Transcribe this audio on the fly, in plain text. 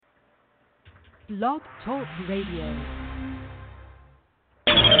Blog Talk Radio.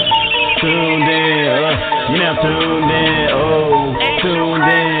 Tuned in, you're now tuned in, oh, tuned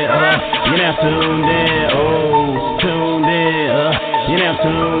in, you're now tuned in, oh, tuned in, you're now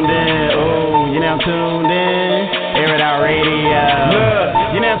tuned in, oh, you're now tuned in, Air It Out Radio,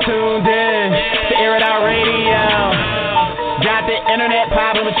 you're now tuned in to Air It Out Radio. Got the internet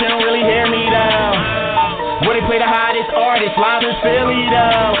poppin', but you don't really hear me though. Where they play the hottest artists live in Philly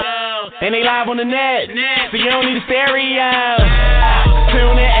though, and they live on the net, so you don't need a stereo.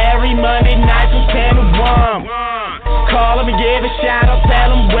 Tune in every Monday night from 10 to 1. Call them and give a shout out, tell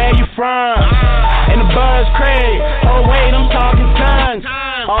them where you from. And the buzz Craig, oh wait, I'm talking tons.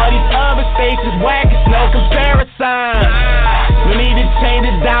 All these other stations whack, it's no comparison. We need to change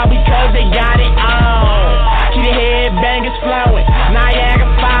it down because they got it on. Keep the headbangers flowing, Niagara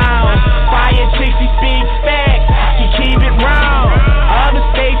Falls. Fire chicks, she speaks facts, she keep it wrong. Other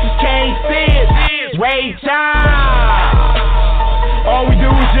stations can't see it, wait time. All we do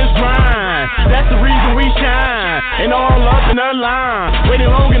is just grind, that's the reason we shine. And all up in the line, waiting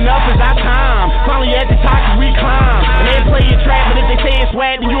long enough is our time. Finally at the top cause we climb. And they play your track, but if they say it's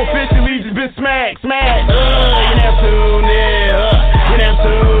whack, then you officially just been smacked. You're now tuned in, you're now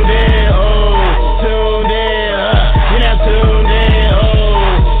tuned in, oh, tuned in, you're now tuned in,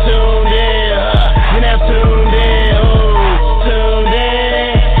 oh, tuned in, you're now tuned in, oh, tuned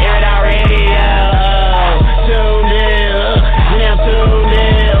in, Air It Out Radio, tuned in, you're now tuned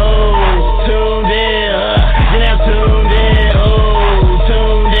in, oh, tuned in, you're now tuned in, oh,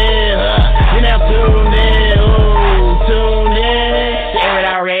 tuned in, you're now tuned in, oh, tuned in, Air It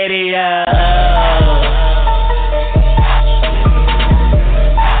Out Radio.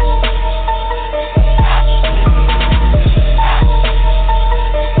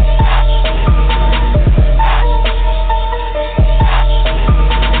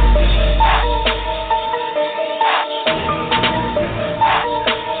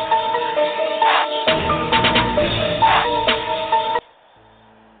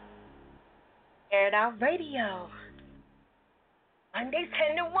 Air It Out Radio. Mondays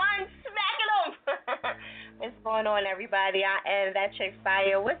 10 to 1, smacking them. What's going on, everybody? I am that chick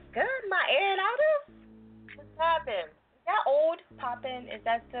Fire. What's good, my Air It Outers? What's poppin'? Is that old poppin'? Is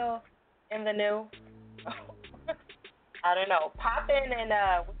that still in the new? I don't know. Poppin' and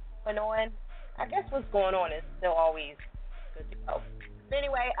what's going on? I guess what's going on is still always good to go. But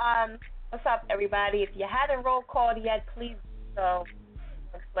anyway, what's up, everybody? If you haven't roll called yet, please go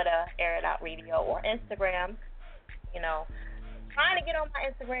on Twitter, Air It Out Radio, or Instagram. You know, trying to get on my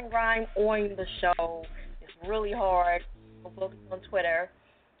Instagram grind on the show. It's really hard. We'll focus on Twitter.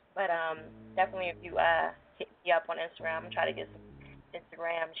 But definitely if you hit me up on Instagram, I'm trying to get some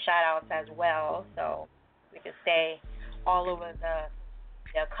Instagram shout-outs as well so we can stay all over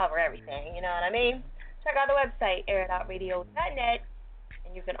they'll cover everything. You know what I mean? Check out the website, airitoutradio.net.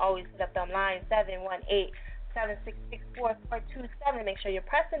 And you can always hit up the line, 718-766-4427. Make sure you're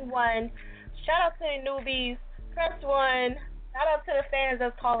pressing 1. Shout out to the newbies. Press 1. Shout out to the fans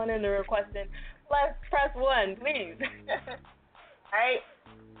that's calling in and requesting. Let's press 1, please. Alright?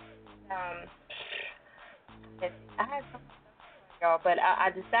 I had something, y'all, but I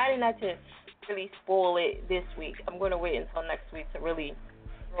decided not to really spoil it this week. I'm going to wait until next week to really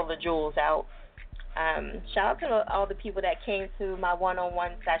roll the jewels out. Shout out to all the people that came to my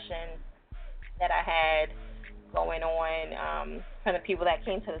one-on-one session that I had going on. From the people that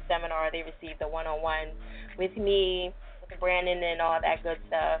came to the seminar, they received a one-on-one with me, with the branding and all that good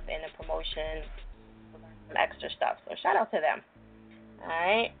stuff, and the promotion, some extra stuff. So shout out to them. All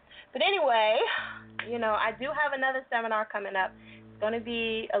right. But anyway, you know, I do have another seminar coming up. It's going to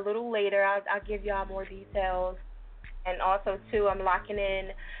be a little later. I'll give y'all more details. And also, too, I'm locking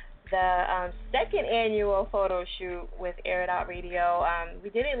in the second annual photo shoot with Air It Out Radio. We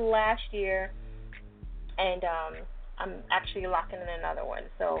did it last year, and I'm actually locking in another one.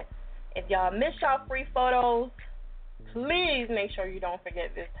 So if y'all missed y'all free photos, please make sure you don't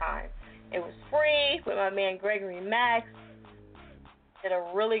forget this time. It was free with my man Gregory Max. Did a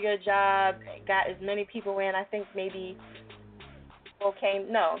really good job. Got as many people in. I think maybe people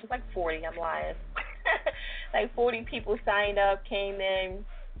came. No, it was like 40. I'm lying. Like 40 people signed up, came in,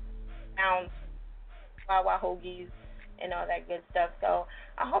 found Wawa hoagies and all that good stuff. So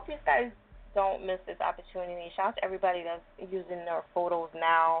I hope you guys don't miss this opportunity. Shout out to everybody that's using their photos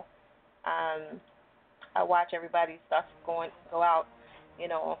now. I watch everybody's stuff go out, you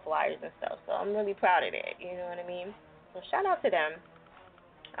know, on flyers and stuff. So I'm really proud of that. You know what I mean? So shout out to them.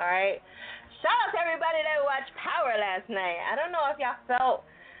 All right. Shout out to everybody that watched Power last night. I don't know if y'all felt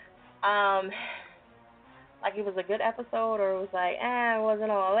like it was a good episode, or it was like, it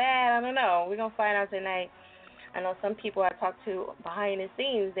wasn't all that. I don't know. We're gonna find out tonight. I know some people I talked to behind the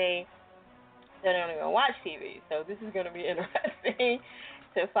scenes, they don't even watch TV, so this is gonna be interesting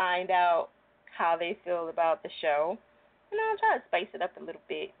to find out how they feel about the show. I'm trying to spice it up a little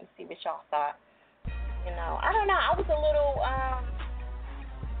bit and see what y'all thought. I don't know. I was a little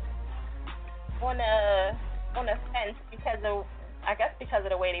on the fence because of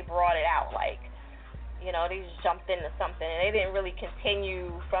the way they brought it out. Like, they just jumped into something and they didn't really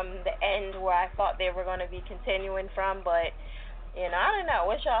continue from the end where I thought they were going to be continuing from. But I don't know.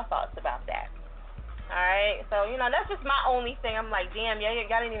 What's y'all thoughts about that? All right. So that's just my only thing. I'm like, damn, y'all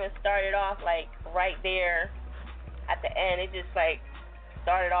didn't even start it off like right there at the end. It just like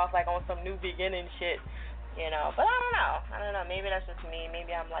started off like on some new beginning shit. But I don't know. Maybe that's just me.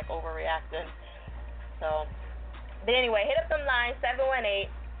 Maybe I'm like overreacting. So, but anyway, hit up them lines,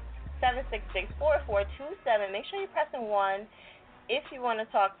 718-766-4427. Make sure you're pressing 1 if you want to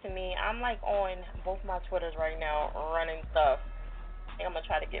talk to me. I'm like on both my Twitters right now, running stuff. I think I'm going to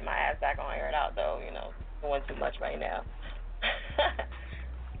try to get my ass back on Air It Out, though. Doing too much right now.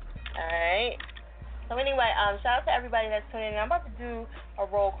 All right. So anyway, shout out to everybody that's tuning in. I'm about to do a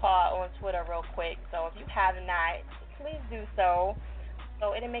roll call on Twitter real quick. So if you have not, please do so.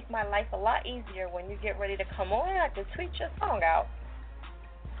 So it'll make my life a lot easier when you get ready to come on. I can tweet your song out.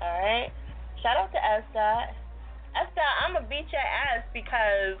 All right. Shout out to Esther. Esther, I'm going to beat your ass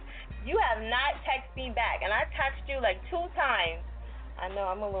because you have not texted me back. And I texted you like 2 times. I know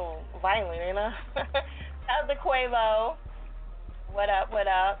I'm a little violent, Shout out to Quavo. What up, what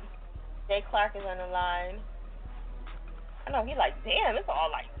up? Jay Clark is on the line. I know, he's like, damn, it's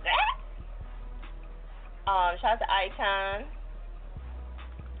all like that? Shout out to Icon.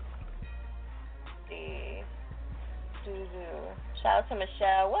 See. Shout out to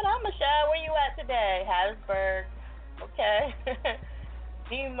Michelle. What up, Michelle? Where you at today? Harrisburg. Okay.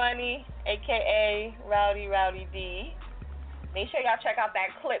 D Money, a.k.a. Rowdy D. Make sure y'all check out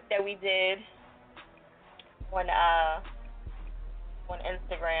that clip that we did on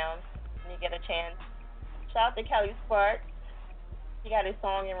Instagram when you get a chance. Shout out to Kelly Sparks. He got his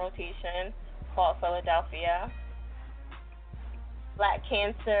song in rotation called Philadelphia. Black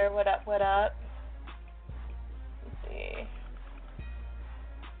Cancer, what up, what up? Let's see.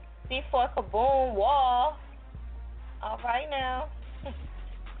 C4 Kaboom Wall. All right now.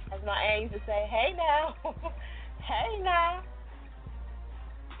 As my aunt used to say, hey now. Hey now.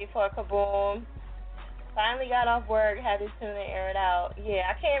 C4 Kaboom. Finally got off work, had to tune and Air It Out.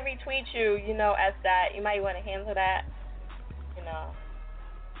 Yeah, I can't retweet you, as that. You might want to handle that.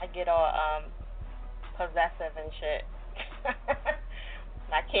 I get all possessive and shit.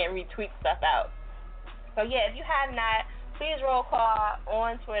 I can't retweet stuff out. So yeah, if you have not, please roll call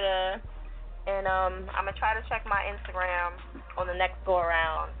on Twitter. And I'm going to try to check my Instagram on the next go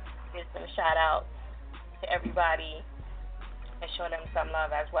around. Give some shout out to everybody and show them some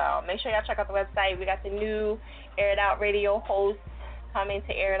love as well. Make sure y'all check out the website. We got the new Air It Out Radio hosts coming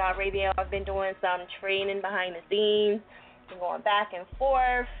to Air It Out Radio. I've been doing some training behind the scenes. Been going back and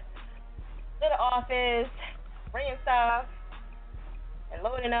forth to the office, bringing stuff and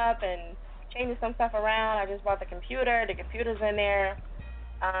loading up and changing some stuff around. I just brought the computer. The computer's in there.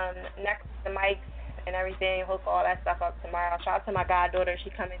 Next, the mics and everything. Hook all that stuff up tomorrow. Shout out to my goddaughter. She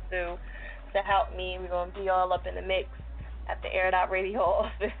coming through to help me. We're going to be all up in the mix at the Air It Out Radio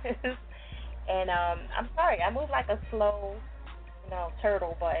office. And I'm sorry, I move like a slow,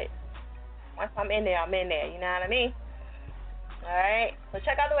 turtle, but once I'm in there, I'm in there. You know what I mean? All right. So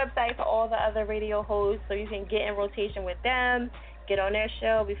check out the website for all the other radio hosts so you can get in rotation with them, get on their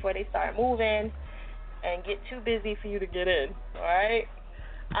show before they start moving, and get too busy for you to get in. All right.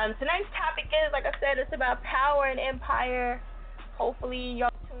 Tonight's topic is, like I said, it's about Power and Empire. Hopefully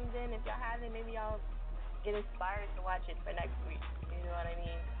y'all tuned in. If y'all haven't, maybe y'all get inspired to watch it for next week. You know what I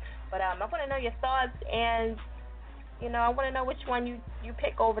mean? But I want to know your thoughts, and I want to know which one you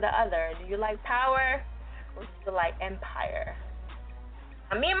pick over the other. Do you like Power or do you like Empire?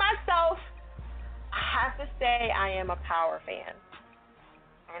 Me and myself, I have to say I am a Power fan.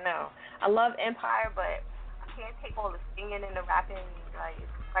 I know. I love Empire, but I can't take all the singing and the rapping.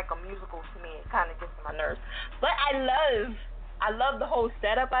 It's like a musical to me. It kind of gets on my nerves. But I love the whole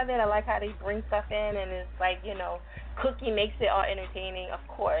setup of it. I like how they bring stuff in, and it's like, Cookie makes it all entertaining, of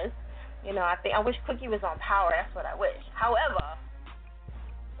course. I wish Cookie was on Power. That's what I wish. However,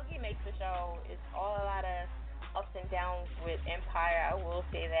 Cookie makes the show. It's all a lot of ups and downs with Empire. I will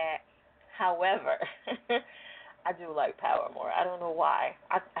say that. However, I do like Power more. I don't know why.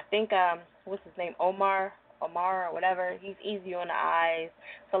 I think what's his name? Omar Omar or whatever. He's easy on the eyes.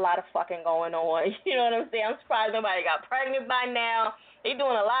 It's a lot of fucking going on. You know what I'm saying? I'm surprised nobody got pregnant by now. They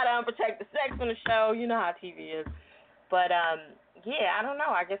doing a lot of unprotected sex on the show. You know how TV is. But yeah, I don't know.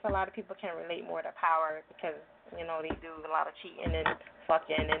 I guess a lot of people can relate more to Power because they do a lot of cheating and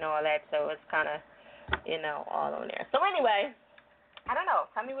fucking and all that. So it's kind of all on there. So anyway, I don't know.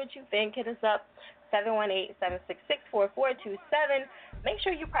 Tell me what you think. Hit us up. 718-766-4427. Make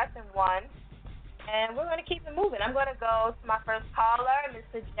sure you're pressing 1. And we're going to keep it moving. I'm going to go to my first caller,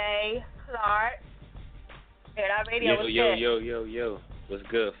 Mr. Jay Clark. Paradise Radio. Yo. What's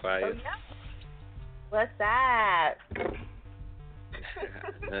good, Fire? Oh, yeah. What's that?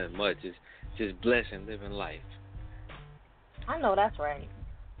 Not much. Just blessing, living life. I know that's right.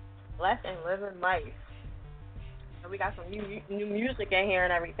 Blessing, living life. So we got some new music in here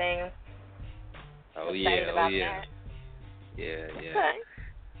and everything. Oh, yeah. That. Yeah. Okay.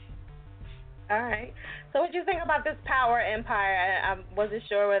 All right. So what do you think about this Power Empire? I wasn't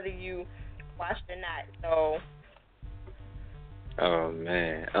sure whether you watched or not. So. Oh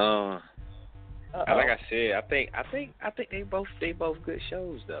man. Like I said, I think they both good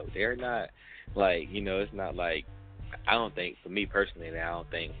shows though. They're not like it's not like I don't think for me personally I don't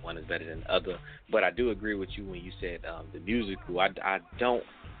think one is better than the other. But I do agree with you when you said the musical. I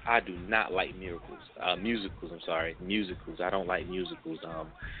do not like musicals. Musicals. I don't like musicals.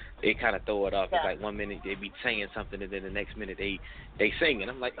 They kind of throw it off. It's like 1 minute they be saying something, and then the next minute they sing, and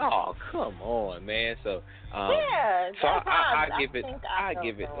I'm like, oh, come on, man. So so I have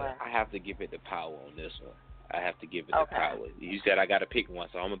to give it the Power on this one. I have to give it the Power. You said I got to pick one,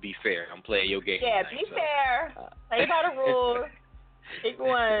 so I'm gonna be fair. I'm playing your game. Yeah, tonight, be fair. Play by the rules. Pick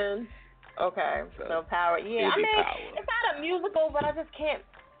one. Okay. So Power. Yeah, I mean, Power. It's not a musical, but I just can't.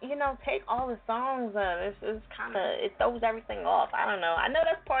 Take all the songs and it's kind of, it throws everything off. I don't know. I know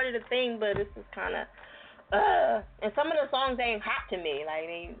that's part of the thing, but it's just kind of, and some of the songs ain't hot to me. Like,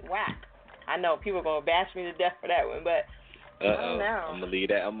 they whack. I know people are going to bash me to death for that one, but I don't know. I'm going to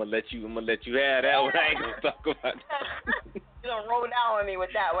leave that. I'm going to let you have that one. I ain't going to talk about that. You don't roll down on me with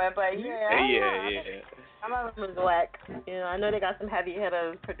that one, but yeah. Some of them is whack. I know they got some heavy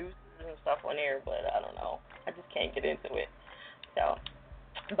hitters, producers and stuff on there, but I don't know. I just can't get into it. So.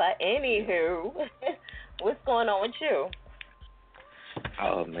 But anywho, what's going on with you?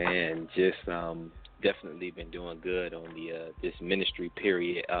 Oh man, just definitely been doing good on the this ministry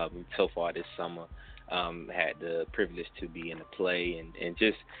period. So far this summer, had the privilege to be in a play and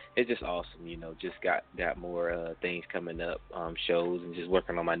just it's just awesome. Just got more things coming up, shows, and just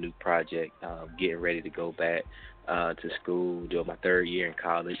working on my new project. Getting ready to go back to school, doing my 3rd year in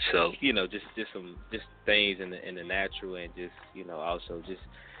college. So just some things in the natural, and just also just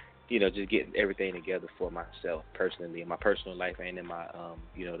just getting everything together for myself personally in my personal life and in my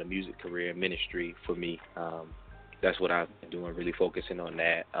the music career ministry for me. That's what I've been doing, really focusing on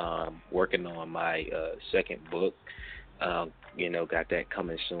that. Working on my 2nd book. Got that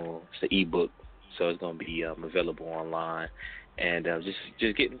coming soon. It's an ebook, so it's gonna be available online. And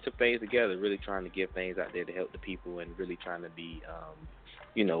just getting some things together, really trying to get things out there to help the people, and really trying to be,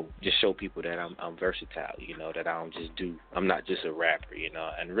 just show people that I'm versatile. That I'm not just a rapper.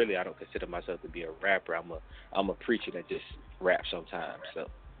 And really I don't consider myself to be a rapper. I'm a preacher that just raps sometimes. So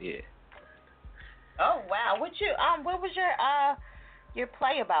yeah. Oh wow! What was your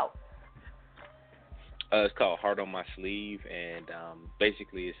play about? It's called Heart on My Sleeve, and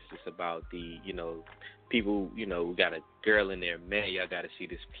basically it's just about the people, we got a girl in there. Man, y'all got to see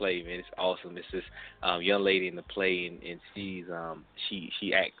this play, man. It's awesome. It's this young lady in the play, and she's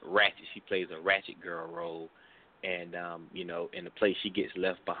she act ratchet. She plays a ratchet girl role, and in the play she gets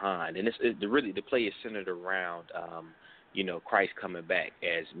left behind. And the play is centered around Christ coming back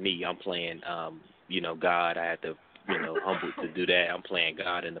as me. I'm playing God. I had to humbled to do that. I'm playing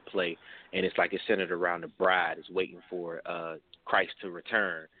God in the play, and it's like it's centered around the bride is waiting for Christ to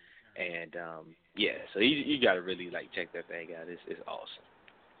return. And so you got to really check that thing out. It's awesome.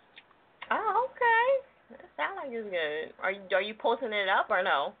 Oh, okay. That sounds like it's good. Are you posting it up or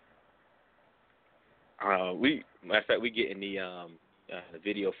no? Matter of fact, we getting the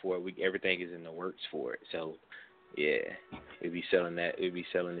video for it. Everything is in the works for it. So yeah, we'll be selling that. We'll be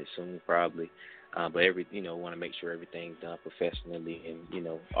selling it soon probably. But want to make sure everything's done professionally, and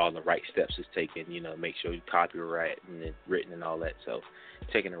all the right steps is taken. Make sure you copyright and it's written and all that. So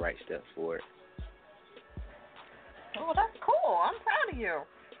taking the right steps for it. Oh, that's cool. I'm proud of you.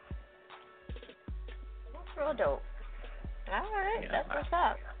 That's real dope. All right, that's what's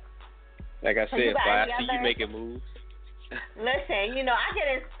up. Like I said, I see you making moves. Listen, I get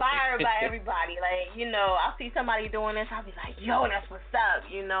inspired by everybody. I'll see somebody doing this, I'll be like, yo, that's what's up,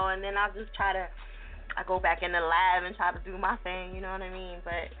 and then I'll just try to I go back in the lab and try to do my thing, you know what I mean?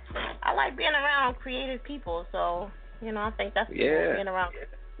 But I like being around creative people, so, I think that's cool, being around.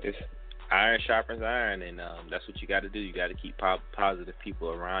 It's iron sharpens iron, and that's what you got to do. You got to keep positive people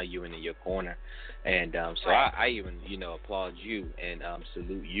around you and in your corner. And so I even, applaud you and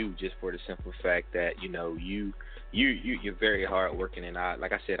salute you just for the simple fact that, you're very hard working, and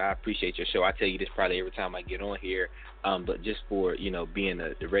like I said, I appreciate your show. I tell you this probably every time I get on here, but just for being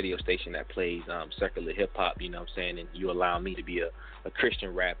the radio station that plays circular hip hop, you know what I'm saying, and you allow me to be a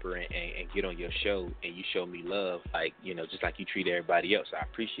Christian rapper and get on your show, and you show me love, like just like you treat everybody else. I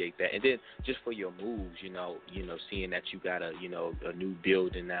appreciate that. And then just for your moves, seeing that you got a new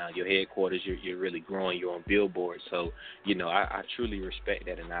building now, your headquarters, you're really growing, you're on Billboard, so I truly respect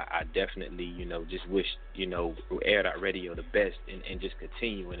that, and I definitely just wish Air Dot Radio the best, and just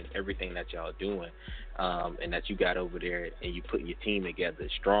continuing in everything that y'all doing, and that you got over there, and you putting your team together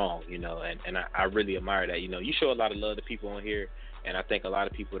strong, and I really admire that. You show a lot of love to people on here, and I think a lot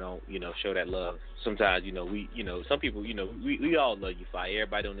of people don't, show that love. Sometimes, some people, we all love you, Fire.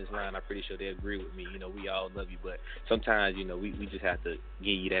 Everybody on this line, I'm pretty sure they agree with me. We all love you, but sometimes, we just have to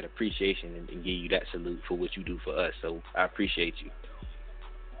give you that appreciation and give you that salute for what you do for us. So I appreciate you.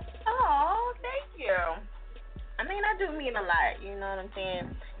 Oh, thank you. I mean, I do mean a lot, you know what I'm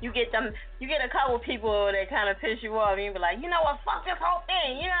saying? You get a couple people that kind of piss you off, and you be like, you know what, fuck this whole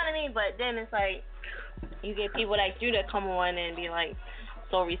thing, you know what I mean? But then it's like, you get people like you that come on and be like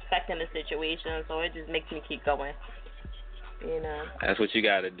so respecting the situation, so it just makes me keep going. That's what you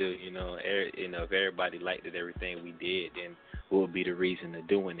got to do. If everybody liked it, everything we did, then what would be the reason of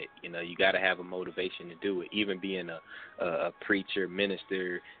doing it? You got to have a motivation to do it. Even being a preacher,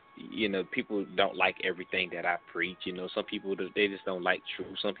 minister, people don't like everything that I preach. Some people, they just don't like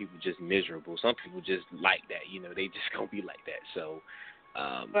truth. Some people just miserable. Some people just like that. They just gonna be like that. So.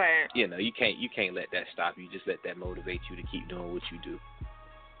 Right. You can't let that stop you. Just let that motivate you to keep doing what you do.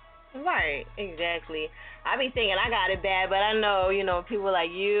 Right, exactly. I be thinking I got it bad, but I know, people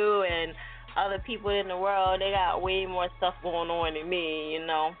like you and other people in the world, they got way more stuff going on than me,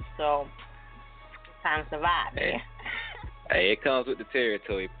 so it's time to survive, man. Hey, it comes with the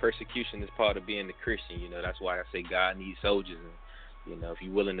territory. Persecution is part of being a Christian, that's why I say God needs soldiers, and, if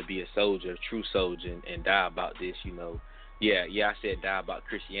you're willing to be a soldier, a true soldier, and die about this, Yeah, I said die about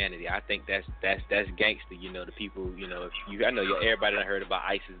Christianity. I think that's gangster. The people. I know everybody done heard about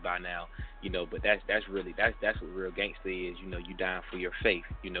ISIS by now. But that's what real gangster is. You dying for your faith.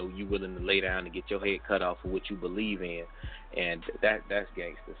 You willing to lay down and get your head cut off for what you believe in, and that's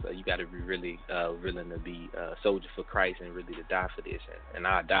gangster. So you got to be really willing to be a soldier for Christ and really to die for this. And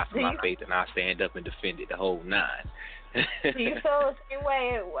I'll die for my faith, and I'll stand up and defend it the whole nine. Do you feel the same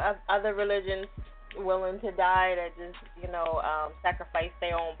way of other religions? Willing to die, that just sacrifice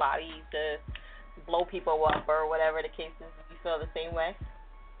their own body to blow people up or whatever the case is? Do you feel the same way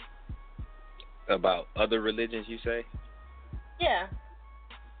about other religions, you say? Yeah,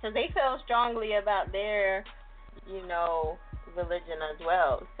 because they feel strongly about their religion as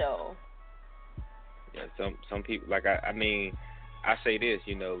well. So yeah, some people, like I mean, I say this,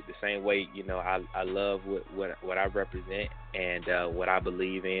 the same way, I love what I represent and what I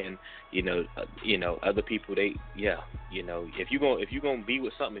believe in. Other people, if you're gonna be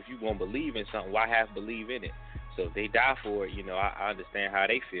with something, if you're gonna believe in something, why have believe in it? So if they die for it, I understand how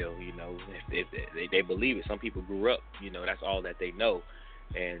they feel. If they believe it. Some people grew up, that's all that they know,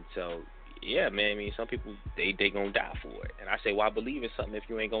 and so. Yeah, man. I mean, some people they gonna die for it, and I say, why believe in something if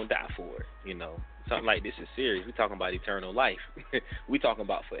you ain't gonna die for it? Something like this is serious. We talking about eternal life. We talking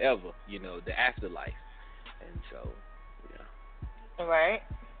about forever. The afterlife, and so, yeah. Right.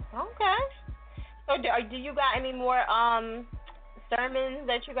 Okay. So, do you got any more sermons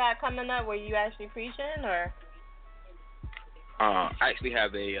that you got coming up where you actually preaching, or? I actually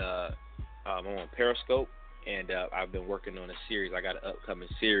have I'm on Periscope. And I've been working on a series. I got an upcoming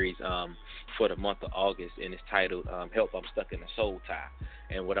series for the month of August, and it's titled Help, I'm Stuck in a Soul Tie.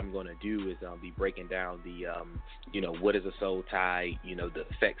 And what I'm going to do is be breaking down the, what is a soul tie, the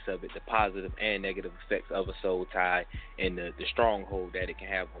effects of it, the positive and negative effects of a soul tie, and the stronghold that it can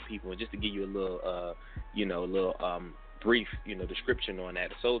have on people. And just to give you a little, brief, description on that.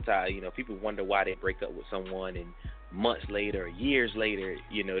 A soul tie, people wonder why they break up with someone, and months later, years later,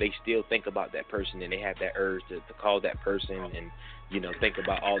 they still think about that person, and they have that urge to call that person and, think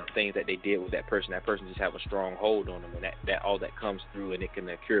about all the things that they did with that person. That person just have a strong hold on them, and that all that comes through, and it can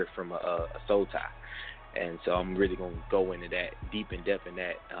occur from a soul tie. And so I'm really going to go into that, deep in depth in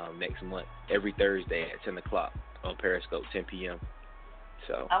that next month, every Thursday at 10 o'clock on Periscope, 10 p.m.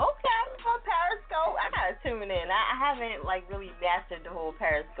 So. Okay, on Periscope. I got to tune in. I haven't, really mastered the whole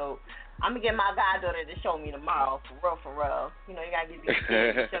Periscope I'm gonna get my goddaughter to show me tomorrow, for real. You know, you gotta get these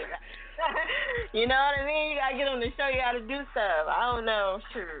kids to show you. You know what I mean? You gotta get them to show you how to do stuff. I don't know,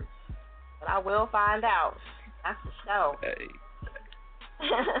 sure, but I will find out. That's for sure. Hey,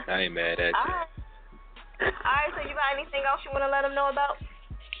 I ain't mad at you. All right. So you got anything else you want to let them know about?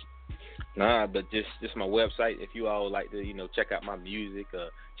 Nah, but just my website. If you all would like to, you know, check out my music,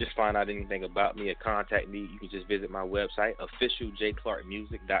 just find out anything about me or contact me, you can just visit my website,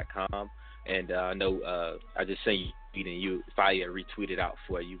 officialjclarkmusic.com. And I know I just sent you, and you fire retweet it out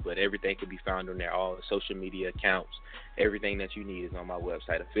for you. But everything can be found on there, all the social media accounts, everything that you need is on my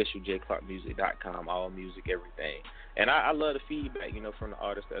website, officialjclarkmusic.com. All music, everything. And I love the feedback, you know, from the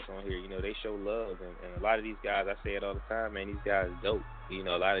artists that's on here. You know, they show love, and a lot of these guys, I say it all the time, man, these guys are dope. You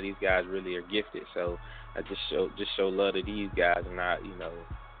know, a lot of these guys really are gifted. So I just show love to these guys, and I, you know,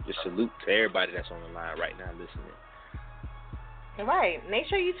 just salute to everybody that's on the line right now listening. All right. Make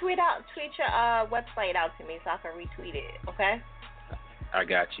sure you tweet your website out to me so I can retweet it, okay? I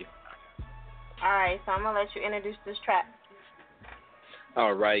got you. All right, so I'm going to let you introduce this track.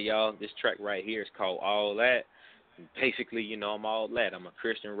 All right, y'all. This track right here is called All That. Basically, you know, I'm all that. I'm a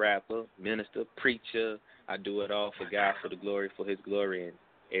Christian rapper, minister, preacher. I do it all for God, for the glory, for His glory, and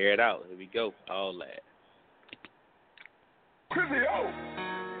air it out. Here we go. All that.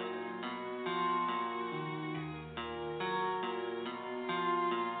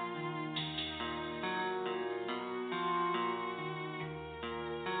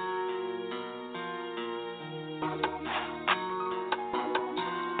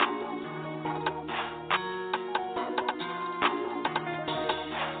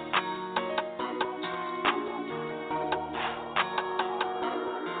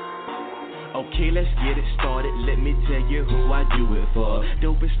 Okay, let's get it started. Let me tell you who I do it for.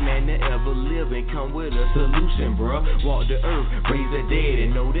 Dopest man that ever lived, and come with a solution, bruh. Walk the earth, raise the dead,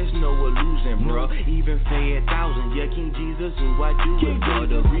 and no, there's no illusion, bruh. Even fed 1,000, yeah, King Jesus, who I do it for.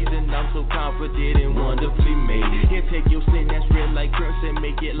 The reason I'm so confident and wonderfully made. He'll take your sin that's red like curse and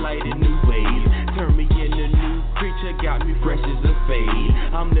make it light in new ways. Turn me into new creature, got me fresh as a fade.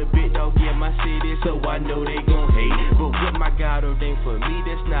 I'm the big dog in my city, so I know they gon' hate. But what my God ordained for me,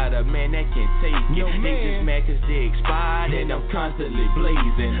 that's not a man that can take it. They just mad cause they expired and I'm constantly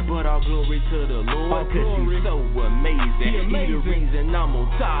blazing. But all glory to the Lord, cause He's so amazing. He the reason I'm on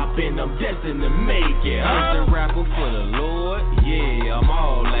top and I'm destined to make it. I'm the rapper for the Lord, yeah, I'm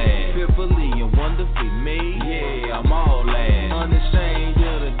all that. Fearfully and wonderfully made, yeah, I'm all that. Unashamed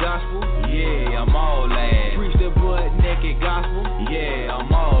of the gospel, yeah, I'm all that. Preach the butt naked gospel, yeah,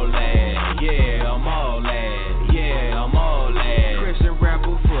 I'm all that. Yeah, I'm all that. Yeah, I'm all that. Christian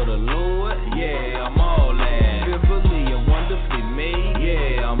rapper for the Lord, yeah, I'm all that. Fearfully and wonderfully made,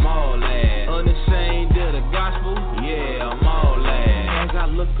 yeah, I'm all that. Unashamed of the gospel, yeah, I'm all that. As I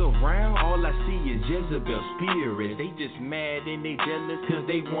look around, all I see is Jezebel's spirit. They just mad and they jealous cause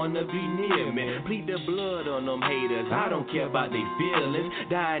they wanna be near me. Plead the blood on them haters, I don't care about their feelings.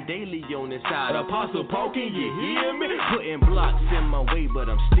 Dying daily on this side. Apostle Paul, can you hear me? Putting blocks in my way, but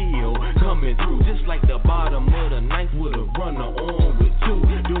I'm still coming through. Just like the bottom of the ninth with a runner on with two.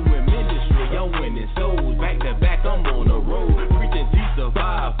 Doing ministry, y'all winning souls. Back to back, I'm on the road. Preaching to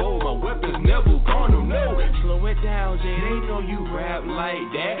survive. Oh, my weapons never gonna know. Slow it down, Jay, they know you rap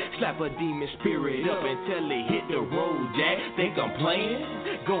like that. Slap a demon spirit up until they hit the road, Jack. Think I'm playing?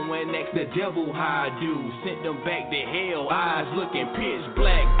 Going next the devil, how I do. Sent them back to hell, eyes looking pitch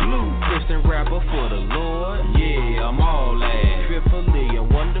black blue. Christian rapper for the Lord, yeah, I'm all that. Fearfully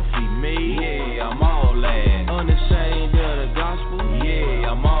and wonderfully made, yeah, I'm all that. Unashamed of the gospel, yeah,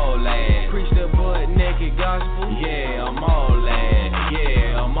 I'm all that. Preach the butt naked gospel, yeah, I'm all that.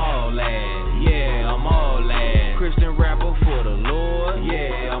 Yeah, I'm all that. Yeah, I'm all that. Christian rapper for the Lord,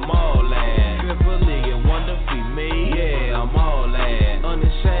 yeah, I'm all that. Fearfully and wonderfully made, yeah, I'm all that.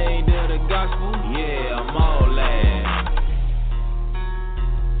 Unashamed of the gospel, yeah, I'm all that.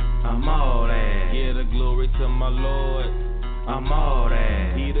 I'm all that. Yeah, the glory to my Lord. I'm all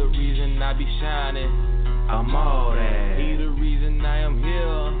that. He the reason I be shining. I'm all that. He the reason I am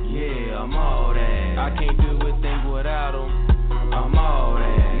here. Yeah, I'm all that. I can't do a thing without him. I'm all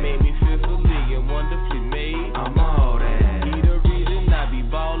that. Made me fearfully and wonderfully made. I'm all that. He the reason I be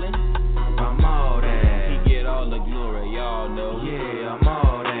ballin'. I'm all that. He get all the glory, y'all know. Yeah, I'm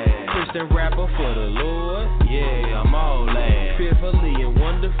all that. Christian rapper for the Lord. Yeah, I'm all that. Fearfully and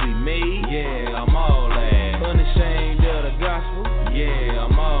wonderfully made. Yeah, I'm all that. Unashamed of the gospel. Yeah,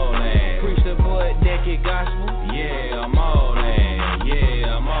 I'm all that. Preach the butt naked gospel. Yeah, I'm all that.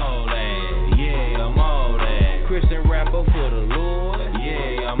 Yeah, I'm all that. Yeah, I'm all that. Christian rapper for the Lord.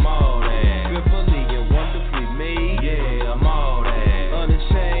 Yeah, I'm all that. Fearfully and wonderfully made. Yeah, I'm all that.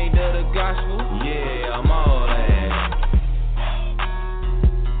 Unashamed of the gospel.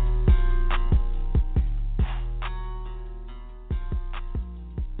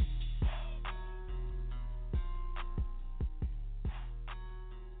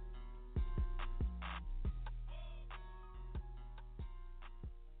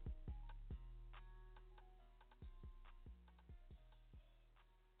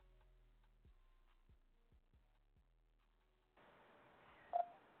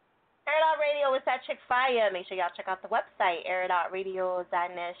 Radio with that chick Fire. Make sure y'all check out the website,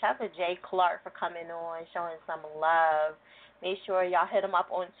 airitoutradio.net. Shout out to Jay Clark for coming on, showing some love. Make sure y'all hit him up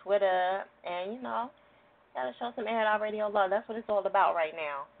on Twitter, and, gotta show some Air It Out Radio love. That's what it's all about right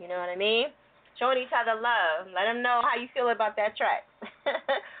now. You know what I mean? Showing each other love. Let them know how you feel about that track.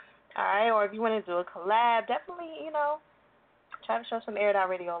 All right? Or if you want to do a collab, definitely, try to show some Air It Out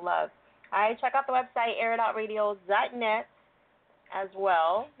Radio love. All right? Check out the website, airitoutradio.net as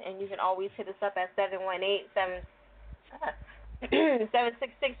well. And you can always hit us up at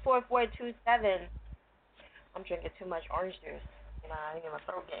 718-766-4427. I'm drinking too much orange juice. I think my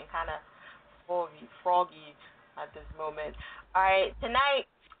throat getting kind of froggy at this moment. All right, tonight,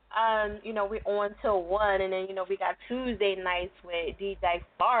 we're on till 1, and then, we got Tuesday nights with DJ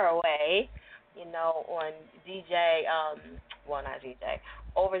Faraway, on DJ, not DJ,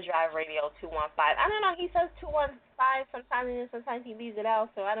 Overdrive Radio 215. I don't know, he says 215 sometimes he leaves it out,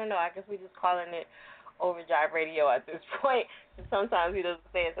 so I don't know. I guess we're just calling it Overdrive Radio at this point. And sometimes he doesn't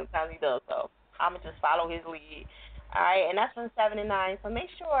say it, sometimes he does, so I'm going to just follow his lead. All right, and that's from 7 to 9, so make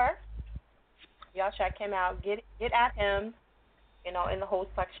sure y'all check him out. Get at him, in the host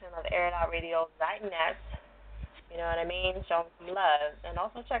section of airitoutradio.net. You know what I mean? Show him some love. And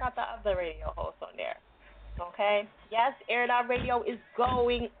also check out the other radio hosts on there. Okay? Yes, Air It Out Radio is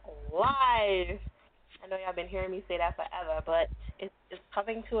going live. I know y'all been hearing me say that forever, but it's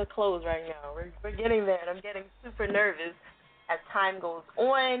coming to a close right now. We're getting there, and I'm getting super nervous as time goes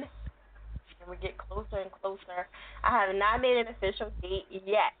on, and we get closer and closer. I have not made an official date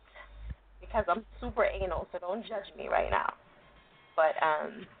yet, because I'm super anal, so don't judge me right now. But,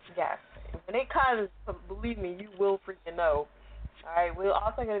 yes, when it comes, believe me, you will freaking know. All right, we're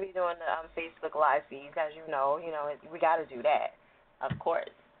also going to be doing the Facebook Live feeds, as you know. We got to do that, of course.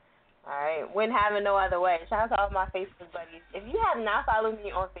 All right, wouldn't have it no other way. Shout out to all my Facebook buddies. If you have not followed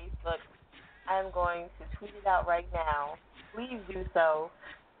me on Facebook, I'm going to tweet it out right now. Please do so.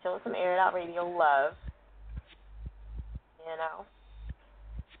 Show some Air It Out Radio love.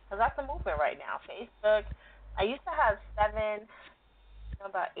 Because that's the movement right now. Facebook, I used to have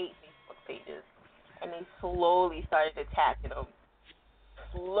about 8 Facebook pages, and they slowly started attacking them.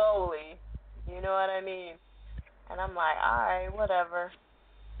 Slowly. You know what I mean? And I'm like, all right, whatever.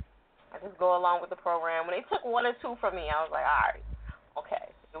 I just go along with the program. When they took 1 or 2 from me, I was like, all right, okay.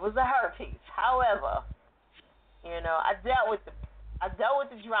 It was a her piece. However, I dealt with the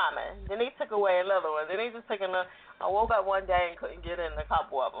drama. Then they took away another one. Then they just took another. I woke up one day and couldn't get in a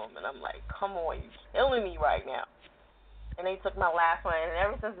couple of them, and I'm like, come on, you killing me right now. And they took my last one, and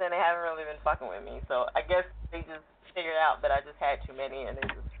ever since then they haven't really been fucking with me. So I guess they just figured out that I just had too many, and they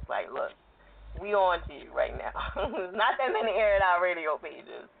just like, look, we on to you right now. There's not that many Air It Out Radio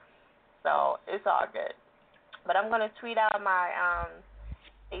pages, so it's all good. But I'm gonna tweet out my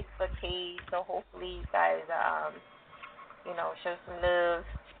Facebook page, so hopefully you guys show some love,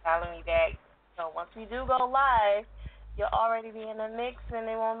 follow me back. So once we do go live, you'll already be in the mix, and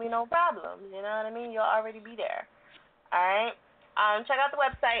there won't be no problems. You know what I mean? You'll already be there. All right? Check out the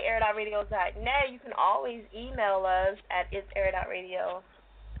website, airitoutradio.net. You can always email us at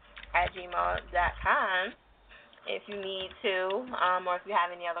itairitoutradio@gmail.com if you need to, or if you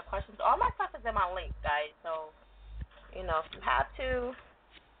have any other questions. All my stuff is in my link, guys. So, if you have to,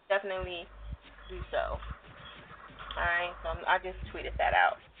 definitely do so. All right? So I just tweeted that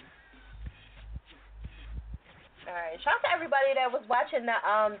out. All right. Shout out to everybody that was watching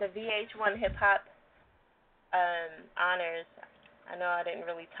the VH1 Hip Hop honors. I know I didn't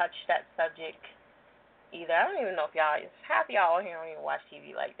really touch that subject either. I don't even know if half of y'all here don't even watch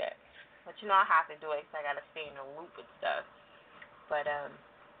TV like that. But I have to do it because I got to stay in the loop with stuff. But,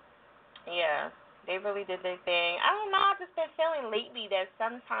 yeah, they really did their thing. I don't know, I've just been feeling lately that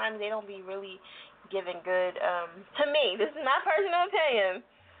sometimes they don't be really giving good, to me, this is my personal opinion,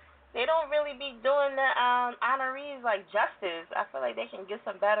 they don't really be doing the honorees like justice. I feel like they can get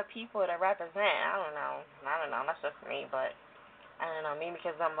some better people to represent. I don't know, that's just me, but I don't know, maybe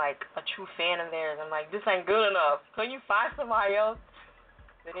because I'm like a true fan of theirs. I'm like, this ain't good enough. Can you find somebody else?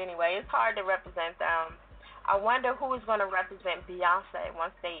 But anyway, it's hard to represent them. I wonder who is going to represent Beyonce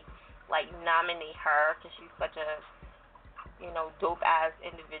once they like nominate her, because she's such a dope ass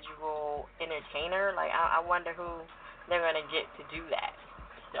individual entertainer. Like I wonder who they're going to get to do that.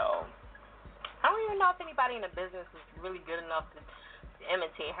 So, I don't even know if anybody in the business is really good enough to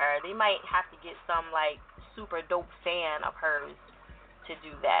imitate her. They might have to get some, like, super dope fan of hers to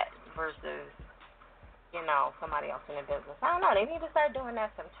do that versus, somebody else in the business. I don't know. They need to start doing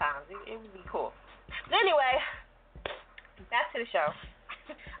that sometimes. It would be cool. But anyway, back to the show.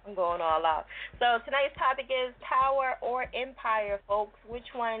 I'm going all out. So, tonight's topic is power or empire, folks.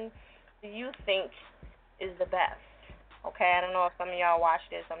 Which one do you think is the best? Okay, I don't know if some of y'all watched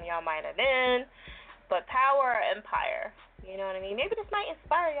it, some of y'all might have been, but Power or Empire? You know what I mean? Maybe this might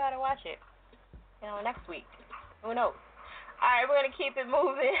inspire y'all to watch it, next week. Who knows? All right, we're going to keep it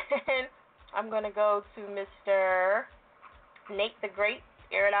moving. I'm going to go to Mr. Nate the Great,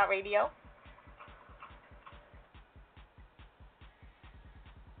 Air It Out Radio.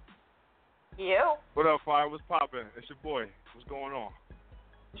 You. What up, Fire? What's poppin'? It's your boy. What's going on?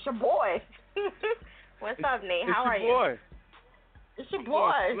 It's your boy. What's up, Nate? How are you? It's your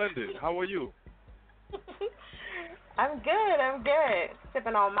boy. It's your boy. Splendid. How are you? I'm good.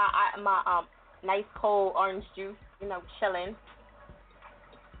 Sipping on my nice cold orange juice, chilling.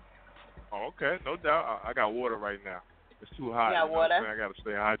 Oh, okay. No doubt. I got water right now. It's too hot. You got water? I got to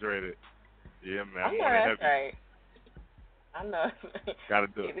stay hydrated. Yeah, man. I know that's right. I know. Gotta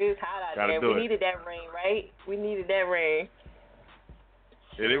do it. It is hot out there. We needed that rain, right? We needed that rain.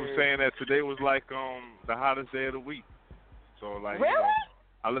 Yeah, they were saying that today was like the hottest day of the week. So like, really?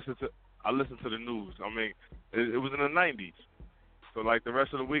 I listened to the news. I mean, it was in the 90s. So like the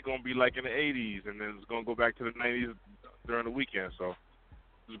rest of the week gonna be like in the 80s, and then it's gonna go back to the 90s during the weekend. So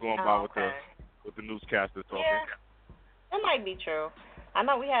just going by what the newscaster talking. Yeah, that might be true. I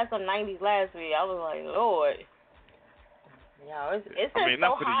know we had some 90s last week. I was like, Lord. It's been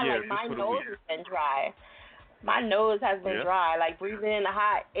so hot, like my nose has been dry. My nose has been dry, like breathing in the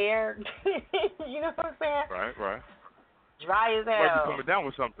hot air. You know what I'm saying? Right. Dry as hell. You might be coming down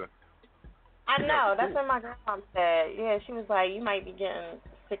with something. I know. That's what my grandma said. Yeah, she was like, you might be getting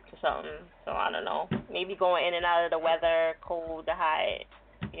sick or something. So I don't know. Maybe going in and out of the weather, cold to hot.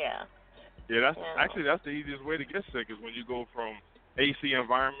 Yeah. Yeah, that's the easiest way to get sick is when you go from AC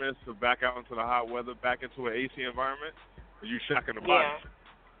environments to back out into the hot weather, back into an AC environment. You shocking the body.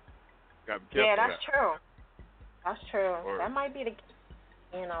 Gotta be careful. Yeah, that's true. That's true. That might be the,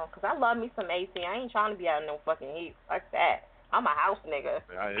 because I love me some AC. I ain't trying to be out in no fucking heat. Fuck that. I'm a house nigga.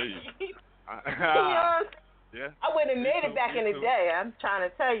 Yeah, I hear you. Yeah. I wouldn't have made it back in the day. I'm trying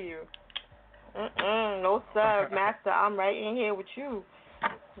to tell you. No sir, master. I'm right in here with you.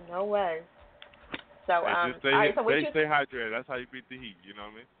 No way. So stay hydrated. That's how you beat the heat. You know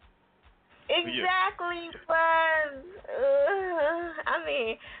what I mean? Exactly, but I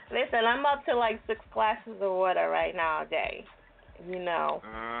mean, listen, I'm up to like 6 glasses of water right now a day, and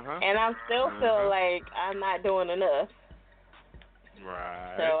I still feel like I'm not doing enough.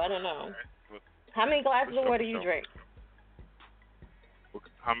 Right. So I don't know. How many glasses of water do you drink?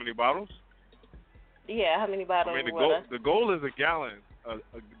 How many bottles? Yeah, how many bottles of water? The goal is a gallon.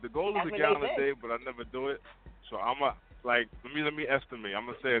 The goal is a gallon a day, but I never do it. So let me estimate. I'm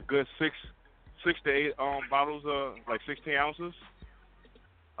gonna say a good 6 to 8 bottles of like 16 ounces.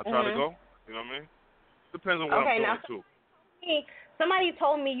 I try to go. You know what I mean? Depends on what I'm doing too. Somebody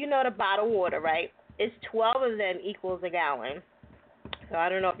told me, the bottled water, right? It's 12 of them equals a gallon. So I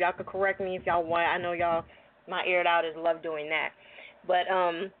don't know if y'all could correct me if y'all want. I know y'all, my Air It Outers love doing that. But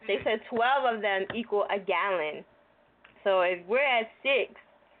they said 12 of them equal a gallon. So if we're at 6,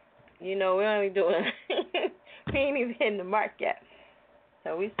 we're only doing, we ain't even hitting the mark yet.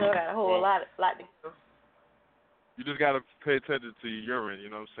 So we still got a whole lot to do. You just got to pay attention to your urine,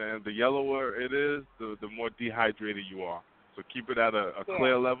 you know what I'm saying? The yellower it is, the more dehydrated you are. So keep it at a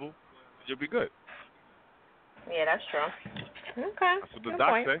clear level, and you'll be good. Yeah, that's true. Okay. That's what the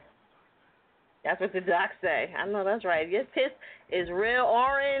doc say. That's what the doc say. I know that's right. If your piss is real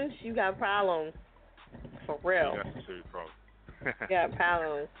orange, you got problems. For real. Yeah, that's a serious problem. You got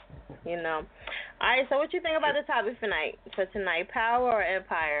problems, All right, so what you think about the topic for tonight? Power or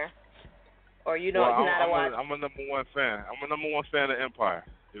Empire? Or I'm a number one fan. I'm a number one fan of Empire.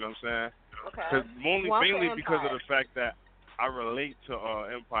 You know what I'm saying? Okay. Mainly because of the fact that I relate to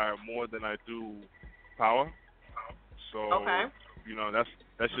Empire more than I do Power. So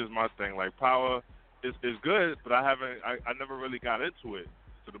that's just my thing. Like Power is good, but I never really got into it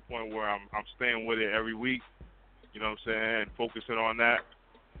to the point where I'm staying with it every week. You know what I'm saying? And focusing on that.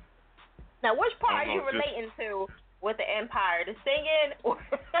 Now, which part are you relating to with the Empire? The singing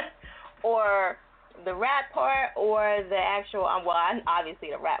or the rap part or the actual, obviously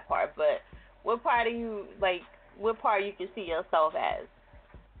the rap part, but what part are you, what part you can see yourself as?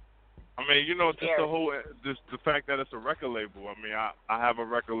 I mean, just the fact that it's a record label. I mean, I have a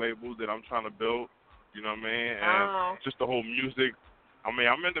record label that I'm trying to build, you know what I mean? And just the whole music. I mean,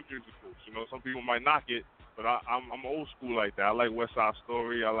 I'm into musicals, some people might knock it, but I'm old school like that. I like West Side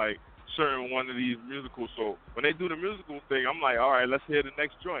Story. I like certain one of these musicals. So when they do the musical thing, I'm like, all right, let's hear the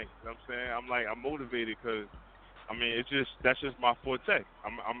next joint. You know what I'm saying? I'm motivated because, I mean, that's just my forte.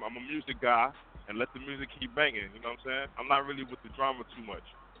 I'm a music guy, and let the music keep banging. You know what I'm saying? I'm not really with the drama too much.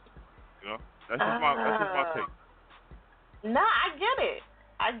 You know, that's just my take. No, I get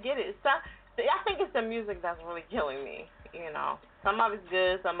it. So, I think it's the music that's really killing me. You know, some of it's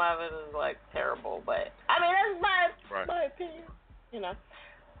good, some of it is like terrible. But I mean, that's my opinion. You know,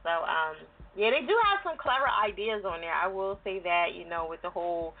 so yeah, they do have some clever ideas on there. I will say that. You know, with the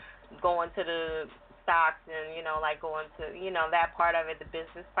whole going to the stocks and like going to that part of it, the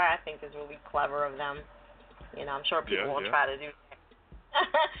business part, I think is really clever of them. You know, I'm sure people will try to do that.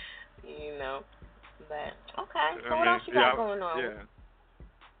 You know. But okay, so what else you got going on? Yeah.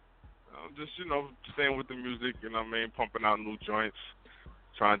 Just staying with the music, pumping out new joints,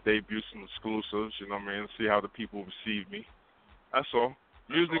 trying to debut some exclusives, see how the people receive me. That's all.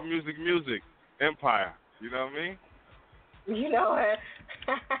 Music, Empire. You know what I mean? You know it.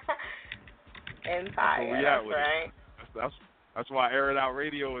 Empire. That's right. That's why Air It Out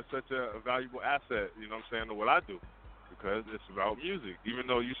Radio is such a valuable asset. You know what I'm saying, to what I do. Because it's about music. Even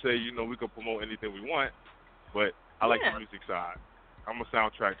though you say, we can promote anything we want, but I like the music side. I'm a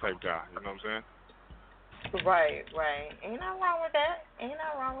soundtrack type guy, you know what I'm saying? Right. Ain't nothing wrong with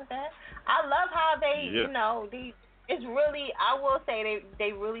that. I love how they, it's really, I will say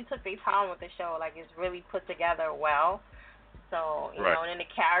they really took their time with the show. Like, it's really put together well. So, you know, and then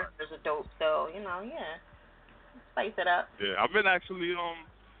the characters are dope. So, spice it up. Yeah, I've been actually,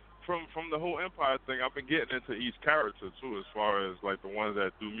 from the whole Empire thing, I've been getting into each character too, as far as like the ones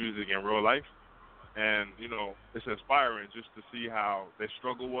that do music in real life, and it's inspiring just to see how their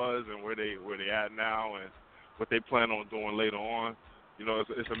struggle was and where they at now and what they plan on doing later on.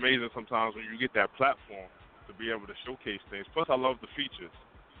 It's amazing sometimes when you get that platform to be able to showcase things. Plus, I love the features.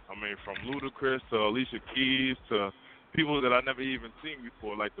 I mean, from Ludacris to Alicia Keys to people that I never even seen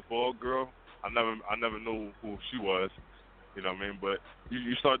before, like the bald girl. I never knew who she was. You know what I mean? But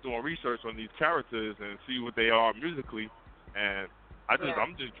you start doing research on these characters and see what they are musically, and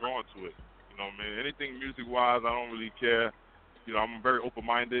I'm just drawn to it. You know what I mean? Anything music-wise, I don't really care. I'm very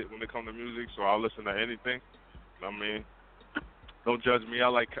open-minded when it comes to music, so I'll listen to anything. You know what I mean? Don't judge me.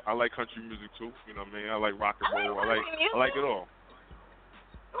 I like country music too. You know what I mean? I like rock and roll. I like it all.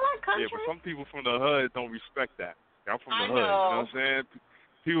 I like country. Yeah, but some people from the hood don't respect that. I'm from the hood. You know what I'm saying?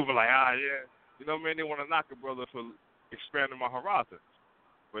 People be like, yeah. You know what I mean? They want to knock a brother for expanding my horizons.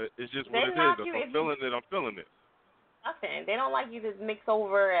 But it's just what it is. If I'm feeling it, I'm feeling it. Nothing. They don't like you to mix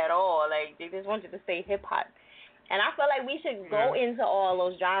over at all. Like, they just want you to stay hip-hop. And I feel like we should go into all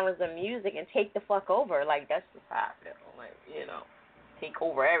those genres of music and take the fuck over. Like, that's just how I feel. Like, take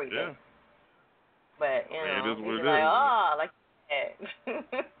over everything. Yeah. But, it is what it like, is. like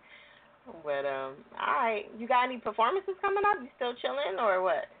that. But, all right. You got any performances coming up? You still chilling or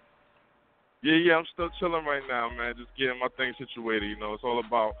what? Yeah, I'm still chilling right now, man. Just getting my things situated. It's all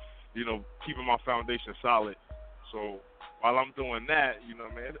about, keeping my foundation solid. So while I'm doing that,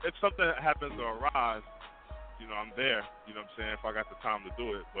 man, if something happens to arise, I'm there. You know what I'm saying? If I got the time to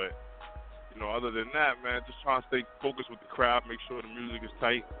do it. But, other than that, man, just trying to stay focused with the crowd, make sure the music is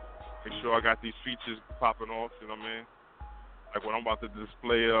tight, make sure I got these features popping off. You know what I mean? Like what I'm about to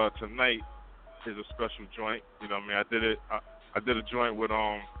display tonight is a special joint. You know what I mean? I did a joint with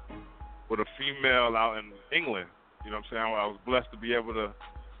a female out in England. You know what I'm saying? I was blessed to be able to,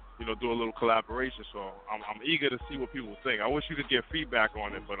 do a little collaboration. So I'm eager to see what people think. I wish you could get feedback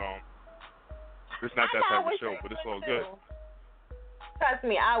on it, but it's not that type of show, but it's all good. Trust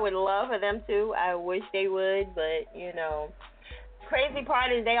me, I would love for them to. I wish they would, but crazy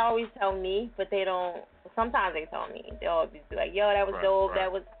part is they always tell me, but they don't. Sometimes they tell me. They'll always be like, "Yo, that was dope.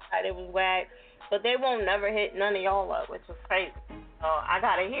 That was hot. It was whack," but they won't never hit none of y'all up, which is crazy. So I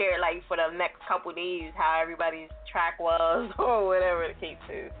gotta hear like for the next couple days how everybody's track was or whatever the case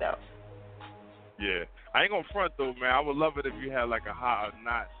is. So. Yeah, I ain't gonna front though, man. I would love it if you had like a hot or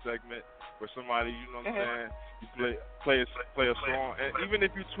not segment where somebody, you know what I'm saying, you play a song, and even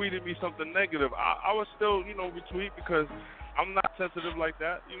if you tweeted me something negative, I would still, retweet because I'm not sensitive like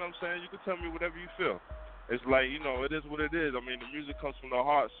that. You know what I'm saying? You can tell me whatever you feel. It's like, it is what it is. I mean, the music comes from the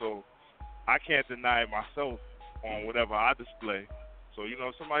heart, so I can't deny myself on whatever I display. So, if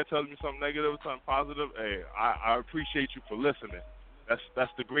somebody tells me something negative or something positive, hey, I appreciate you for listening.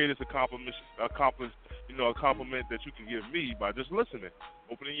 That's the greatest compliment that you can give me by just listening,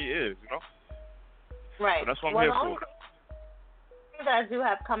 opening your ears, Right. So that's what I'm here for. The thing that I do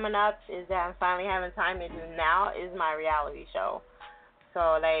have coming up is that I'm finally having time to do now is my reality show.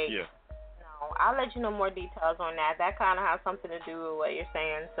 So, I'll let you know more details on that. That kind of has something to do with what you're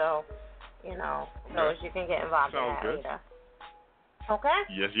saying. So, so you can get involved in that later. Okay?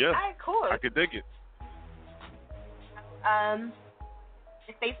 Yes. All right, cool. I could dig it.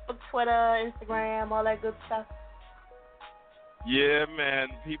 Facebook, Twitter, Instagram, all that good stuff. Yeah, man.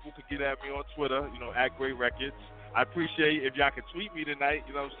 People can get at me on Twitter, at Great Records. I appreciate if y'all can tweet me tonight.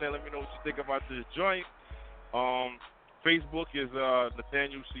 You know what I'm saying? Let me know what you think about this joint. Facebook is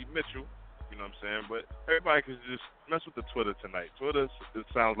Nathaniel C. Mitchell. You know what I'm saying? But everybody can just mess with the Twitter tonight. Twitter, it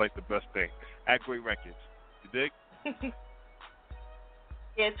sounds like the best thing. At Great Records. You dig?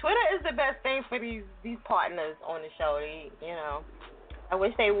 Yeah, Twitter is the best thing for these partners on the show. I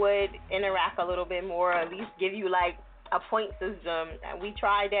wish they would interact a little bit more, at least give you like a point system. And we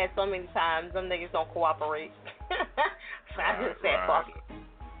tried that so many times. Some niggas don't cooperate. So I just said, fuck it.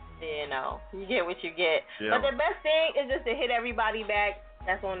 You get what you get. Yeah. But the best thing is just to hit everybody back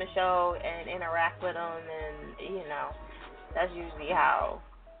that's on the show and interact with them. And, that's usually how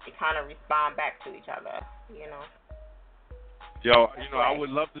they kind of respond back to each other, Yo, I would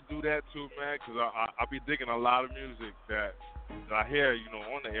love to do that too, man, because I be digging a lot of music that I hear,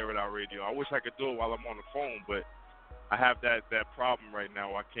 on the Air It Out radio. I wish I could do it while I'm on the phone, but I have that problem right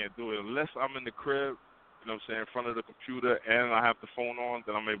now. I can't do it unless I'm in the crib, in front of the computer, and I have the phone on,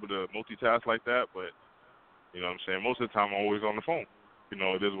 then I'm able to multitask like that. But, most of the time I'm always on the phone.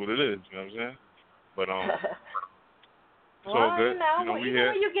 It is what it is, you know what I'm saying? But, it's all good.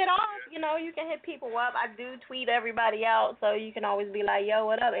 Even when you get off, you can hit people up. I do tweet everybody out, so you can always be like, yo,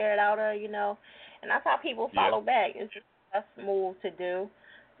 what up, Air It Outer, and that's how people follow back. It's just a move to do,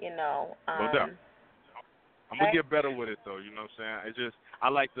 No doubt. I'm going to get better with it, though, you know what I'm saying? I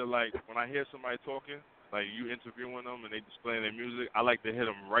like to, when I hear somebody talking, like you interviewing them and they displaying their music, I like to hit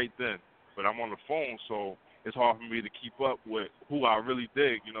them right then. But I'm on the phone, so it's hard for me to keep up with who I really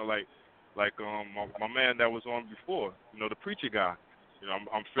dig, my man that was on before, the preacher guy.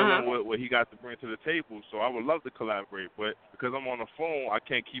 I'm feeling what he got to bring to the table, so I would love to collaborate. But because I'm on the phone, I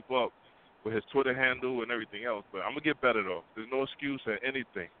can't keep up with his Twitter handle and everything else. But I'm going to get better, though. There's no excuse at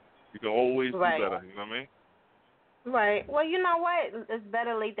anything. You can always do better, you know what I mean? Right. Well, you know what? It's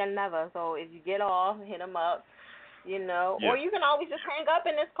better late than never. So if you get off, hit him up, Or you can always just hang up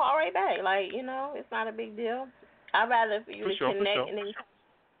and just call right back. It's not a big deal. I'd rather for you to connect and then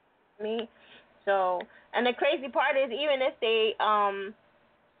me. So, and the crazy part is even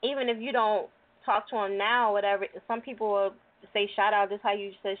if you don't talk to him now, whatever, some people will say shout out, just how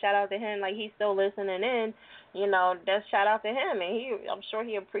you said shout out to him, like he's still listening in, that's shout out to him, and I'm sure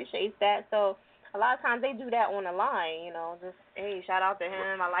he appreciates that. So a lot of times they do that on the line, just, hey, shout out to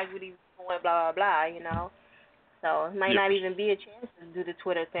him, I like what he's doing, blah, blah, blah, So it might not even be a chance to do the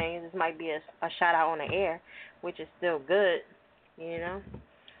Twitter thing. This might be a shout out on the air, which is still good, Yeah.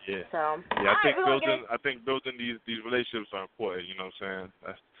 So I think building these relationships are important, you know what I'm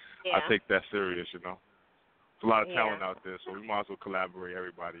saying? I take that serious, There's a lot of talent out there, so we might as well collaborate,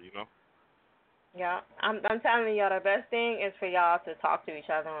 everybody, Yeah, I'm telling y'all, the best thing is for y'all to talk to each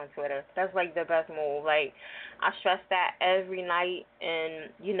other on Twitter. That's like the best move. Like, I stress that every night, and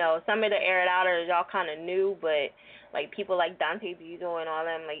some of the Air It Outers y'all kind of new, but like people like Dante Bezo and all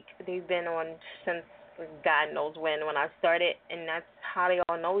them, like they've been on since God knows when I started, and that's how they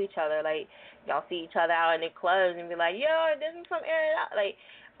all know each other. Like, y'all see each other out in the clubs and be like, yo, this is from Air It Out. Like,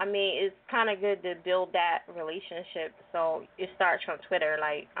 I mean, it's kind of good to build that relationship. So it starts from Twitter.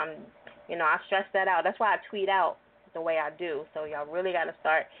 Like, I stress that out. That's why I tweet out the way I do. So y'all really got to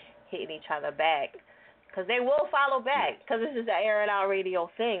start hitting each other back, because they will follow back, because this is the Air It Out radio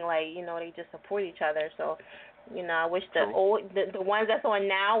thing. Like, they just support each other. So, I wish the ones that's on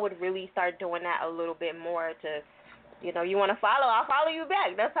now would really start doing that a little bit more to, you want to follow, I'll follow you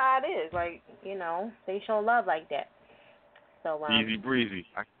back. That's how it is. Like, they show love like that. So easy breezy.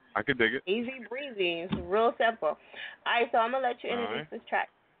 I can dig it. Easy breezy. It's real simple. All right, so I'm going to let you introduce this track.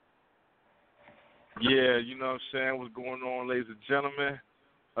 Yeah, you know what I'm saying? What's going on, ladies and gentlemen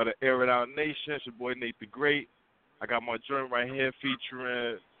of the Air It Out Nation? It's your boy Nate the Great. I got my joint right here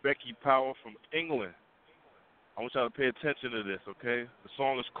featuring Becky Power from England. I want y'all to pay attention to this, okay? The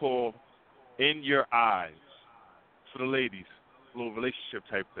song is called In Your Eyes. For the ladies, a little relationship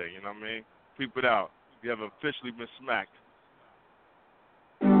type thing, you know what I mean? Peep it out. You have officially been smacked.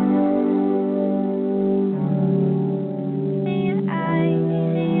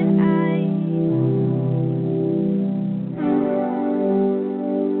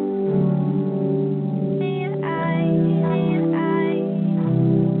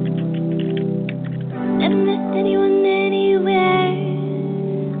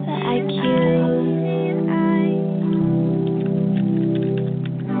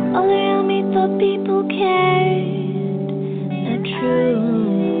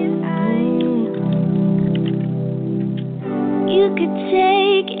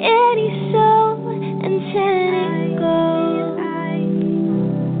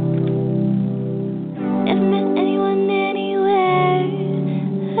 Anyone, anywhere.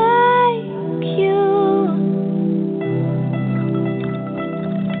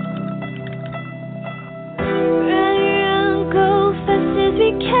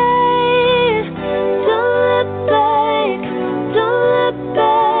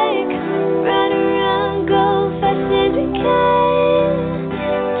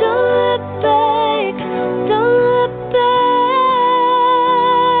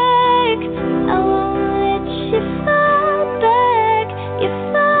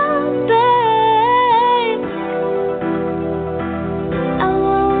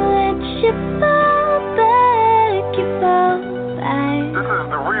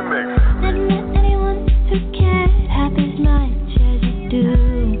 Never met anyone who cared half as much as you do.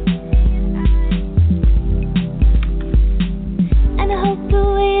 And I hope the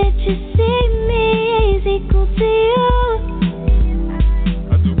way that you see me is equal to you.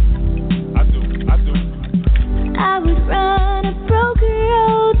 I do. I would run a broken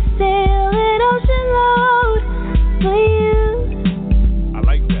road, sail an ocean load for you. I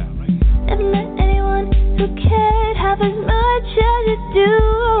like that. Never met anyone who cared half as much as you do.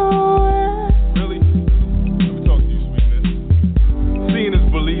 Really? Let me talk to you, sweetness. Seeing is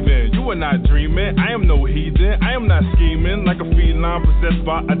believing. You are not dreaming. I am no heathen. I am not scheming like a feline possessed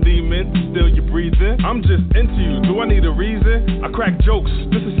by a demon. Still you breathing. I'm just into you. Do I need a reason? I crack jokes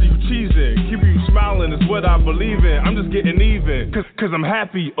just to see you cheesing. Keep you smiling is what I believe in. I'm just getting even. Cause I'm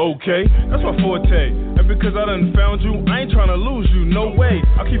happy, okay? That's my forte. And because I done found you, I ain't trying to lose you. No way.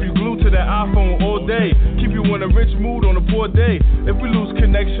 I'll keep you glued to that iPhone all day. Keep you in a rich mood on a poor day. If we lose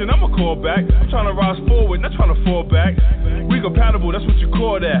connection, I'ma call back. I'm trying to rise forward, not trying to fall back. We compatible, that's what you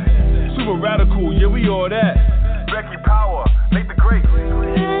call that. Super radical, yeah, we all that. Becky Power, Nate the Great.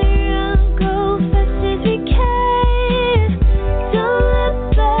 Run, go fast as we can. Don't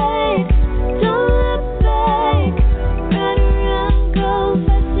look back, don't look back. Run, go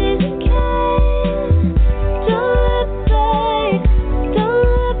fast as we can. Don't look back, don't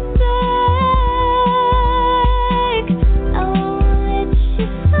look back. I won't let you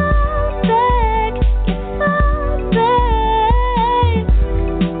fall back, you fall back.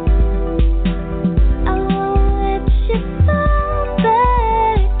 I won't let you fall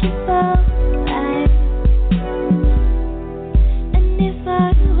back, you fall back. And if I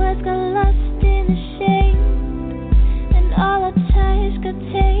got lost in the shade, and all our ties got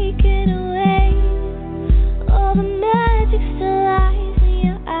taken away, all the magic still lies in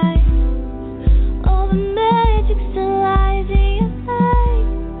your eyes. All the magic still lies in your eyes.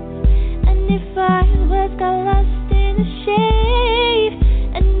 And if I got lost in the shade,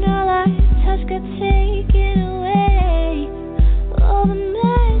 and all our ties got taken away, all the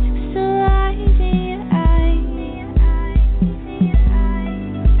magic still lies in your eyes.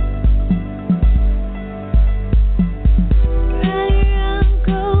 Run,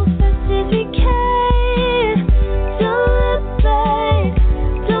 go fast as we can. Don't look back,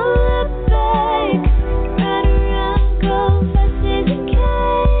 don't look back. Run, go fast as we can.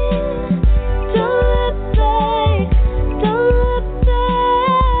 Don't look back, don't look back.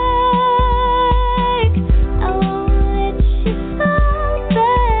 I won't let you fall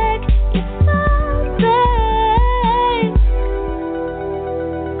back, you fall back.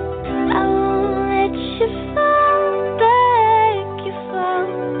 I won't let you fall back, you fall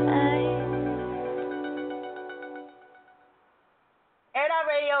back. Air It Out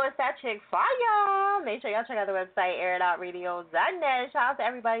Radio is that chick fire. Make sure y'all check out the website, airitoutradio.net. Shout out to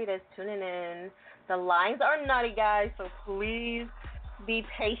everybody that's tuning in. The lines are nutty, guys, so please be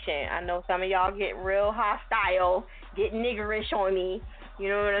patient. I know some of y'all get real hostile, get niggerish on me. You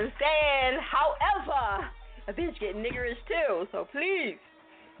know what I'm saying? However, a bitch get niggerish too, so please.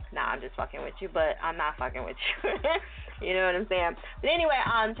 Nah, I'm just fucking with you, but I'm not fucking with you. You know what I'm saying? But anyway,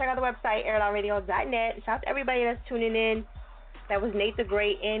 check out the website, airitoutradio.net. Shout out to everybody that's tuning in. That was Nate the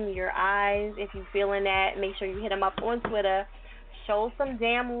Great, In Your Eyes. If you feeling that, make sure you hit him up on Twitter. Show some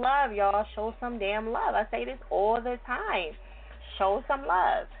damn love, y'all. Show some damn love. I say this all the time. Show some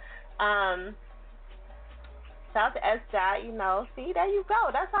love. Shout out to S-Dot, you know. See, there you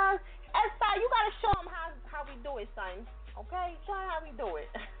go. That's how, S-Dot, you got to show them how we do it, son. Okay? Show them how we do it.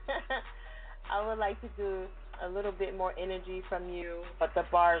 I would like to do a little bit more energy from you, but the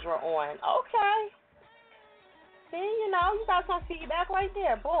bars were on. Okay. See, you know, you got some feedback right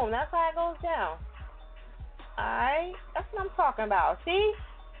there. Boom, that's how it goes down. Alright? That's what I'm talking about. See?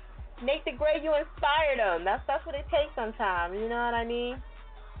 Nate the Great, you inspired them. That's what it takes sometimes. You know what I mean?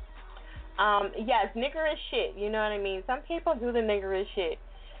 Yes, niggerish shit. You know what I mean? Some people do the niggerish shit.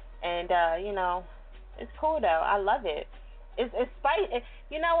 And, you know, it's cool, though. I love it. It's spicy.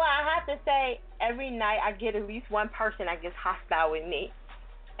 You know what? I have to say, every night I get at least one person that gets hostile with me.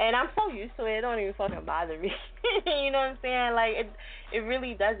 And I'm so used to it, it don't even fucking bother me. You know what I'm saying? Like, it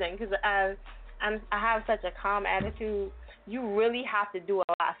really doesn't. Because I have such a calm attitude. You really have to do a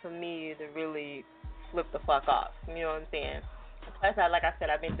lot for me to really flip the fuck off. You know what I'm saying? Plus, like I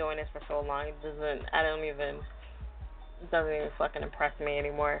said, I've been doing this for so long. It doesn't even fucking impress me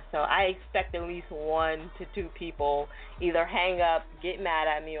anymore. So I expect at least 1 to 2 people either hang up, get mad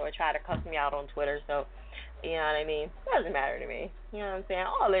at me, or try to cuss me out on Twitter. So, you know what I mean? It doesn't matter to me. You know what I'm saying?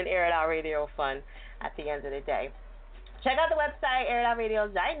 All in Air It Out Radio fun at the end of the day. Check out the website,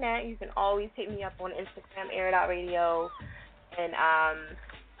 airitoutradio.net. You can always hit me up on Instagram, Air It Out Radio. And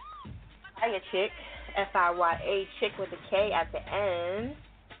Fire Chick, F-I-Y-A, Chick with a K at the end.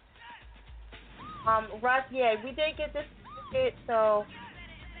 Russ, yeah, we did get this ticket, so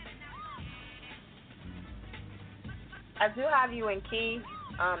I do have you in key.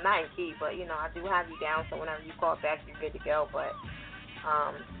 Not in key, but I do have you down, so whenever you call back, you're good to go. But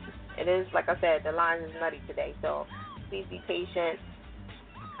it is, like I said, the line is nutty today, so please be patient.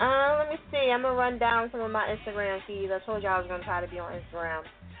 Let me see. I'm gonna run down some of my Instagram feeds. I told y'all I was gonna try to be on Instagram.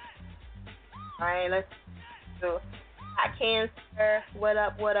 All right, let's do. Hot Cancer. What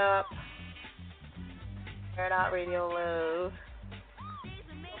up? What up? Air It Out Radio Love.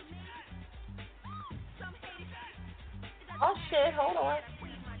 Oh shit! Hold on.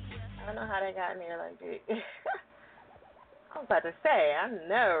 I don't know how they got in there like that. I was about to say, I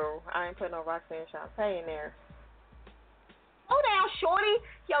know I ain't putting no Roxanne Shante in there. Slow down, shorty.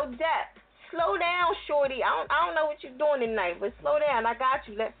 Yo, Depp, slow down, shorty. I don't know what you're doing tonight, but slow down. I got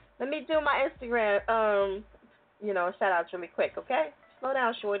you. Let me do my Instagram. Shout outs really quick, okay? Slow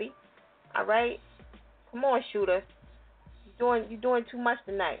down, shorty. All right. Come on, shooter. You're doing too much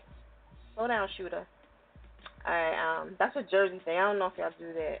tonight. Slow down, shooter. All right. That's a Jersey thing. I don't know if y'all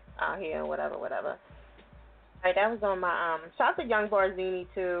do that out here or whatever. All right, that was on my shout out to Young Barzini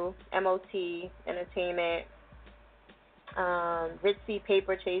too. MOT Entertainment. Ritzy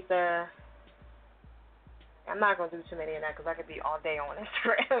Paper Chaser. I'm not going to do too many of that because I could be all day on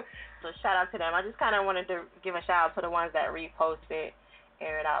Instagram. So shout out to them. I just kind of wanted to give a shout out to the ones that reposted,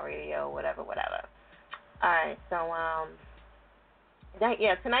 Air It Out Radio, whatever. Alright, so,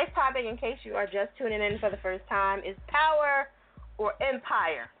 tonight's topic, in case you are just tuning in for the first time, is power or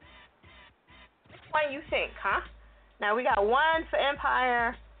empire. Which one you think, huh? Now, we got one for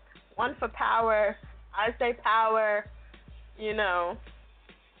empire, one for power. I say power.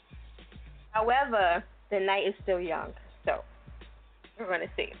 However, the night is still young, so we're going to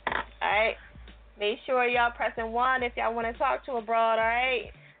see. All right? Make sure y'all pressing 1 if y'all want to talk to a broad, all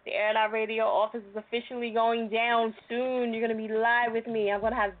right? The Air It Out Radio office is officially going down soon. You're going to be live with me. I'm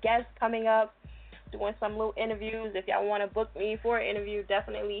going to have guests coming up, doing some little interviews. If y'all want to book me for an interview,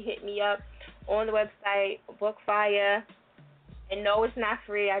 definitely hit me up on the website, Bookfire. And no, it's not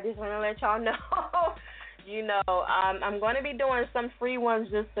free. I just want to let y'all know. I'm going to be doing some free ones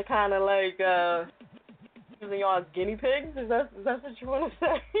just to kind of like using y'all as guinea pigs. Is that what you want to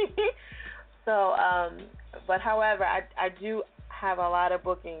say? So, but however, I do have a lot of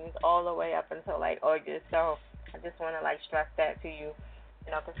bookings all the way up until like August. So I just want to like stress that to you,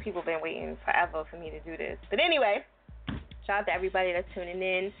 because people been waiting forever for me to do this. But anyway, shout out to everybody that's tuning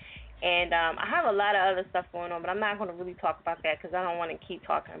in. And I have a lot of other stuff going on, but I'm not going to really talk about that because I don't want to keep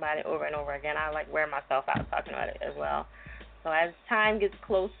talking about it over and over again. I like wear myself out talking about it as well. So as time gets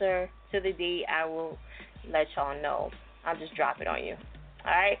closer to the date, I will let y'all know. I'll just drop it on you.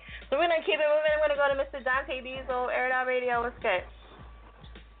 All right? So we're going to keep it moving. We're going to go to Mr. Dante Diesel, Air It Out Radio. What's good?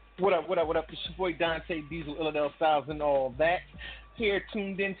 What up? It's your boy Dante Diesel, Illidale Styles, and all that. Here,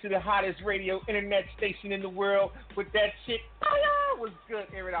 tuned into the hottest radio internet station in the world with that shit. Oh, what's good?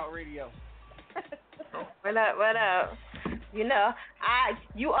 Air It Out Radio. What up?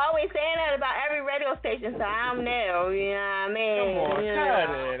 You always saying that about every radio station, so I don't know. You know what I mean? Come on,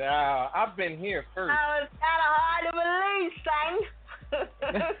 cut it out. I've been here first. It's kind of hard to believe, son.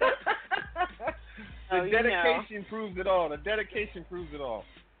 The dedication proves it all.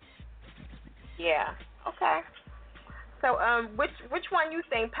 Yeah. Okay. So, which one you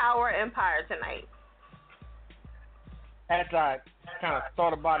think, power or empire tonight? As I kind of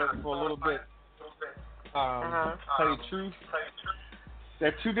thought about it for a little bit, tell you the truth,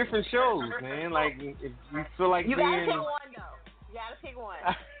 they're two different shows, man. Like, if you feel like you gotta pick one, though. You gotta pick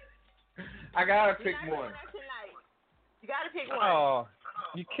one. I gotta pick one. You gotta pick one. Oh,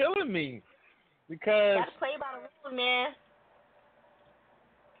 you're killing me because. You gotta play by the rules, man.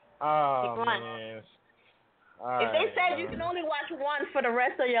 Oh, pick one. Man. If they said you can only watch one for the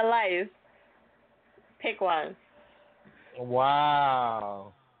rest of your life, pick one.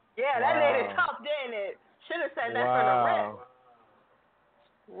 Wow. Yeah, that made it tough, didn't it? Should have said that from the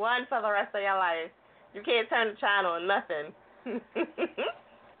rip. One for the rest of your life. You can't turn the channel or nothing.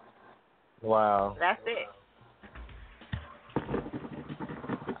 Wow. That's it.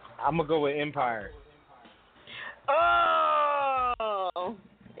 I'm going to go with Empire. Oh!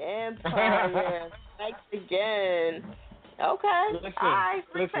 Empire. Thanks again. Okay. Listen, all right.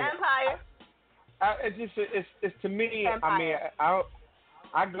 Empire. It's to me. Empire. I mean,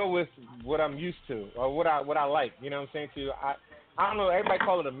 I go with what I'm used to or what I like. You know what I'm saying to you? I don't know. Everybody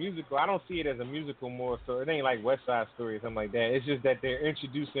call it a musical. I don't see it as a musical more. So it ain't like West Side Story or something like that. It's just that they're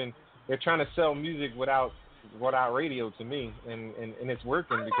trying to sell music without radio to me, and it's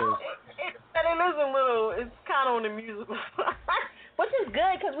working because is a little. It's kind of on the musical, which is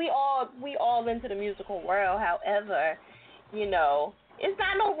good because we all into the musical world. However, you know, it's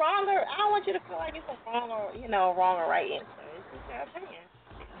not no wrong or I don't want you to feel like it's a wrong or right answer. It's just your opinion.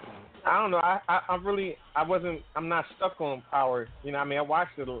 I don't know. I'm not stuck on Power. You know, I mean, I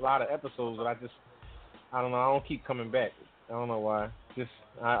watched a lot of episodes, but I don't know. I don't keep coming back. I don't know why. Just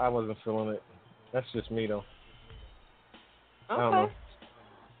I wasn't feeling it. That's just me though. Okay. I don't know.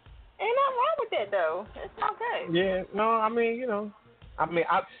 Ain't nothing wrong with that though. It's all good. Yeah. No. I mean, you know.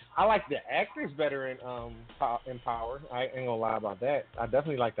 I like the actors better in Power. I ain't gonna lie about that. I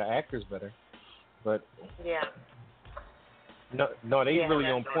definitely like the actors better. But yeah. No, they really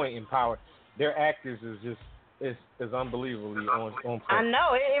on point in Power. Their actors is unbelievably on point. I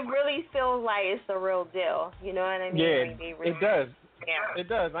know it really feels like it's the real deal. You know what I mean? Yeah, like they really, it does. Yeah. It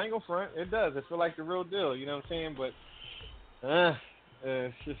does. I ain't gonna front. It does. It feel like the real deal. You know what I'm saying? But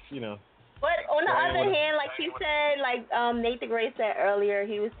it's just But on the other hand, like he said, like Nathan Gray said earlier,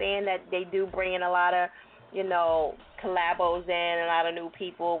 he was saying that they do bring in a lot of, collabos in, a lot of new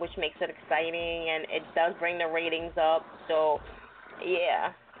people, which makes it exciting, and it does bring the ratings up. So,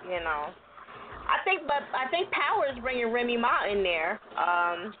 yeah, I think Power is bringing Remy Ma in there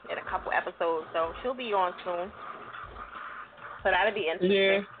in a couple episodes, so she'll be on soon. So that'll be interesting.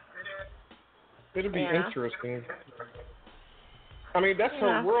 Yeah, it'll be interesting. I mean, that's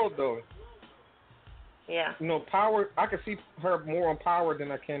her world, though. Yeah. Power. I can see her more on Power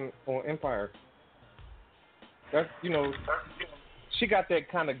than I can on Empire. That's she got that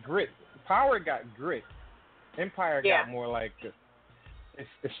kind of grit. Power got grit. Empire got more like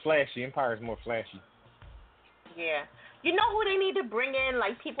it's flashy. Empire is more flashy. Yeah. You know who they need to bring in?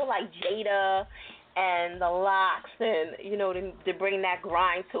 Like people like Jada and the Locks, and to bring that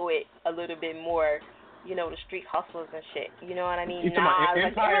grind to it a little bit more. The street hustlers and shit. You know what I mean? You talking about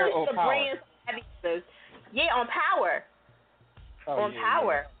Empire or Power? Yeah, on Power.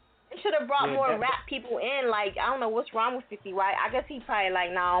 Power. They should have brought more rap people in. Like, I don't know what's wrong with 50 White. I guess he probably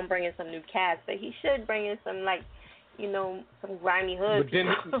like, nah, I'm bringing some new cats. But he should bring in some, like, some grimy hood.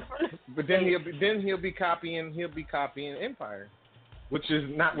 But then he'll be copying Empire, which is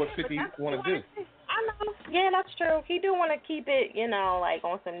not what 50 want to do. I know. Yeah, that's true. He do want to keep it, like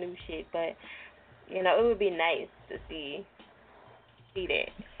on some new shit. But, it would be nice to see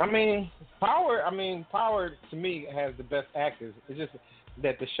that. I mean, Power to me has the best actors. It's just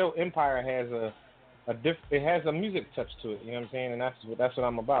that the show Empire has it has a music touch to it. You know what I'm saying? And that's what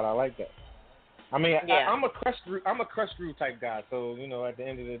I'm about. I like that. I mean, I'm a Crush Groove type guy. So at the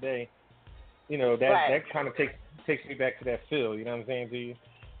end of the day, that kind of takes me back to that feel. You know what I'm saying to you?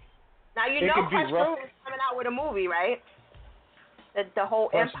 Now Crush Groove is coming out with a movie, right? The whole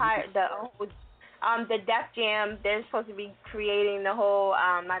Empire, the Def Jam, they're supposed to be creating the whole,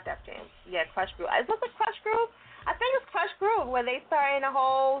 not Def Jam, Crush Groove. Is this a Crush Groove? I think it's Crush Groove where they starting a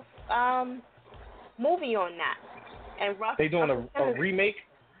whole movie on that. And they doing a remake?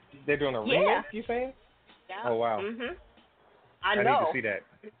 They're doing a remake, you saying? Yeah. Oh, wow. Mm-hmm. I know. I need to see that.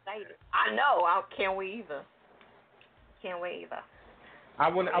 I know. I can't wait either. I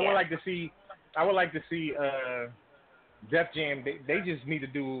would like to see Def Jam. They just need to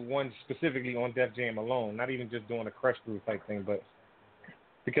do one specifically on Def Jam alone, not even just doing a Crush Groove type thing, but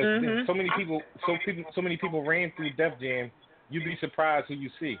because so many people ran through Def Jam, you'd be surprised who you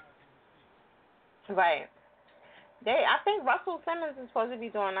see. Right. I think Russell Simmons is supposed to be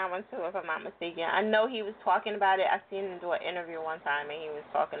doing that one too, if I'm not mistaken. I know he was talking about it. I seen him do an interview one time, and he was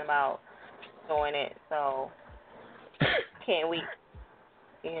talking about doing it. So can't wait.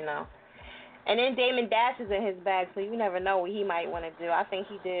 And then Damon Dash is in his bag, so you never know what he might want to do. I think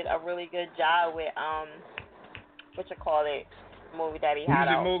he did a really good job with movie that he had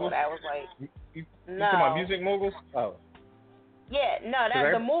out. So that was like you talking about Music Moguls? Oh. Yeah, no,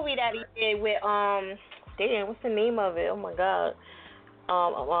 that's the movie that he did with damn, what's the name of it? Oh my God.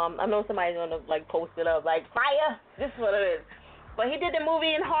 I know somebody's gonna like post it up like fire. This is what it is. But he did the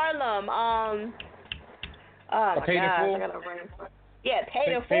movie in Harlem. Oh my Paid in Full? Yeah,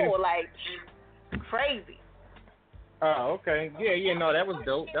 Paid in Full, like crazy. Oh, okay. Yeah, no, that was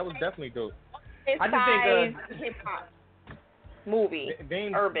dope. That was definitely dope. I just think hip hop movie.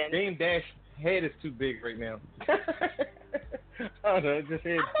 Urban. Dame Dash head is too big right now. I don't know, just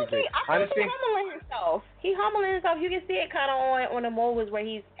head is too big. I think he's humbling himself. He's humbling himself. You can see it kind of on the movies where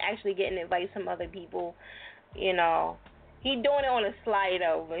he's actually getting advice from other people. He's doing it on a slide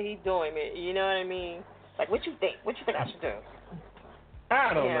though, but he's doing it. You know what I mean? Like, what you think? What you think I should do?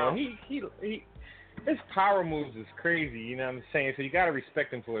 I don't know. He his power moves is crazy. You know what I'm saying? So you gotta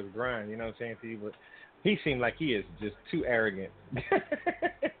respect him for his grind. You know what I'm saying to you? But he seemed like he is just too arrogant.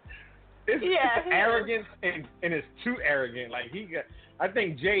 This arrogance and it's too arrogant. Like I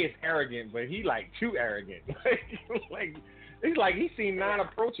think Jay is arrogant, but he like too arrogant. like it's like he seemed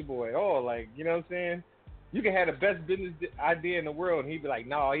non-approachable at all. Like, you know what I'm saying? You can have the best business idea in the world, and he'd be like,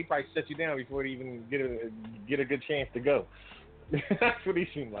 "No, he probably shut you down before he even get a good chance to go." That's what he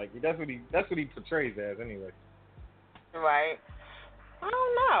seemed like. That's what he portrays as, anyway. Right. I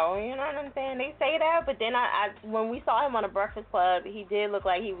don't know. You know what I'm saying? They say that, but then I when we saw him on the Breakfast Club, he did look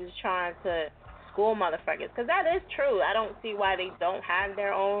like he was trying to school motherfuckers. Because that is true. I don't see why they don't have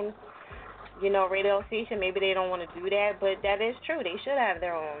their own, radio station. Maybe they don't want to do that, but that is true. They should have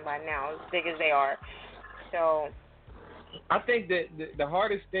their own by now, as big as they are. So I think that the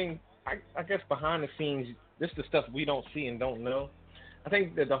hardest thing, I guess, behind the scenes, this is the stuff we don't see and don't know. I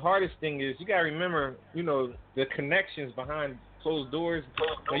think that the hardest thing is you got to remember, the connections behind closed doors.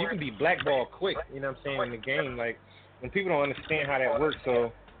 You can be blackballed quick, you know what I'm saying, in the game. Like, when people don't understand how that works,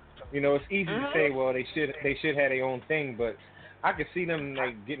 so, it's easy to say, well, they should have their own thing, but I could see them,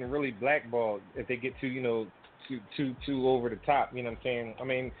 like, getting really blackballed if they get too over the top, you know what I'm saying? I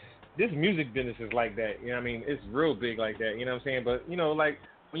mean, this music business is like that, it's real big like that, you know what I'm saying? But, like,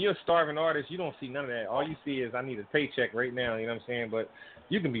 when you're a starving artist, you don't see none of that. All you see is, I need a paycheck right now, you know what I'm saying? But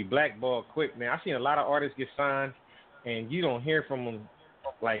you can be blackballed quick, man. I've seen a lot of artists get signed, and you don't hear from them,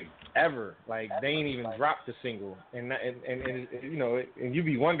 like, ever. Like, they ain't even dropped the single. And you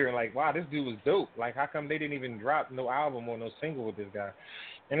be wondering, like, wow, this dude was dope. Like, how come they didn't even drop no album or no single with this guy?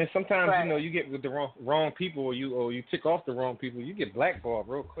 And then sometimes, you get with the wrong people, or you tick off the wrong people, you get blackballed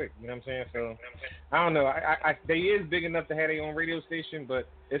real quick. You know what I'm saying? So, I don't know. They is big enough to have their own radio station, but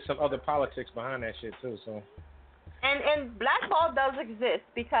it's some other politics behind that shit, too, so. And blackball does exist,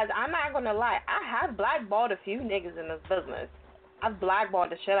 because I'm not going to lie. I have blackballed a few niggas in this business. I've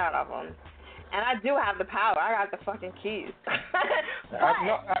blackballed the shit out of them. And I do have the power. I got the fucking keys.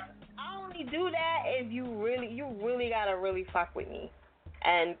 I only do that if you really got to really fuck with me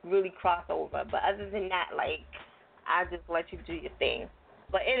and really cross over. But other than that, like, I just let you do your thing.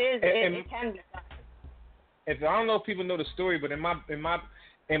 But it can be done. I don't know if people know the story, but in my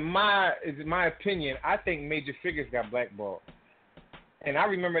opinion, I think Major Figures got blackballed. And I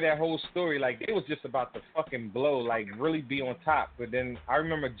remember that whole story, like, it was just about to fucking blow, like, really be on top. But then I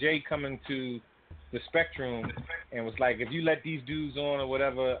remember Jay coming to the Spectrum and was like, if you let these dudes on or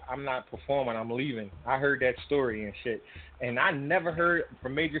whatever, I'm not performing, I'm leaving. I heard that story and shit. And I never heard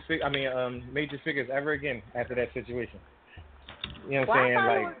from Major Figures ever again after that situation. You know what I'm saying?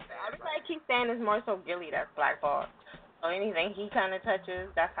 Like, everybody keeps saying it's more so Gilly that's blackballed. So anything he kind of touches,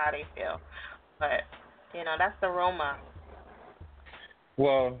 that's how they feel. But, that's the rumor.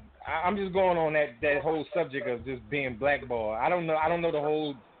 Well, I'm just going on that whole subject of just being blackballed. I don't know the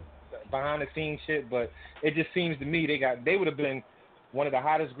whole behind the scenes shit, but it just seems to me they would have been one of the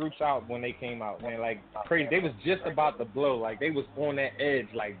hottest groups out when they came out, man. Like, crazy. They was just about to blow. Like, they was on that edge,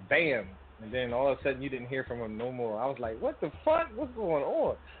 like, bam. And then all of a sudden you didn't hear from them no more. I was like, what the fuck? What's going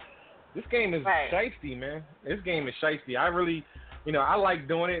on? This game is shiesty, man. This game is shiesty. I really, I like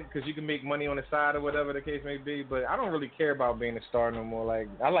doing it because you can make money on the side or whatever the case may be, but I don't really care about being a star no more. Like,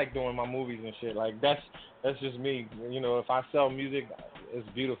 I like doing my movies and shit. Like, that's just me. If I sell music, it's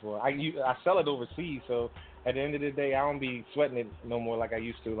beautiful. I sell it overseas, so at the end of the day, I don't be sweating it no more like I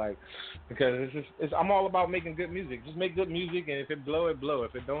used to, like, because I'm all about making good music. Just make good music, and if it blow, it blow.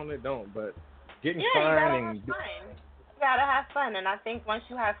 If it don't, it don't. But getting fun and you gotta have fun, and I think once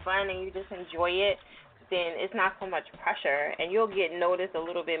you have fun and you just enjoy it, then it's not so much pressure, and you'll get noticed a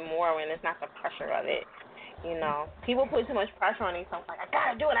little bit more when it's not the pressure of it. People put too much pressure on themselves, like, I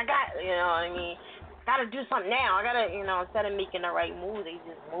gotta do it, you know what I mean? Gotta do something now. I gotta, instead of making the right move, they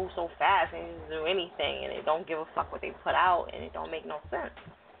just move so fast and just do anything, and they don't give a fuck what they put out, and it don't make no sense.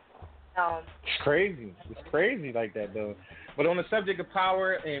 It's crazy. It's crazy like that, though. But on the subject of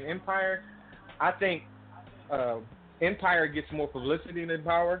power and Empire, I think Empire gets more publicity than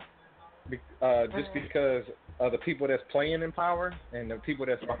Power, just because of the people that's playing in Power and the people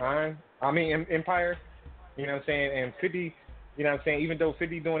that's behind. Empire. You know what I'm saying? And 50. You know what I'm saying? Even though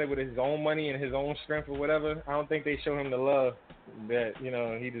 50 doing it with his own money and his own strength or whatever, I don't think they show him the love that,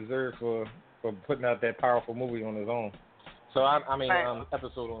 he deserved for putting out that powerful movie on his own. So,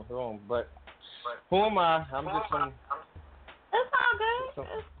 episode on his own. But who am I? I'm just some... It's all good.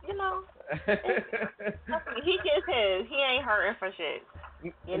 He gets his. He ain't hurting for shit.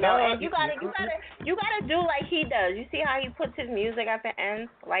 And you gotta do like he does. You see how he puts his music at the end?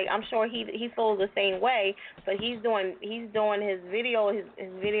 Like, I'm sure he feels the same way, but he's doing his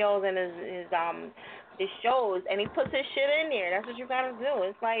videos and his shows, and he puts his shit in there. That's what you gotta do.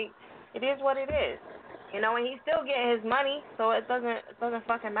 It's like, it is what it is. And he's still getting his money, so it doesn't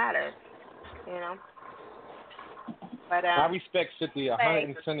fucking matter. you know. But I respect 50,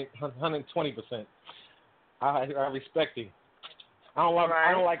 120%. I respect him.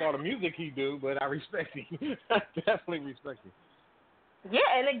 I don't like all the music he do, but I respect him. I definitely respect him. Yeah,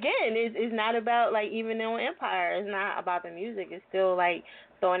 and again, it's not about, like, even on Empire, it's not about the music. It's still, like,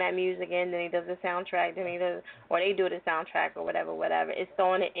 throwing that music in, then he does the soundtrack, then he does, or they do the soundtrack or whatever. It's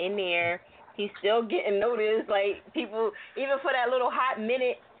throwing it in there. He's still getting noticed. Like, people, even for that little hot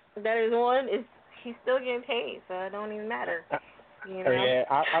minute that is on, he's still getting paid, so it don't even matter. You know? Yeah,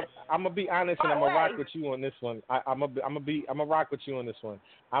 I'm gonna be honest, and I'm gonna rock with you on this one. I'm gonna rock with you on this one.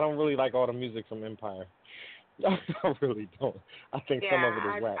 I don't really like all the music from Empire. I really don't. I think some of it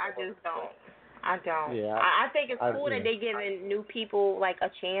is whack. I just don't. I don't. Yeah, I think it's cool that they giving new people like a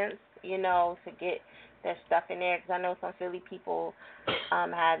chance, you know, to get their stuff in there. Because I know some Philly people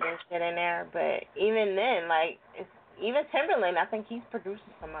have their shit in there, but even then, like, even Timberland, I think he's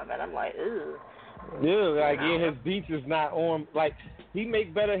producing some of it. I'm like, ooh. Yeah, like his beats is not on. Like, he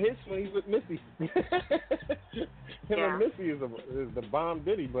make better hits when he's with Missy. Him and Missy is the bomb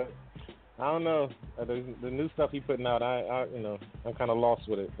Diddy, but I don't know. The new stuff he putting out, I I'm kind of lost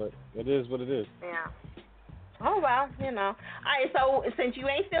with it, but it is what it is. Yeah. Oh, well, you know. All right, so since you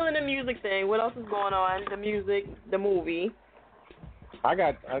ain't feeling the music thing, what else is going on? The music, the movie. I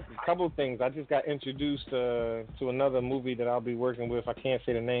got a couple of things. I just got introduced to another movie that I'll be working with. I can't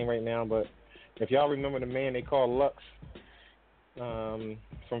say the name right now, but if y'all remember the man they call Lux from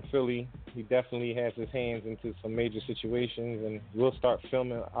Philly, he definitely has his hands into some major situations, and I'll start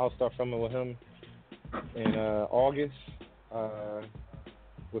filming with him in August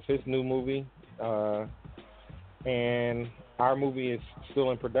with his new movie. And our movie is still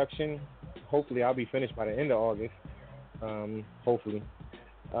in production. Hopefully I'll be finished by the end of August. Hopefully.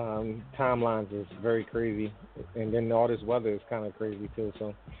 Timelines is very crazy, and then all this weather is kind of crazy too.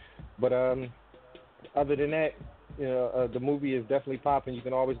 So, but other than that, you know, the movie is definitely popping. You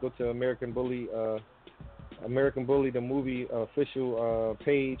can always go to American Bully the movie official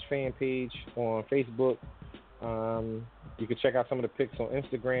fan page on Facebook. You can check out some of the pics on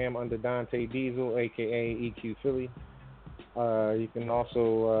Instagram under Dante Diesel, aka EQ Philly. You can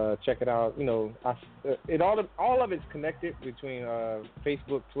also check it out. You know, all of it's connected between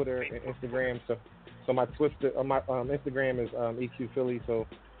Facebook, Twitter, and Instagram. So my Instagram is EQ Philly. So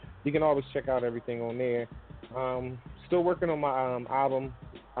you can always check out everything on there. Still working on my album.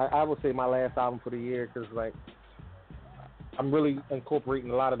 I would say my last album for the year, because like I'm really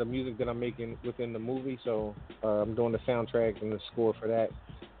incorporating a lot of the music that I'm making within the movie. So I'm doing the soundtrack and the score for that.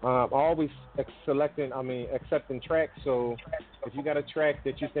 I'm always accepting tracks. So if you got a track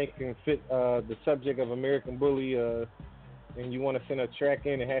that you think can fit the subject of American Bully, and you want to send a track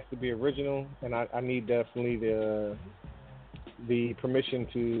in, it has to be original, and I need definitely the permission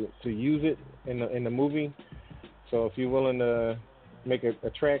to use it in the movie. So if you're willing to make a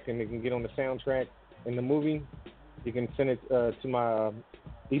track and it can get on the soundtrack in the movie, you can send it to my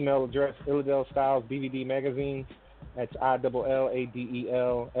email address, Illadel Styles DVD Magazine. That's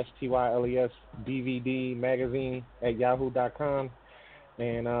ILLADELSTYLES DVD Magazine at yahoo.com.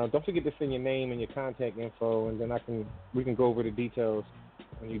 And don't forget to send your name and your contact info, and then we can go over the details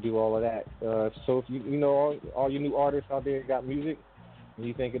when you do all of that. So if you know all your new artists out there got music, and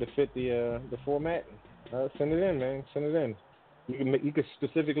you think it'll fit the format, send it in, man. Send it in. You can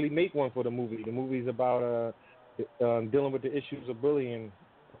specifically make one for the movie. The movie's about dealing with the issues of bullying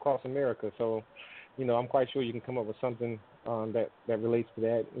across America. So, you know, I'm quite sure you can come up with something that relates to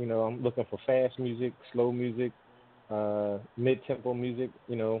that. You know, I'm looking for fast music, slow music, mid-tempo music,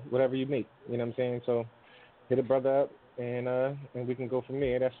 you know, whatever you make. You know what I'm saying? So hit a brother up, and we can go from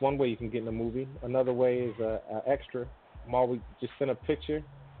there. That's one way you can get in a movie. Another way is extra. I'm always just send a picture,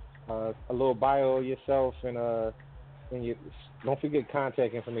 a little bio of yourself, and you don't forget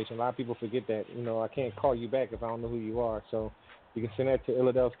contact information. A lot of people forget that. You know, I can't call you back if I don't know who you are. So you can send that to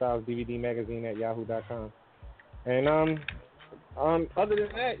Illadel Styles DVD Magazine at yahoo.com. And other than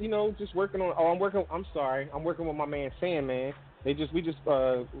that, you know, just working on. I'm working with my man Sandman.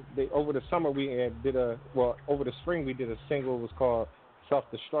 Over the summer over the spring we did a single. It was called Self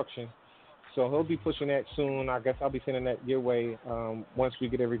Destruction. So he'll be pushing that soon. I guess I'll be sending that your way. Once we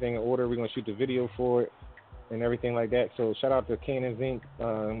get everything in order, we're gonna shoot the video for it and everything like that. So shout out to Cannon Zinc,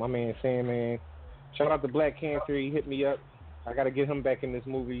 my man Sandman. Shout out to Black Cancer. He hit me up. I got to get him back in this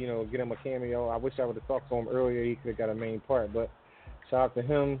movie, you know, get him a cameo. I wish I would have talked to him earlier. He could have got a main part. But shout out to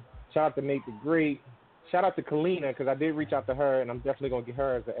him. Shout out to Nate the Great. Shout out to Kalina, because I did reach out to her, and I'm definitely going to get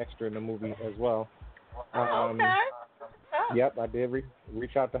her as an extra in the movie as well. Okay. Yep, I did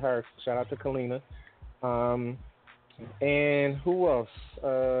reach out to her. Shout out to Kalina. And who else?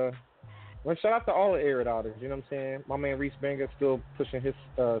 Well, shout out to all the Arid artists, you know what I'm saying? My man Reese Banger still pushing his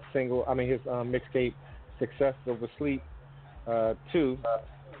mixtape, Success Over Sleep 2,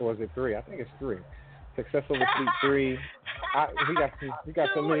 or is it 3? I think it's 3. Success Over Sleep 3. He got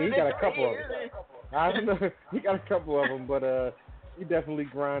so many. He got a couple of them. I don't know. He got a couple of them, but he definitely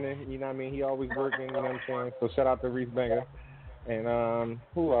grinding. You know what I mean? He always working. You know what I'm saying? So shout out to Reese Banger. And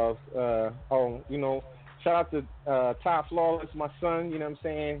who else? Shout out to Ty Flawless, my son. You know what I'm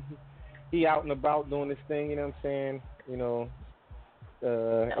saying? He out and about doing this thing. You know what I'm saying?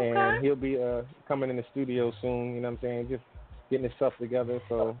 And he'll be coming in the studio soon. You know what I'm saying? Just getting his stuff together.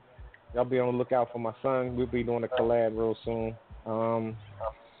 So y'all be on the lookout for my son. We'll be doing a collab real soon.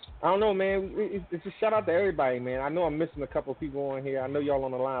 I don't know, man. It's just shout out to everybody, man. I know I'm missing a couple people on here. I know y'all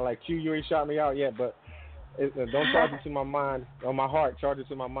on the line. Like Q, you ain't shot me out yet, but don't charge it to my mind or my heart. Charge it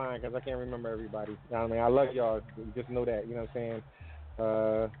to my mind because I can't remember everybody. You know what I mean? I love y'all. Just know that. You know what I'm saying?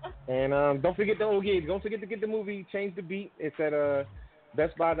 And don't forget the old gigs. Don't forget to get the movie Change the Beat. It's at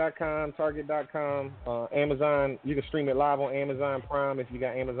BestBuy.com, Target.com, Amazon. You can stream it live on Amazon Prime if you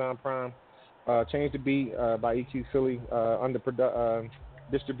got Amazon Prime. Change the Beat by E.Q. Silly under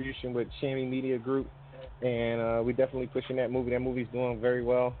distribution with Shammy Media Group, and we definitely pushing that movie. That movie's doing very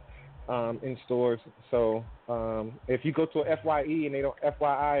well in stores. So if you go to a FYI and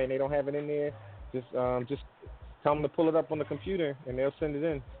they don't have it in there, just tell them to pull it up on the computer and they'll send it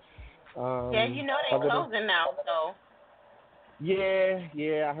in. Yeah, they're closing now, so.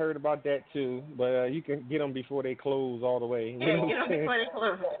 Yeah, I heard about that too. But you can get them before they close all the way. Yeah, get them before they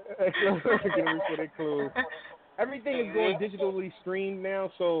close. Get them before they close. Everything is going digitally streamed now,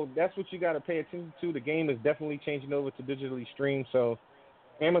 so that's what you got to pay attention to. The game is definitely changing over to digitally streamed. So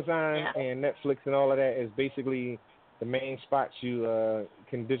Amazon and Netflix and all of that is basically the main spots you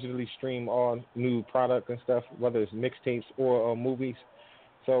can digitally stream all new product and stuff, whether it's mixtapes or movies.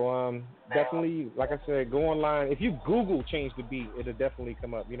 So definitely, like I said, go online. If you Google Change the Beat, it'll definitely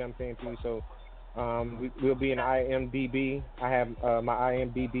come up. You know what I'm saying, too? So we'll be in IMDb. I have my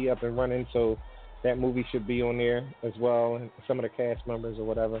IMDb up and running, so that movie should be on there as well, and some of the cast members or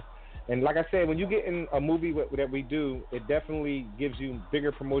whatever. And like I said, when you get in a movie that we do, it definitely gives you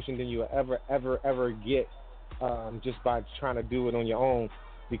bigger promotion than you ever get just by trying to do it on your own.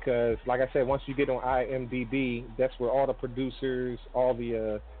 Because, like I said, once you get on IMDb, that's where all the producers, all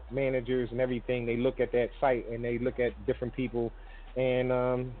the managers and everything, they look at that site and they look at different people. And,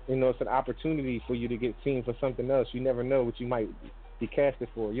 it's an opportunity for you to get seen for something else. You never know what you might be casted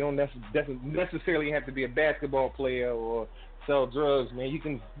for. You don't necessarily have to be a basketball player or sell drugs, man.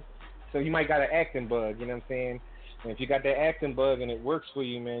 So you might got an acting bug, you know what I'm saying? And if you got that acting bug and it works for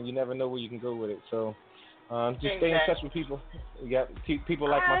you, man, you never know where you can go with it. So just stay in touch with people. You got people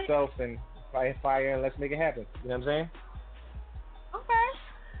like myself and Fire, and let's make it happen. You know what I'm saying? Okay.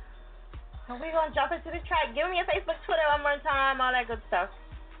 So we're going to jump into the track. Give me your Facebook, Twitter one more time, all that good stuff.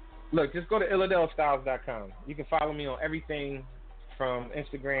 Look, just go to IlladelStyles.com. You can follow me on everything from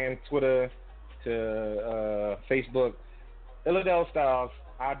Instagram, Twitter, to Facebook. Illadel Styles,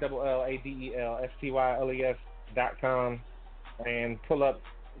 ILLADELSTYLES.com, and pull up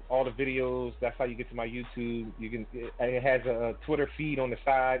all the videos. That's how you get to my YouTube. It has a Twitter feed on the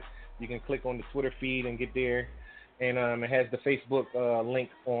side. You can click on the Twitter feed and get there. And it has the Facebook link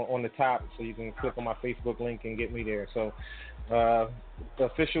on the top, so you can click on my Facebook link and get me there. So the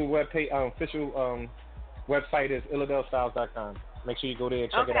official website is IlladelStyles.com. Make sure you go there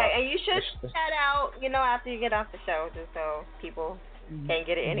and check it out. Okay, and you should shout out, after you get off the show, just so people can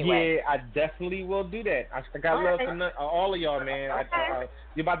get it anyway. Yeah, I definitely will do that. I got love for all of y'all, man. Okay.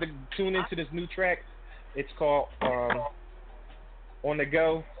 You're about to tune into this new track. It's called On The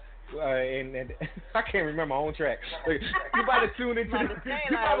Go. And I can't remember my own track. You're about to tune into this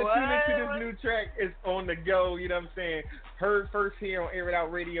new track. It's On The Go. You know what I'm saying? Heard first here on Air It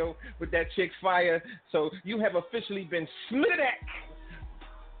Out Radio with that chick's Fire. So you have officially been Smidak.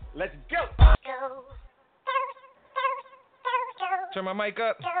 Let's go. Turn my mic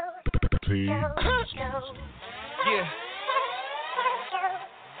up. Yeah.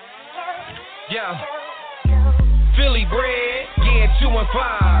 Yeah. Philly bread, yeah, 2 and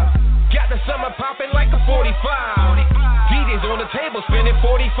 5. Got the summer popping like a 45. DJs on the table spinning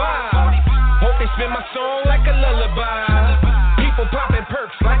 45. Hope they spin my song like a lullaby. People popping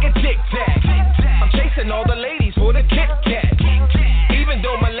perks like a Tic Tac. I'm chasing all the ladies for the Kit Kat. Even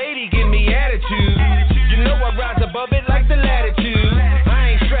though my lady give me attitude, you know I rise above it like the latitude.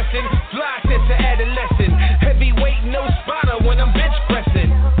 I ain't stressing, fly since an adolescent. Heavyweight, no spotter when I'm bench pressing.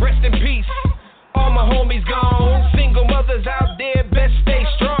 Rest in peace, all my homies gone. Single mothers out there, best stay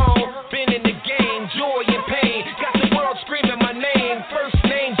strong. Been in the game, joy and pain. Got the world screaming my name. First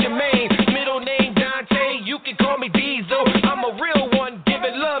name Jermaine,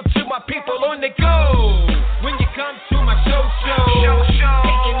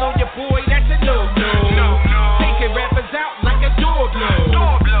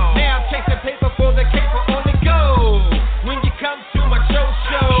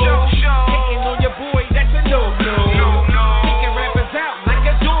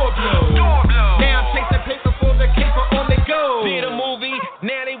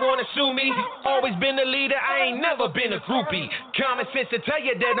 pursue me. Always been a leader, I ain't never been a groupie. Common sense to tell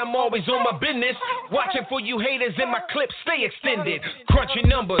you that I'm always on my business. Watching for you haters and my clips stay extended. Crunching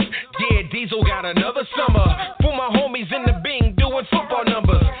numbers, yeah, Diesel got another summer. For my homies in the Bing doing football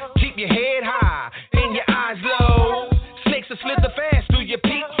numbers. Keep your head high and your eyes low. Snakes will slither fast through your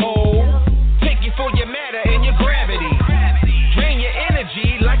peephole. Take you for your matter and your gravity. Drain your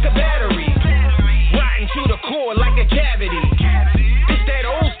energy like a battery. Rotten to the core like a cavity. It's that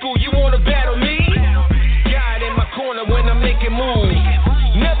old school, you wanna battle me? God in my corner when I'm making moves.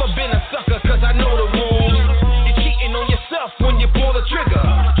 Never been a sucker cause I know the rules. You're cheating on yourself when you pull the trigger.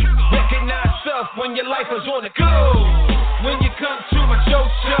 Recognize self when your life is on the go. When you come to my show,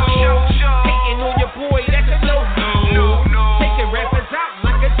 hating on your boy, that's a no-no. Taking rappers out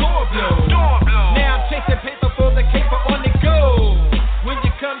like a door blow. Now I'm chasing paper for the caper on the go. When you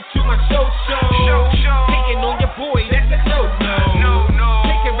come to my show, hating on your boy, that's a no-no.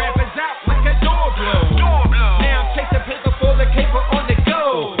 Taking rappers out like a door blow. Now I'm chasing paper for the caper on the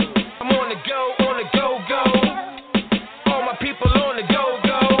go. I'm on the go, go. All my people on the go.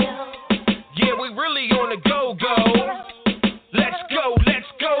 Yeah, we really on the go. Let's go.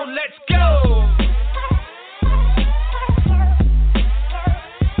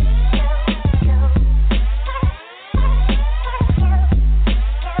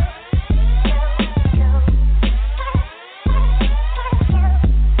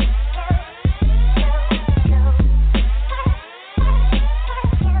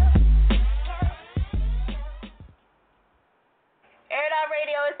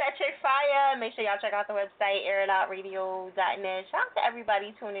 Make sure y'all check out the website, airitoutradio.net. Shout out to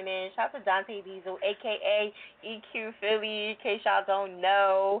everybody tuning in. Shout out to Dante Diesel, a.k.a. EQ Philly. In case y'all don't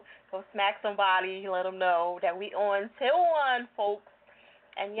know, go smack somebody, let them know that we on till 1, folks.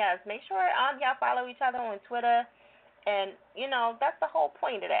 And, yes, make sure y'all follow each other on Twitter. And, that's the whole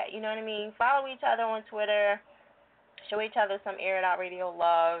point of that. You know what I mean? Follow each other on Twitter. Show each other some Air It Out Radio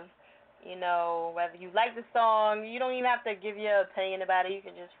love. Whether you like the song, you don't even have to give your opinion about it. You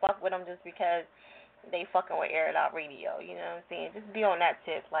can just fuck with them just because they fucking with Air It Out Radio. You know what I'm saying? Just be on that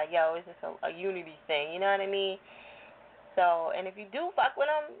tip. Like, yo, it's just a unity thing. You know what I mean? So, and if you do fuck with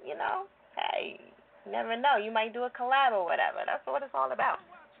them, hey, you never know. You might do a collab or whatever. That's what it's all about.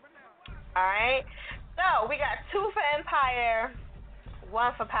 All right? So, we got 2 for Empire,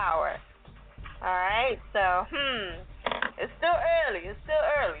 1 for Power. All right? So, it's still early.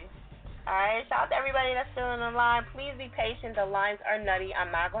 All right, shout out to everybody that's still on the line. Please be patient. The lines are nutty.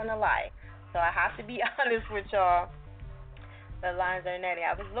 I'm not going to lie. So I have to be honest with y'all. The lines are nutty.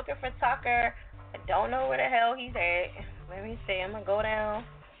 I was looking for Tucker. I don't know where the hell he's at. Let me see. I'm going to go down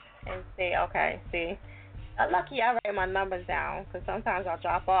and see. Okay, see. I'm lucky I write my numbers down because sometimes I'll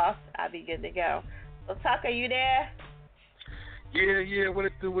drop off. I'll be good to go. So, Tucker, you there? Yeah. What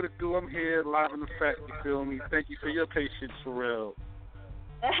it do? I'm here, live in effect. You feel me? Thank you for your patience, for real.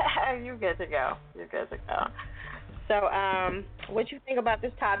 You're good to go. So, what you think about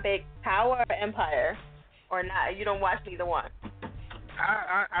this topic, Power or Empire, or not? You don't watch neither one.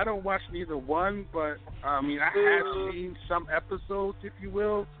 I don't watch neither one, but I have seen some episodes, if you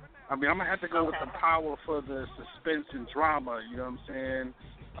will. I'm gonna have to go with the Power for the suspense and drama. You know what I'm saying?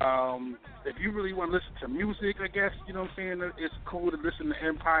 If you really want to listen to music, I guess you know what I'm saying. It's cool to listen to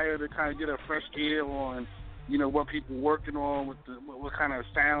Empire to kind of get a fresh ear on. What people working on with what kind of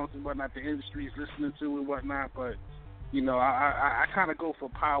sounds and whatnot the industry is listening to and whatnot. But, I kind of go for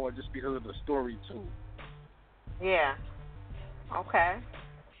Power just because of the story, too. Yeah. Okay.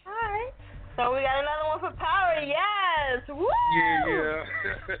 All right. So we got another one for Power. Yes. Woo! Yeah.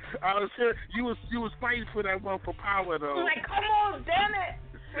 I was sure you was fighting for that one for Power, though. I'm like, come on, damn it.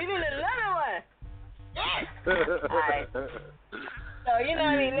 We need another one. Yes. All right. So, what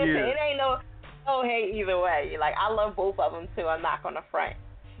I mean? Listen, it ain't no hate either way. Like, I love both of them, too. I'm not going to front,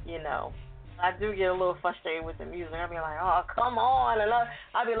 I do get a little frustrated with the music. I'll be like, oh, come on. And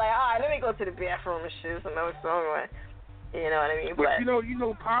I'll be like, all right, let me go to the bathroom and shoot another song. You know what I mean? But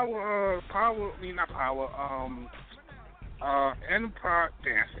Power, not Power,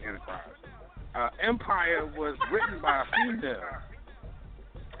 Empire was written by a female.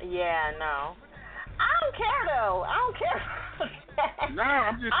 Yeah, no. I don't care, though. I don't care. No,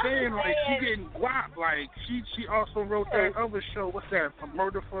 I'm just saying, like, she getting guap. Like, she also wrote that other show. What's that?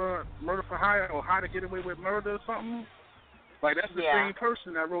 Murder for Hire, or How to Get Away with Murder or something? Like, that's the same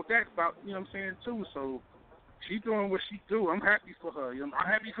person that wrote that about, you know what I'm saying, too. So, she's doing what she do. I'm happy for her. I'm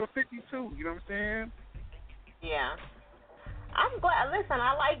happy for 52. You know what I'm saying? Yeah. I'm glad. Listen,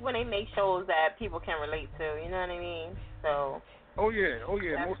 I like when they make shows that people can relate to. You know what I mean? So. Oh yeah,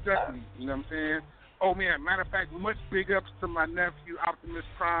 most definitely. You know what I'm saying? Oh man, matter of fact, much big ups to my nephew Optimus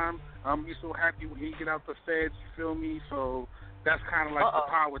Prime. He's so happy when he get out the feds. You feel me? So that's kind of like the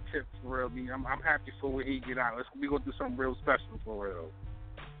power tip for real. I'm happy for when he get out. We gonna do something real special for real.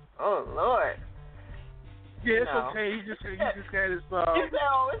 Oh Lord. Yeah, it's okay. He just had his.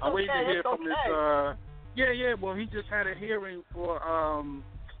 I'm waiting to hear from his. Yeah. Well, he just had a hearing for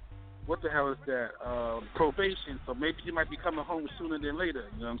what the hell is that? Probation. So maybe he might be coming home sooner than later.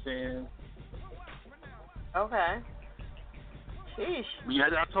 You know what I'm saying? Okay. Sheesh. Yeah,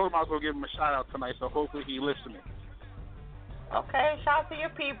 I told him I was gonna give him a shout out tonight, so hopefully he's listening. Okay, shout out to your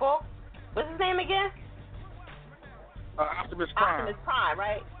people. What's his name again? Optimus Prime. Optimus Prime,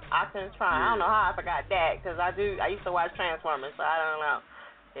 right? Optimus Prime. Yeah. I don't know how I forgot that because I used to watch Transformers, so I don't know.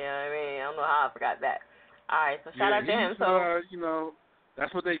 You know what I mean? I don't know how I forgot that. All right, so shout out to him. So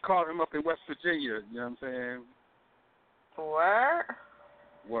that's what they call him up in West Virginia. You know what I'm saying?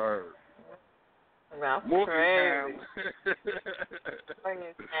 Word. That's Morgantown.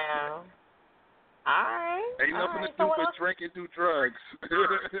 Morgantown. All right. Ain't nothing to do but drink and do drugs.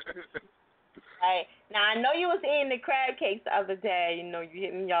 Hey, now I know you was eating the crab cakes the other day. You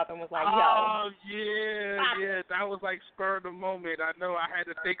hit me up and was like, "Yo." Oh yeah, that was like spur of the moment. I know I had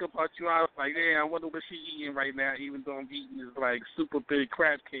to think about you. I was like, "Damn, I wonder what she eating right now." Even though I'm eating this like super big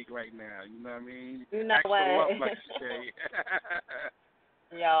crab cake right now. You know what I mean? You know Extra what? lump, like you say.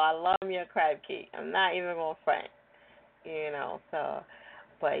 Yo, I love me a crab cake. I'm not even gonna front. So.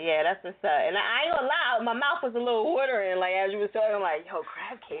 But yeah, that's what's up. And I ain't gonna lie, my mouth was a little watering, like as you were talking, I'm like, yo,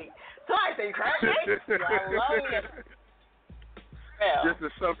 crab cake. So I say crab cake. Yo, I love it. Real. Just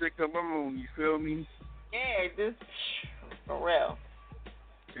the subject of my moon, you feel me? Yeah, just for real.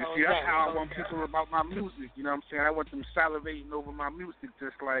 And see, that's how I want people about my music. You know what I'm saying? I want them salivating over my music,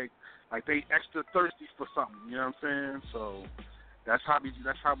 just like they extra thirsty for something. You know what I'm saying? So that's how we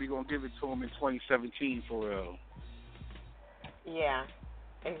gonna give it to them in 2017 for real. Yeah.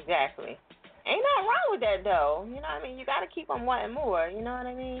 Exactly. Ain't nothing wrong with that, though. You know what I mean? You got to keep on wanting more. You know what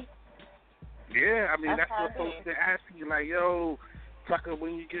I mean? Yeah, I mean, that's what folks are asking you, like, yo, Tucker,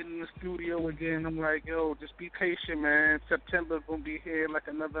 when you get in the studio again, I'm like, yo, just be patient, man. September's going to be here in like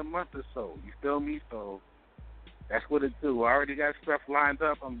another month or so. You feel me? So that's what it do. I already got stuff lined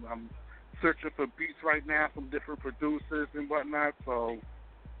up. I'm searching for beats right now from different producers and whatnot, so...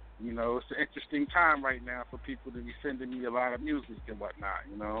 it's an interesting time right now for people to be sending me a lot of music and whatnot,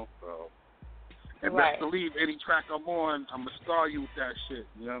 so. And best believe any track I'm on, I'm going to star you with that shit,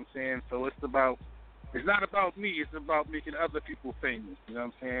 you know what I'm saying? So it's not about me, it's about making other people famous, you know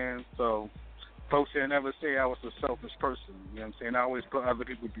what I'm saying? So folks can never say I was a selfish person, you know what I'm saying? I always put other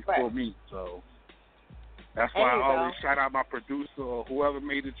people before me, so. That's why I always shout out my producer or whoever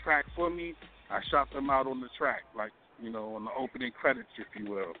made the track for me, I shout them out on the track, like, on the opening credits, if you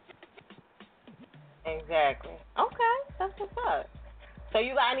will. Exactly. Okay, that's what's up. So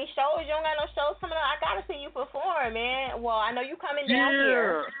you got any shows? You don't got no shows coming up? I got to see you perform, man. Well, I know you coming down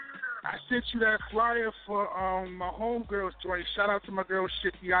here. I sent you that flyer for my homegirl's joint. Shout out to my girl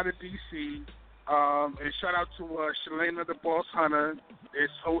Shitty out of D.C. And shout out to Shalana the Boss Hunter.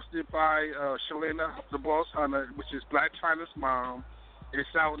 It's hosted by Shalana the Boss Hunter, which is Black China's mom.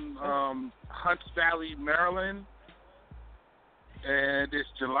 It's out in Hunts Valley, Maryland. And it's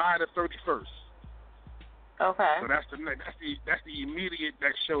July the 31st. Okay. So that's the immediate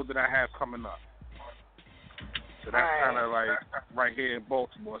next show that I have coming up. So that's kind of like right here in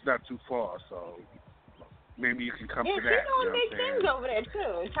Baltimore. It's not too far, so maybe you can come to that. Yeah, she's doing big things over there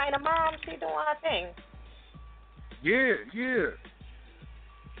too. China Mom, she doing her thing. Yeah.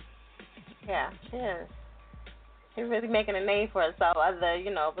 Yeah, she is. She's really making a name for herself,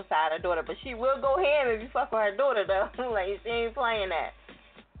 beside her daughter. But she will go ham if you fuck with her daughter, though. Like, she ain't playing that.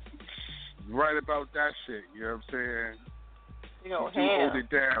 Right about that shit, you know what I'm saying? You know, ham. Hold it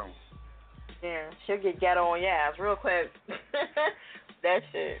down. Yeah, she'll get ghetto on your ass real quick. That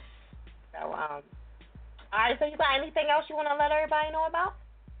shit. So, all right, so you got anything else you want to let everybody know about?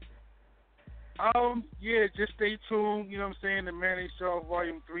 Yeah, just stay tuned. You know what I'm saying? The Manny Shaw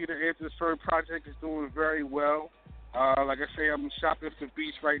Volume 3, the Answers Heard project is doing very well. Like I say, I'm shopping for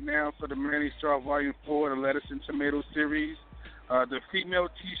beats right now for the Manny Shaw Volume 4, the Lettuce and Tomato series. The female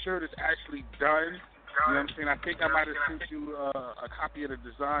T-shirt is actually done. You know what I'm saying? I think I might have sent you a copy of the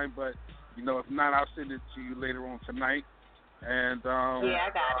design, but, if not, I'll send it to you later on tonight. And, yeah, I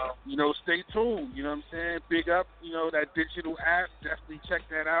got it. Stay tuned. You know what I'm saying? Big up, that digital app. Definitely check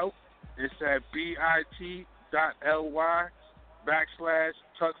that out. It's at bit.ly/TuckFlave. That's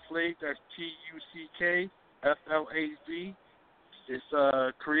TuckFlaz. It's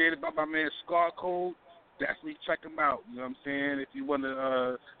created by my man Scar Code. definitely check them out. You know what I'm saying? If you want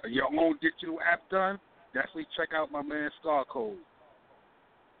to your own digital app done, definitely check out my man Scar Code.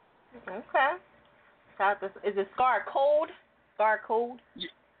 Okay. Is it Scar Code? Scar Code?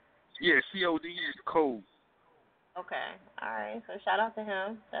 Yeah, COD is code. Okay. All right. So shout out to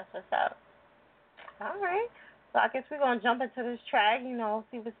him. That's what's up. All right. So I guess we're going to jump into this track,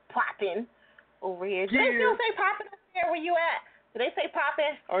 see what's popping over here. Do they still say popping over there where you at? Do they say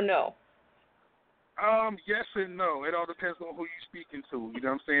popping or no? Yes and no. It all depends on who you're speaking to. You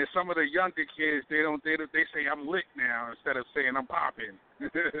know what I'm saying? Some of the younger kids, they say I'm lit now instead of saying I'm popping.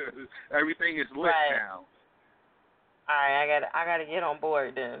 Everything is lit now. All right, I gotta get on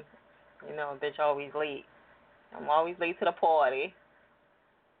board then. Bitch always late. I'm always late to the party.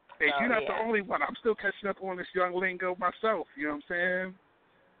 Hey, you're not the only one. I'm still catching up on this young lingo myself. You know what I'm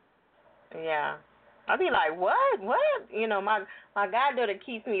saying? Yeah. I'll be like, what? My goddaughter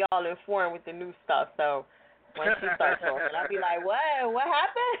keeps me all informed with the new stuff. So when she starts talking, I'll be like, what? What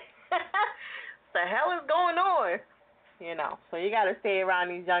happened? The hell is going on? So you got to stay around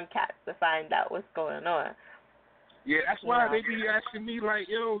these young cats to find out what's going on. Yeah, that's why they be asking me, like,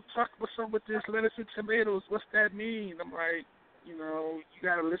 yo, talk what's up with this lettuce and tomatoes. What's that mean? I'm like, you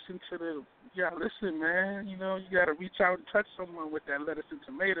got to listen to you got to listen, man. You got to reach out and touch someone with that lettuce and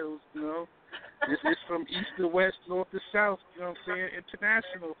tomatoes, It's from east to west, north to south, you know what I'm saying?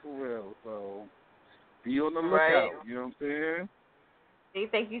 International for real. So be on the lookout, you know what I'm saying? They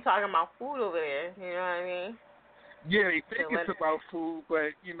think you talking about food over there, you know what I mean? Yeah, they think it's about food,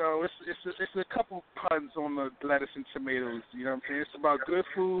 but it's a couple puns on the lettuce and tomatoes. You know what I'm saying? It's about good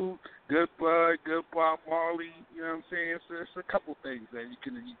food, good bud, good Bob Marley. You know what I'm saying? So it's a couple things that you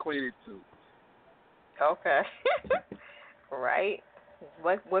can equate it to. Okay, right.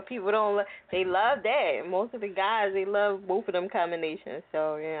 What people don't they love that. Most of the guys, they love both of them combinations.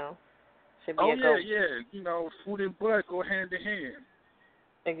 So should be a go. Yeah. Food and bud go hand in hand.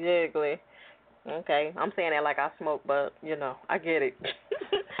 Exactly. Okay, I'm saying that like I smoke, but I get it.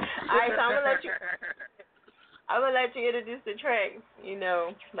 All right, so I'm gonna let you introduce the track.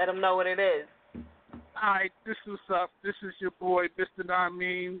 Let them know what it is. All right, this is up. This is your boy, Mr.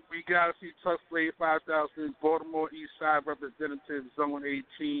 Nameem. We got a few Tough Play 5000, Baltimore East Side representative, Zone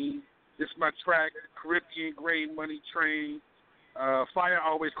 18. This is my track, Caribbean Grade Money Train. Fire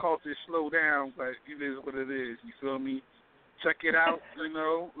always calls it slow down, but it is what it is. You feel me? Check it out, let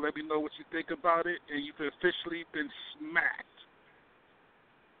me know what you think about it, and you've officially been smacked.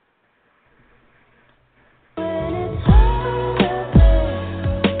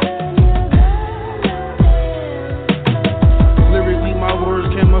 Lyrically, my words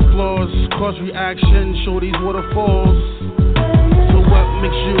camouflage, cause reaction, show these waterfalls. So what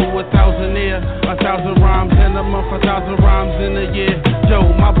makes you a thousandaire? 1,000 rhymes in a month, 1,000 rhymes in a year. Yo,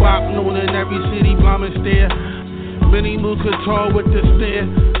 my bop known in every city, Blom and Stare. Benny Moose guitar with the snare,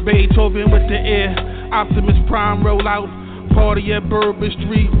 Beethoven with the air, Optimus Prime roll out, party at Bourbon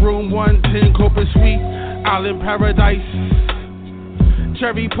Street, room 110, Corporate Suite, Island Paradise,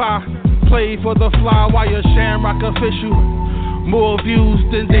 Cherry Pie, play for the fly wire, Shamrock official, more views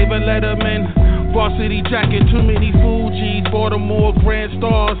than David Letterman, varsity jacket, too many Fugees, Baltimore Grand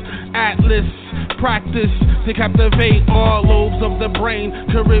Stars, Atlas, practice to captivate all lobes of the brain,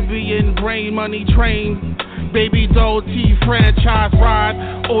 Caribbean brain money train. Baby doll T franchise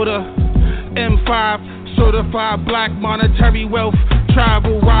ride, order M5, certified black monetary wealth,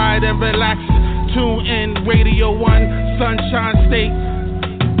 travel, ride and relax, tune in, Radio 1, Sunshine State,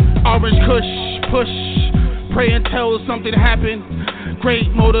 Orange Kush, push, pray until something happen, great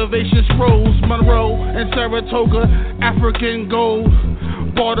motivation scrolls, Monroe and Saratoga, African gold,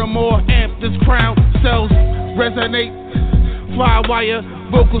 Baltimore amp, this crown, cells, resonate, fly wire,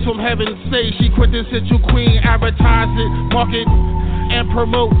 vocals from heaven say she quintessential queen, advertise it, market, and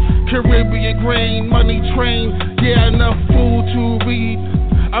promote Caribbean grain, money train, yeah, enough food to read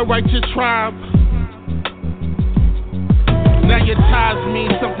a righteous tribe. Now your ties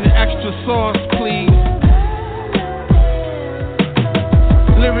mean something extra sauce, please.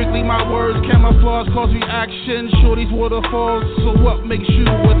 Lyrically, my words camouflage, cause reaction, show these waterfalls. So what makes you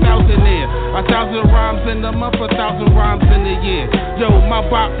a thousandaire? 1,000 rhymes in a month, 1,000 rhymes in a year. Yo, my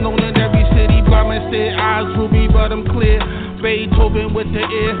bop known in every city, Blom and Stare, eyes ruby, but I'm clear. Beethoven with the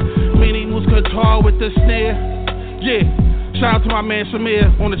ear, Benny Moose guitar with the snare. Yeah, shout out to my man Samir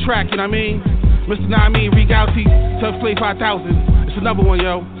on the track, you know what I mean? Mr. Nameem, Regality, Tough Play 5000. It's another one,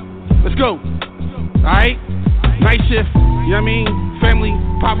 yo. Let's go. Alright? Night shift, you know what I mean? Family,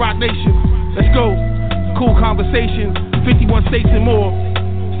 Pop Rock Nation. Let's go. Cool conversation. 51 states and more.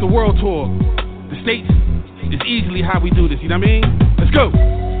 It's the world tour. The states is easily how we do this, you know what I mean? Let's go.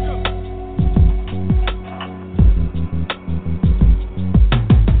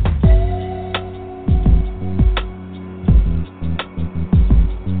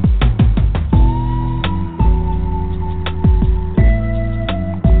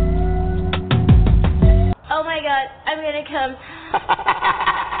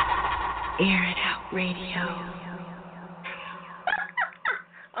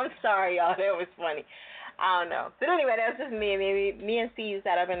 I'm sorry, y'all. That was funny. I don't know. But anyway, that's just me. Maybe me and Steve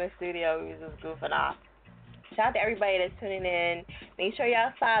sat up in the studio. We was just goofing off. Shout out to everybody that's tuning in. Make sure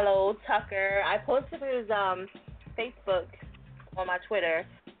y'all follow Tucker. I posted his Facebook on my Twitter.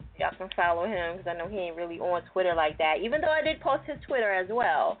 Y'all can follow him because I know he ain't really on Twitter like that. Even though I did post his Twitter as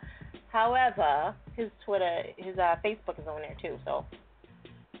well. However, his Facebook is on there too. So,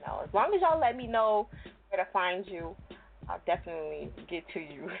 as long as y'all let me know where to find you, I'll definitely get to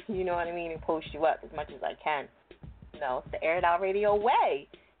you. You know what I mean, and post you up as much as I can. It's the Air It Out Radio way.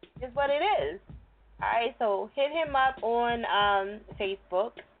 Is what it is. All right, so hit him up on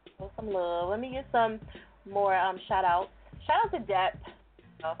Facebook. Show some love. Let me get some more shout outs. Shout out to Depp.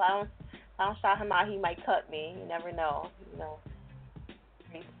 If I don't shout him out, he might cut me. You never know.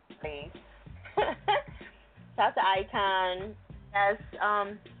 Please. Shout out to Icon. Yes,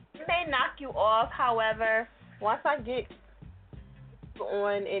 it may knock you off. However, once I get you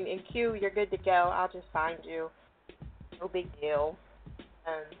on in queue, you're good to go. I'll just find you. No big deal.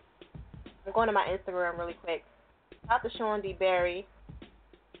 I'm going to my Instagram really quick. Shout out to Sean D. Berry.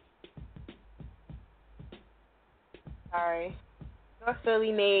 Sorry. North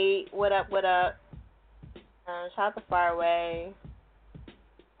Philly Made. What up, what up? Shout out to Faraway.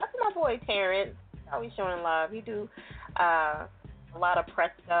 Shout out to my boy Terrence. Always showing love. He do a lot of press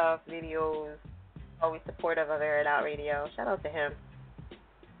stuff, videos. Always supportive of Air It Out Radio. Shout out to him.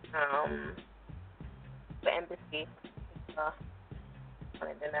 The embassy.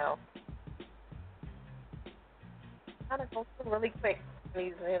 Wanted to know. Kind of go through really quick.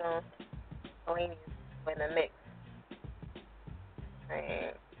 These, miscellaneous in the mix.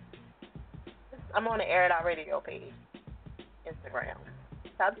 Right. I'm on the Air It Out Radio page, Instagram.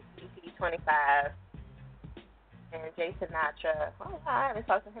 Shout out to CP25 and Jason Natra. Oh, I haven't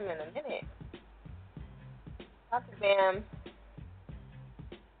talked to him in a minute. Shout out to Bam.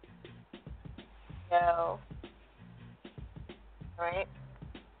 Yo. Alright.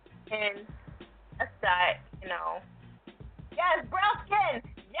 And that's that, Yes, Brownskin!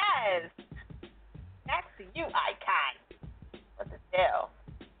 Yes! Back to you, Icon. What the hell?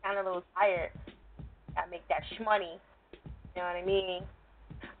 Kind of a little tired. Gotta make that shmoney. You know what I mean?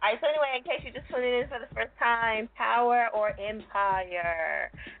 Alright, so anyway, in case you're just tuning in for the first time, Power or Empire.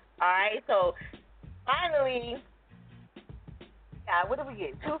 Alright, so finally, what did we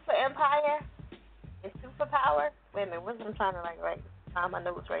get? 2 for Empire and 2 for Power? Wait a minute, what am I trying to write? Find my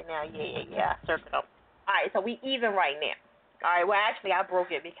notes right now. Yeah, I circled them. Alright, so we even right now. Alright, well actually I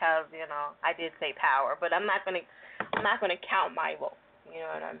broke it because, I did say Power, but I'm not gonna count my vote. You know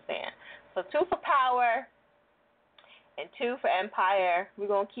what I'm saying? So 2 for Power and 2 for Empire. We're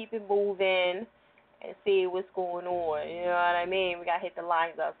gonna keep it moving and see what's going on. You know what I mean? We gotta hit the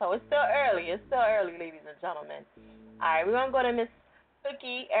lines up. So it's still early. Ladies and gentlemen. Alright, we're gonna go to Miss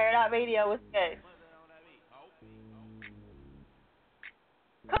Cookie, Air It Out Radio. What's good?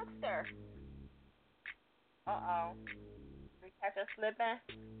 Cookster. Uh-oh. We catch us slipping?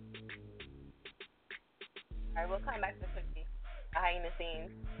 Alright, we'll come back to Cookie behind the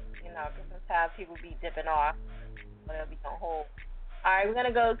scenes. Because sometimes people be dipping off, but they'll be on hold. Alright, we're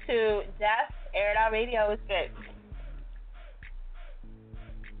gonna go to Jeff, Air It Out Radio. What's good?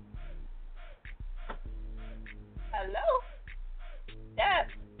 Hello? Jeff.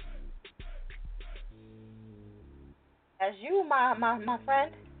 That's you, my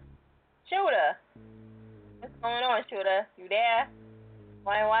friend. Shooter. What's going on, Shooter? You there?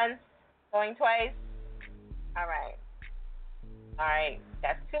 Going once? Going twice? Alright.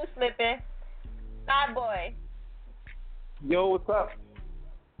 That's 2 slipping. Side boy. Yo, what's up?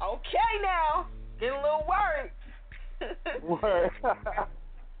 Okay now. Getting a little worried. Word.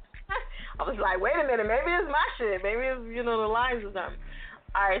 I was like, wait a minute, maybe it's my shit. Maybe it's, the lines or something.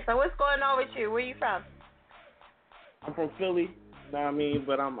 Alright, so what's going on with you? Where you from? I'm from Philly, you know what I mean,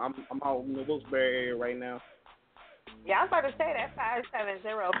 but I'm out in the Wilkes-Barre area right now. Yeah, I was about to say that 570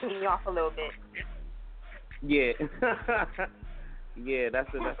 threw me off a little bit. Yeah. Yeah, that's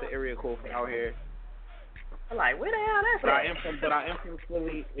the area code for out here. I'm like, where the hell that's at? But I am from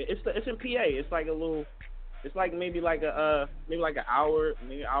Philly. It's in PA. It's like a little. It's like maybe like an hour,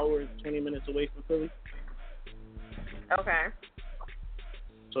 maybe 20 minutes away from Philly. Okay.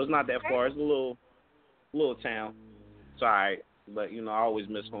 So it's not that far. It's a little town. It's alright, but I always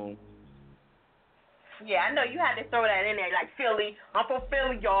miss home. Yeah, I know you had to throw that in there, like Philly. I'm from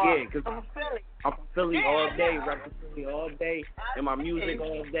Philly, y'all. Yeah, because I'm from Philly all day, rapping Philly all day, and my music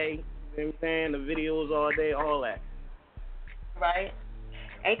all day. You know what I'm saying? The videos all day, all that. Right.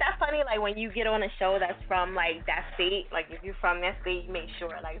 Ain't that funny? Like when you get on a show that's from like that state, like if you're from that state, you make sure.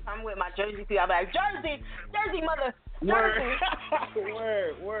 Like if I'm with my Jersey people, I'm like Jersey, mother, Jersey.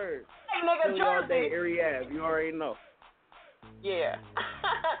 Word. Hey nigga, all day, Jersey. area. You already know. Yeah.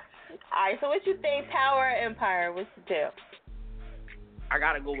 All right. So what you think? Power or Empire? What's the deal? I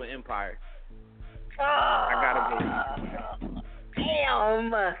gotta go with Empire. Oh, I gotta go.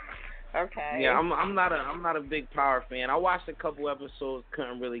 Damn. Okay. Yeah, I'm not a big Power fan. I watched a couple episodes,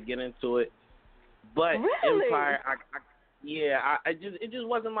 couldn't really get into it. But really? Empire, it just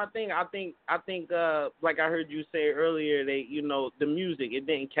wasn't my thing. I think like I heard you say earlier, the music, it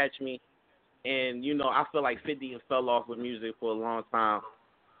didn't catch me, and I feel like 50 fell off with music for a long time.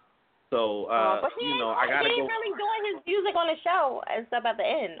 So but I gotta he go. ain't really doing his music on the show except at the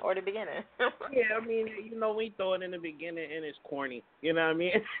end or the beginning. Yeah, I mean, we throw it in the beginning and it's corny. You know what I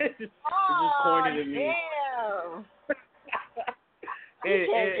mean? It's just corny to me.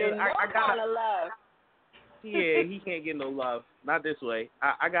 Damn. I gotta love. Yeah, he can't get no love. Not this way.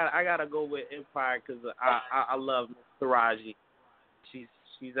 I gotta go with Empire because I love Taraji.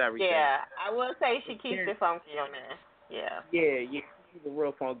 She's everything. Yeah, I will say she keeps it funky on there. Yeah. Yeah. He's a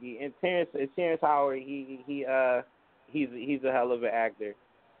real funky, and Terrence Howard. He's a hell of an actor.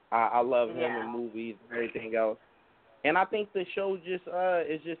 I love him in movies and everything else. And I think the show just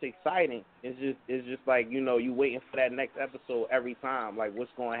is just exciting. It's just like you waiting for that next episode every time. Like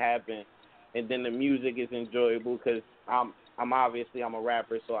what's going to happen, and then the music is enjoyable because I'm a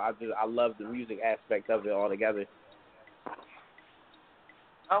rapper, so I love the music aspect of it altogether.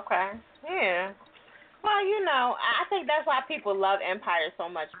 Okay. Yeah. Well, I think that's why people love Empire so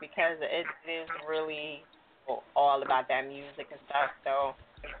much because it is really all about that music and stuff. So.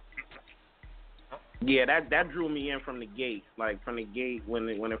 Yeah, that drew me in from the gate. Like from the gate when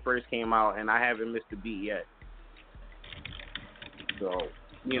it first came out, and I haven't missed a beat yet. So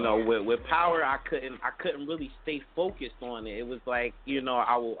with Power, I couldn't really stay focused on it. It was like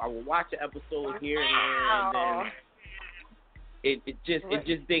I will watch an episode here and there, and then. It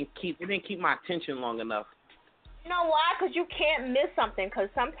didn't keep my attention long enough. You know why? Because you can't miss something. Because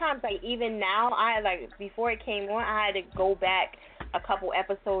sometimes, like even now, before it came on, I had to go back a couple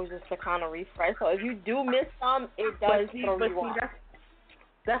episodes just to kind of refresh. So if you do miss some, it does throw you off.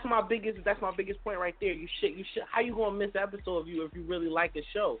 That's my biggest point right there. You should. How you gonna miss an episode if you really like a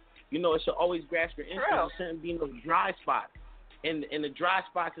show? It should always grasp your interest. There shouldn't be no dry spots. And the dry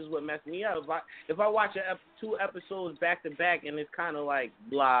spots is what messed me up. If I watch 2 episodes back to back and it's kind of like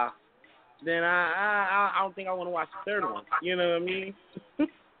blah, then I don't think I want to watch the third one. You know what I mean?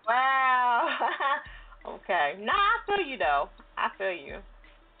 Wow. Okay. Nah, I feel you though. I feel you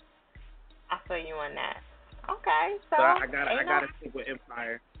on that. Okay. So I gotta stick with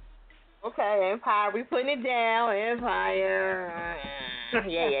Empire. Okay, Empire. We putting it down. Empire.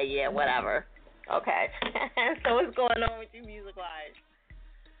 Yeah. Whatever. Okay. So what's going on with you music-wise?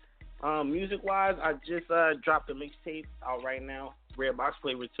 Music-wise, I just dropped a mixtape out right now, Redbox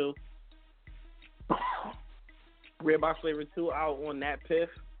Flavor 2. Redbox Flavor 2 out on Nat Piff,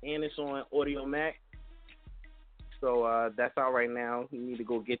 and it's on Audio Mac. So that's out right now. You need to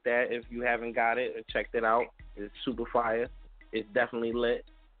go get that if you haven't got it or checked it out. It's super fire. It's definitely lit.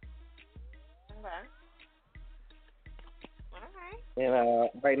 Okay. And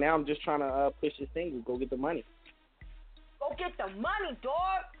right now, I'm just trying to push this single. Go get the money. Go get the money,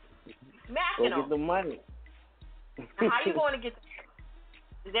 dog. Go get the money. Now, how you going to get?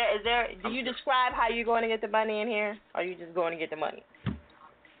 Is there? Do you describe how you're going to get the money in here? Or are you just going to get the money?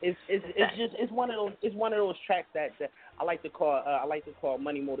 It's one of those tracks that I like to call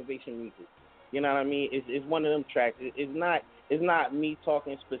money motivation music. You know what I mean? It's one of them tracks. It's not me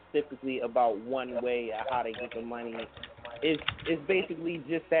talking specifically about one way of how to get the money. It's basically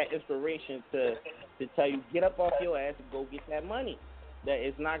just that inspiration to tell you get up off your ass and go get that money. That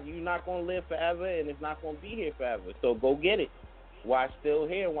you're not gonna live forever and it's not gonna be here forever. So go get it. While it's still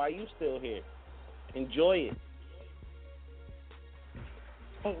here, while you still here, enjoy it.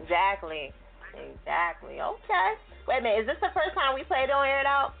 Exactly. Okay. Wait a minute. Is this the first time we played on Air It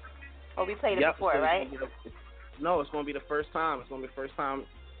Out? Or we played it before, right? No, it's gonna be the first time. It's gonna be the first time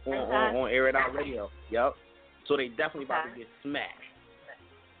on Air It Out Radio. Yep. So they definitely about to get smacked.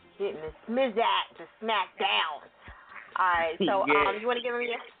 Getting the smack down. All right. So you want to give me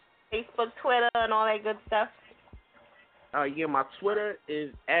your Facebook, Twitter, and all that good stuff? Yeah, my Twitter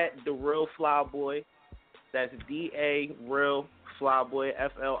is @TheRealFlyBoy. That's DA Real Flyboy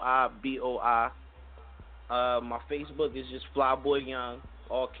FLIBOI. My Facebook is just Flyboy Young,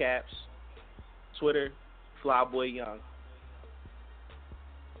 all caps. Twitter, Flyboy Young.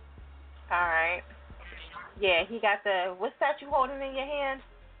 All right. Yeah, he got what's that you holding in your hand?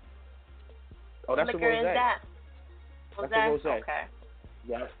 Oh, that's liquor a rosé. is that? That's a rosé. Okay.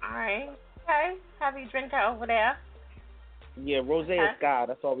 Yeah. All right. Okay. Have you drink that over there? Yeah, rosé and Sky.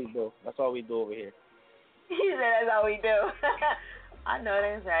 That's all we do. That's all we do over here. He said that's all we do. I know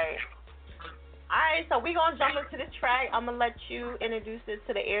that's right. All right, so we're going to jump into the track. I'm going to let you introduce it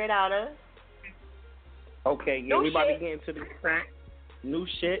to the Air It Outers. Okay, yeah, we about to get into the track. New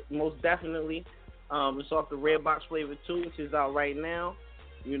shit, most definitely. It's off the Redbox Flavor 2, which is out right now.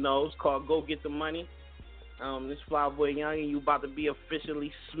 You know, it's called Go Get the Money. This Flyboy Young, and you about to be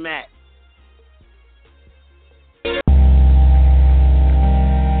officially smacked.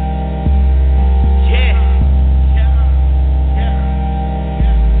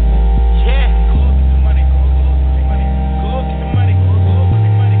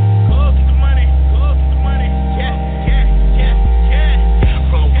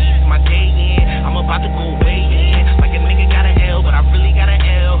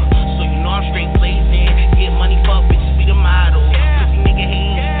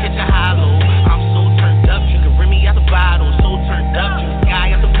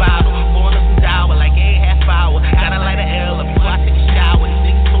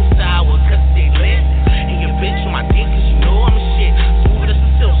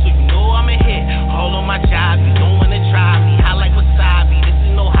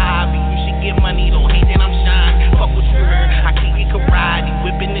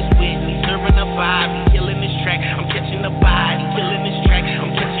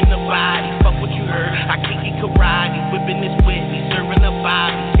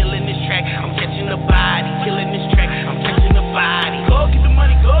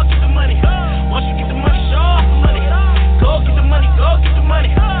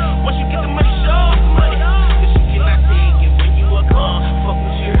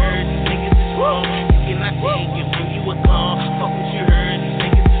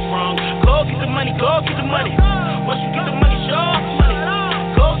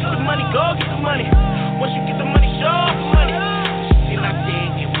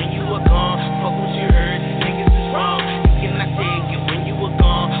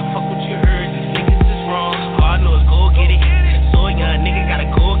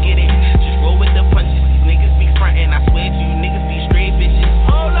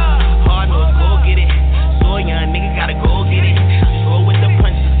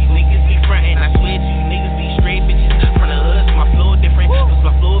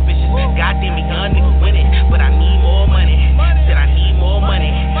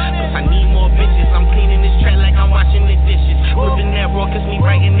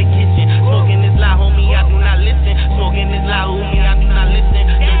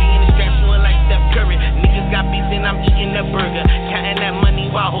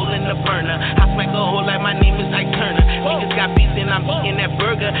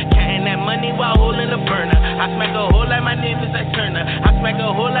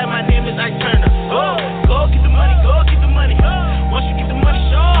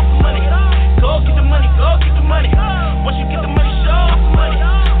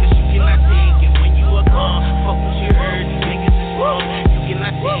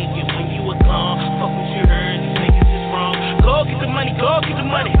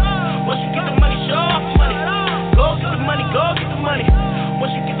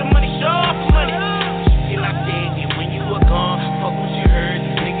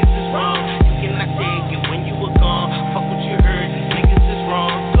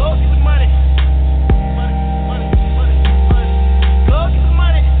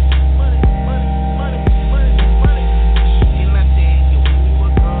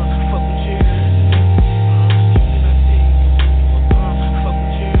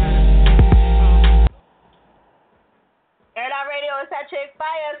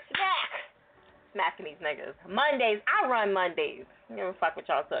 Mondays. You never fuck what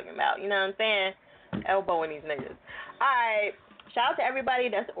y'all talking about. You know what I'm saying? Elbowing these niggas. Alright. Shout out to everybody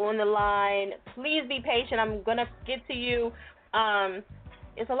that's on the line. Please be patient. I'm gonna get to you.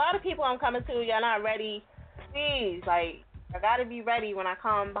 It's a lot of people I'm coming to. Y'all not ready. Please, like, I gotta be ready when I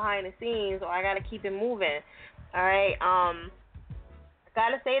come behind the scenes, or I gotta keep it moving. Alright. I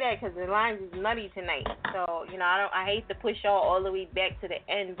gotta say that because the lines is nutty tonight. So, you know, I hate to push y'all all the way back to the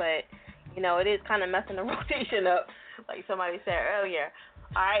end, but you know, it is kind of messing the rotation up, like somebody said earlier.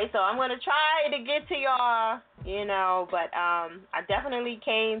 All right, so I'm going to try to get to y'all, you know, but I definitely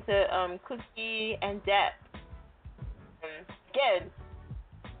came to Cookie and Depp. Good.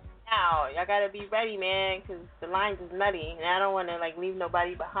 Now, y'all got to be ready, man, because the lines is nutty, and I don't want to, like, leave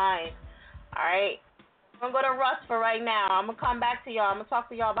nobody behind. All right? I'm going to go to Russ for right now. I'm going to come back to y'all. I'm going to talk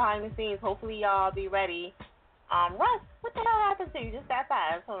to y'all behind the scenes. Hopefully y'all be ready. Russ, what the hell happened to you just that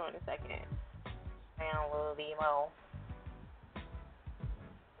fast? Hold on a second. down a little bit more.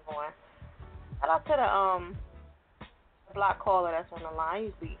 Shout out to the block caller that's on the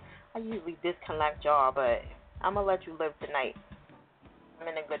line. I usually disconnect y'all, but I'm gonna let you live tonight. I'm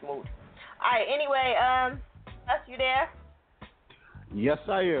in a good mood. All right. Anyway, us, you there? Yes,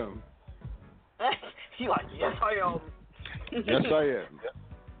 I am. You like, yes, I am. Yes, I am.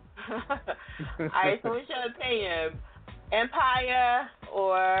 All right. So what's your opinion? Empire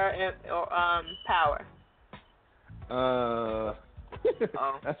or Power?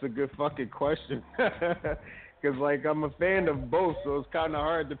 That's a good fucking question. Because, like, I'm a fan of both, so it's kind of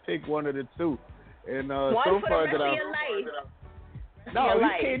hard to pick one of the two. And one so for far the rest that of your life. No, you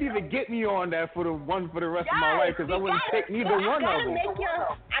can't even get me on that for the rest of my life, because I wouldn't pick neither one of them.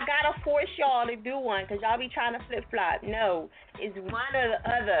 I gotta force y'all to do one, because y'all be trying to flip flop. No, it's one or the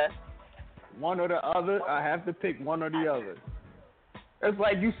other. One or the other? I have to pick one or the other. It's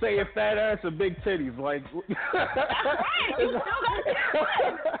like you say a fat ass or big titties. Like,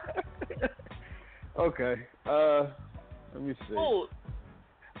 okay. Let me see. All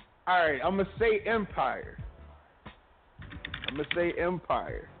right, I'm gonna say Empire.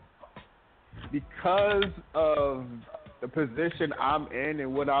 Because of the position I'm in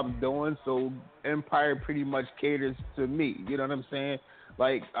and what I'm doing. So Empire pretty much caters to me. You know what I'm saying?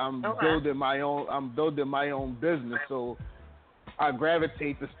 Like, I'm building my own business. So I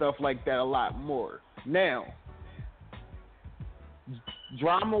gravitate to stuff like that a lot more. Now,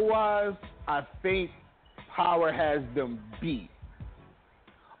 drama-wise, I think Power has them beat.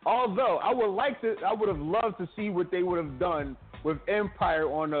 Although I would have loved to see what they would have done with Empire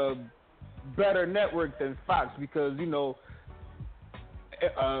on a better network than Fox, because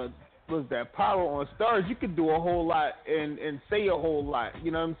was that Power on Stars? You could do a whole lot and say a whole lot.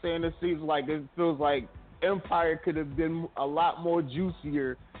 You know what I'm saying? It feels like Empire could have been a lot more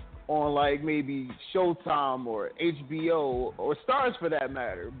juicier on, like, maybe Showtime or HBO or Stars for that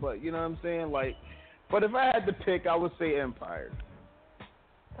matter. But you know what I'm saying? Like, but if I had to pick, I would say Empire.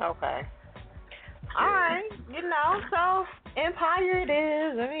 Okay. All right. So Empire it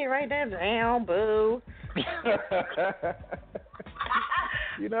is. Let me write that down. Boo.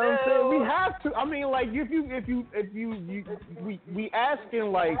 You know what I'm saying? We have to. I mean, like, we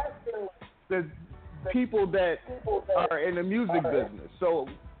asking, like, the people that are in the music business. So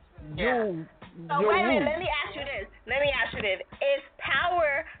wait a minute. Let me ask you this. Is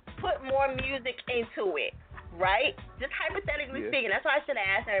Power put more music into it? Right? Just hypothetically speaking, that's why I should have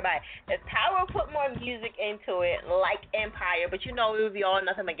asked everybody. If Power put more music into it, like Empire, but it would be all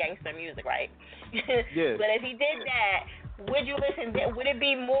nothing but gangster music, right? Yeah. But if he did that, would you listen? Would it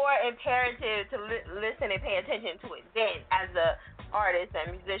be more imperative to listen and pay attention to it then, as a artist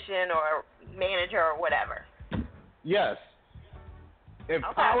and musician or manager or whatever? Yes. If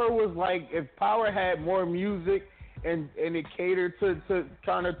Power had more music and it catered to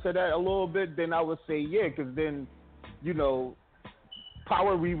kind of to that a little bit, then I would say yeah, because then,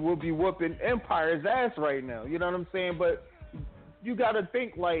 Power will be whooping Empire's ass right now. You know what I'm saying? But you got to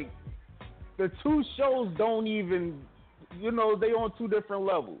think, like, the two shows don't even, they on two different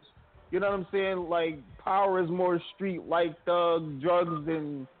levels. You know what I'm saying? Like, Power is more street, like thug, drugs,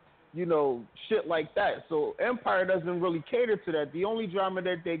 and, shit like that. So Empire doesn't really cater to that. The only drama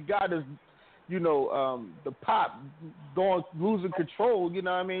that they got is, the Pop losing control,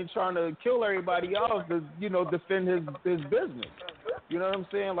 trying to kill everybody else to, defend his business. You know what I'm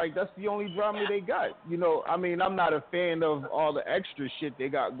saying? Like, that's the only drama they got. I'm not a fan of all the extra shit they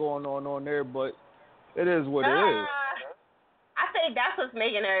got going on there, but it is what it is. I think that's what's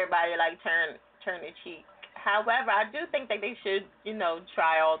making everybody, like, turn the cheek. However, I do think that they should,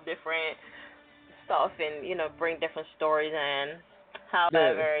 try all different stuff and, bring different stories in.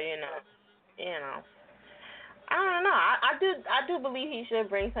 However, I don't know. I do believe he should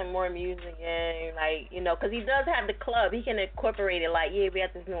bring some more music in, like, because he does have the club. He can incorporate it, like, yeah, we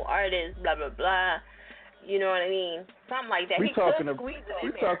have this new artist, blah, blah, blah. You know what I mean? Something like that. We're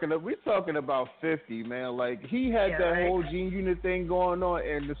talking about 50, man. Like, he had that whole G-Unit thing going on,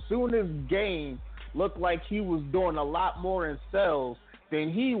 and as soon as Game looked like he was doing a lot more in sales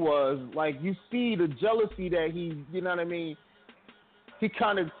than he was, like, you see the jealousy that he, you know what I mean? He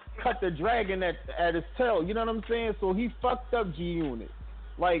kind of cut the dragon at his tail, you know what I'm saying? So he fucked up G-Unit.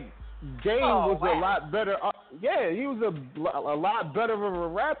 Like, Game was a lot better. He was a lot better of a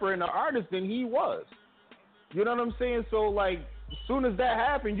rapper and an artist than he was. You know what I'm saying? So, like, as soon as that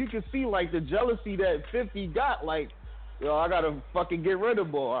happened, you can see, like, the jealousy that 50 got. Like, I gotta fucking get rid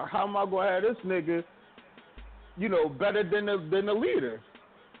of boy. How am I gonna have this nigga, better than the leader?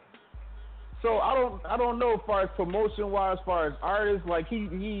 So I don't know as far as promotion wise, as far as artists, like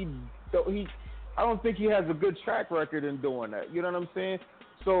he I don't think he has a good track record in doing that. You know what I'm saying?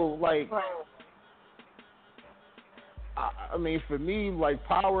 So like, I mean, for me, like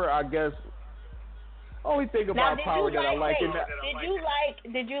Power, I guess. Only thing about Power that I like in that.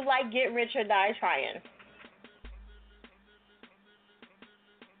 Did you like Get Rich or Die Trying?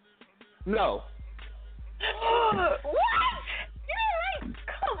 No. What?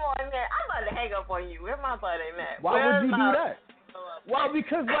 Come on, man. I'm about to hang up on you. Where my buddy, man? Why would you do that? Well,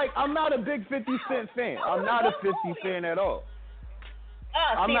 because like I'm not a big 50 Cent fan. I'm not a 50 fan at all.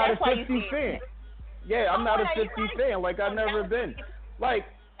 I'm not a 50 fan. Yeah, I'm not a 50 fan. Like I've never been. Like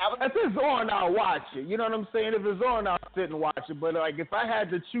if it's on, I'll watch it. You know what I'm saying? If it's on, I'll sit and watch it. But like if I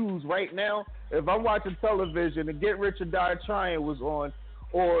had to choose right now, if I'm watching television and Get Rich or Die Trying was on,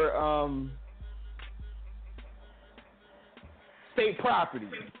 or State Property.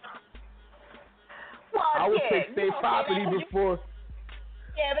 Well, I would take State Property before.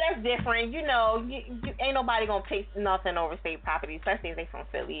 Yeah, but that's different. You know, you ain't nobody gonna pay nothing over State Property, especially if they from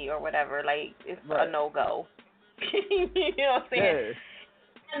Philly or whatever. Like, it's a no-go. You know what I'm saying? Yeah.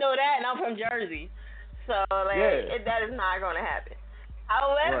 I know that, and I'm from Jersey. So, like, that is not gonna happen.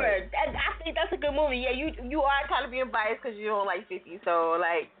 However, I think that's a good movie. Yeah, you are kind of being biased because you don't like 50. So,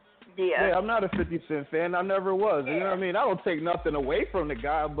 like, yeah, I'm not a 50 Cent fan. I never was. You know what I mean? I don't take nothing away from the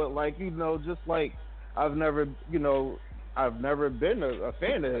guy, but like, you know, just like I've never been a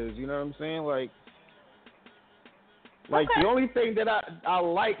fan of his. You know what I'm saying? Like the only thing that I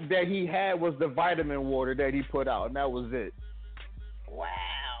liked that he had was the vitamin water that he put out, and that was it. Wow.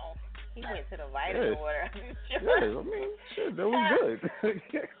 He went to the vitamin water. Yeah, I mean, shit, that was good.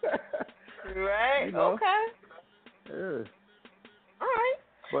 Right? You know? Okay. Yeah. All right.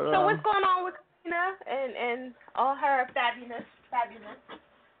 But, so what's going on with Kalina and all her fabulous?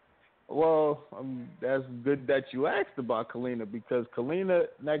 Well, that's good that you asked about Kalina, because Kalina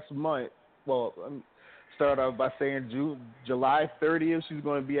next month, start off by saying July 30th, she's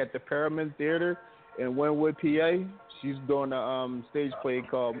going to be at the Paramount Theater in Wynwood, PA. She's doing a stage play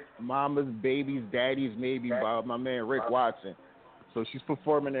called Mama's Babies, Daddy's Maybe by my man Rick Watson. So she's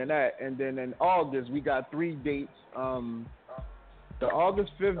performing in that. And then in August, we got 3 dates. The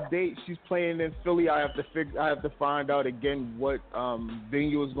August 5th date, she's playing in Philly. I have to find out again what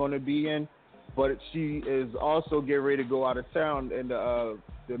venue is going to be in. But she is also getting ready to go out of town in the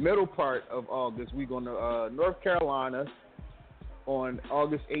middle part of August. We're going to North Carolina on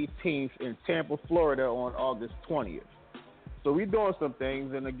August 18th, in Tampa, Florida on August 20th. So we're doing some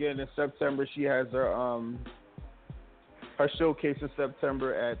things. And again, in September, she has her showcase in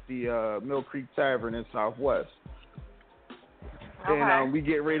September at the Mill Creek Tavern in Southwest. Okay. And we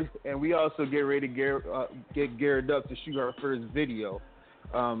get ready, and we also get ready to get geared up to shoot our first video.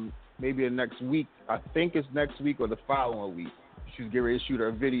 Maybe the next week. I think it's next week or the following week. She's getting ready to shoot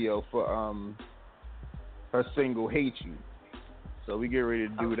her video for her single "Hate You." So we get ready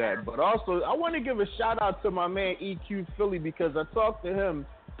to do that. But also, I want to give a shout out to my man EQ Philly, because I talked to him,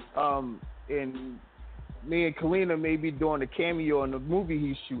 and me and Kalina may be doing a cameo in the movie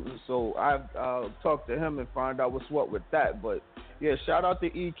he's shooting. So I've talked to him and find out what's what with that. But yeah, shout out to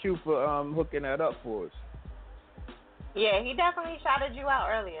EQ for hooking that up for us. Yeah, he definitely shouted you out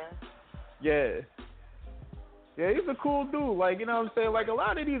earlier. Yeah. Yeah, he's a cool dude. Like, you know what I'm saying? Like, a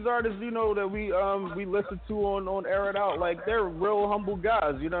lot of these artists, you know, that we listen to on Air It Out, like, they're real humble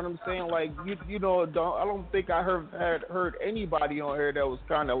guys. You know what I'm saying? Like, you know, I don't think I had heard anybody on here that was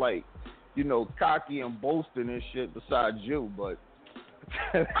kind of like, you know, cocky and boasting and shit besides you, but.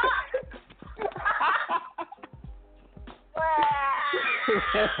 I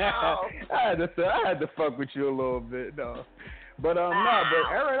had to fuck with you a little bit, no. But but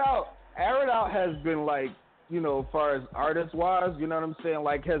Air It Out has been like, you know, as far as artist wise, you know what I'm saying,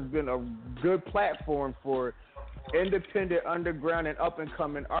 like, has been a good platform for independent, underground, and up and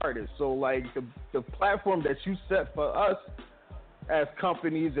coming artists. So like the platform that you set for us as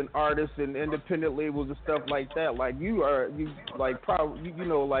companies and artists and independent labels and stuff like that, like you probably, you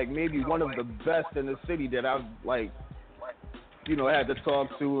know, like maybe one of the best in the city that I've, like, you know, had to talk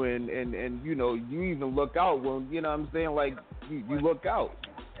to, and you know, you even look out when, you know what I'm saying, like you look out.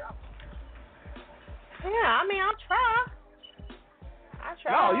 Yeah, I mean, I'll try.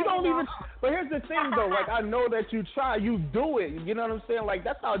 No, you don't even. But here's the thing, though. Like, I know that you try. You do it. You know what I'm saying? Like,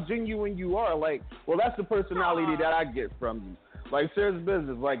 that's how genuine you are. Like, well, that's the personality that I get from you. Like, serious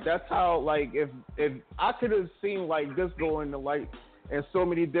business. Like, that's how. Like, if I could have seen like this going in so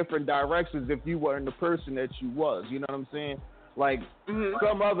many different directions if you weren't the person that you was. You know what I'm saying? Like,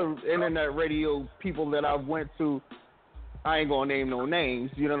 some other internet radio people that I went to. I ain't gonna name no names,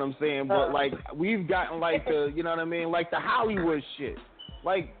 you know what I'm saying? But like, we've gotten like the, you know what I mean, like the Hollywood shit.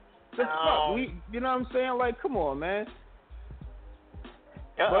 Like, The fuck? You know what I'm saying? Like, come on, man.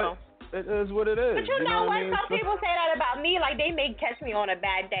 Uh-oh. But it is what it is. But you know what? I mean? Some people say that about me. Like, they may catch me on a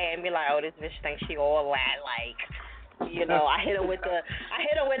bad day and be like, "Oh, this bitch thinks she all that." Like, you know, I hit her with the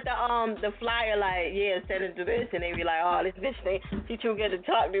flyer. Like, yeah, send it to this, and they be like, "Oh, this bitch think she too good to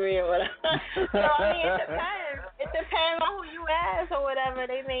talk to me or whatever." So I mean, it depends. It depends on who you ask or whatever.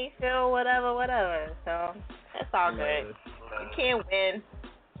 They may feel whatever. So that's all good. You can't win.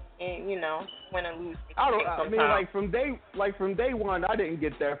 And, you know, win or lose. I mean, like from day one, I didn't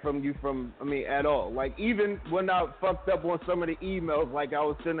get that from you at all. Like, even when I fucked up on some of the emails, like I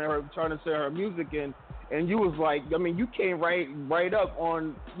was trying to send her music in, and you was like, I mean, you came right up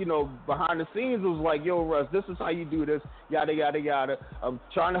on, you know, behind the scenes. It was like, yo, Russ, this is how you do this, yada, yada, yada. I'm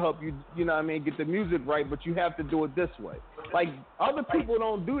trying to help you, you know what I mean, get the music right, but you have to do it this way. Like, other people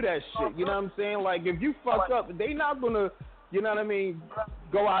don't do that shit, you know what I'm saying? Like, if you fuck up, they not going to, you know what I mean,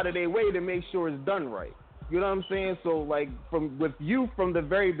 go out of their way to make sure it's done right. You know what I'm saying? So, like, from the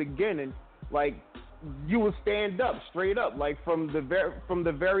very beginning, like, you would stand up, straight up, like, from the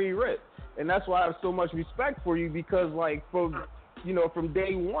very rip. And that's why I have so much respect for you, because, like, from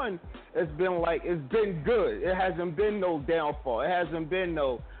day one, it's been good. It hasn't been no downfall. It hasn't been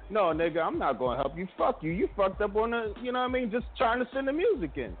no, nigga, I'm not going to help you. Fuck you. You fucked up on you know what I mean, just trying to send the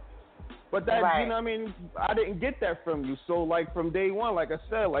music in. But that, right. You know what I mean, I didn't get that from you. So, like, from day one, like I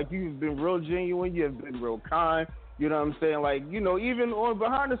said, like, you've been real genuine. You've been real kind. You know what I'm saying? Like, you know, even on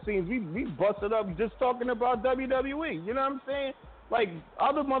behind the scenes, we busted up just talking about WWE. You know what I'm saying? Like,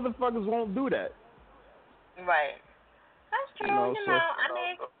 other motherfuckers won't do that. Right. That's true. You know, I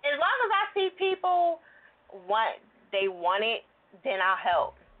mean, as long as I see people want it, then I'll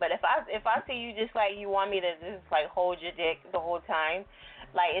help. But if I see you just like you want me to just like hold your dick the whole time,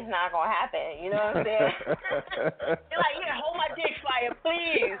 like, it's not gonna happen. You know what I'm saying? You're like, yeah, hold my dick, Fire,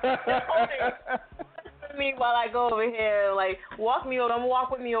 please. Just hold it. Me while I go over here, like, walk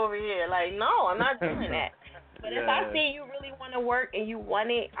with me over here. Like, no, I'm not doing that. But if I see you really want to work and you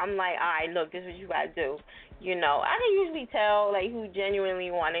want it, I'm like, all right, look, this is what you got to do. You know, I can usually tell, like, who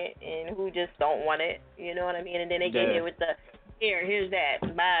genuinely want it and who just don't want it. You know what I mean? And then they get here with the, here's that,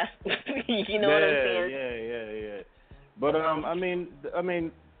 bye. You know what I'm saying? Yeah. But, I mean,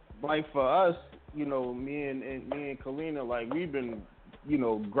 like, for us, you know, me and Kalina, like, we've been, you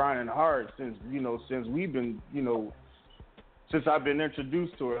know, grinding hard since we've been, you know, since I've been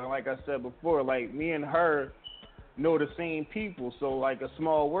introduced to her. And like I said before, like, me and her know the same people, so, like, a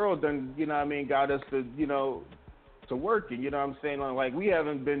small world then, you know what I mean, got us to, you know, to working, you know what I'm saying? Like, we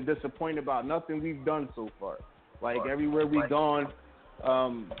haven't been disappointed about nothing we've done so far. Like, everywhere we've gone,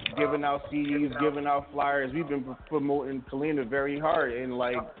 giving out CDs, giving out flyers, we've been promoting Kalina very hard, and,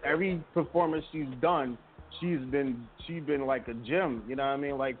 like, every performance she's done, she's been like a gem, you know what I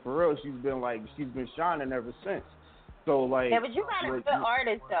mean? Like, for real, she's been shining ever since. So, like, yeah, but you got a good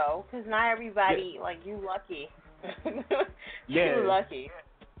artist though, because not everybody, like, you lucky. You lucky.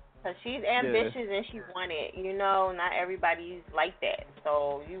 Cause she's ambitious and she want it, you know. Not everybody's like that,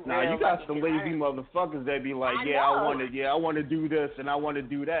 so you. Nah, you got some lazy motherfuckers that be like, I want to do this and I want to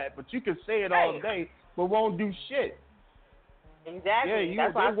do that, but you can say it all day, but won't do shit. Exactly.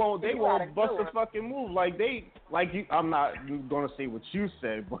 Yeah, they won't bust a fucking move like you. I'm not gonna say what you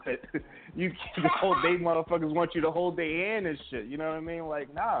said, but they motherfuckers want you to hold their hand and shit. You know what I mean?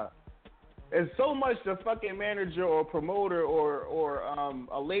 Like, nah. It's so much the fucking manager or promoter or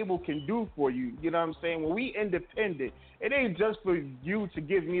a label can do for you. You know what I'm saying? When we independent, it ain't just for you to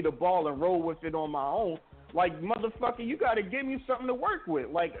give me the ball and roll with it on my own. Like, motherfucker, you got to give me something to work with.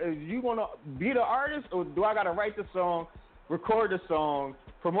 Like, is you going to be the artist, or do I got to write the song, record the song,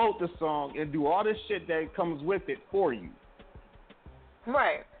 promote the song, and do all this shit that comes with it for you?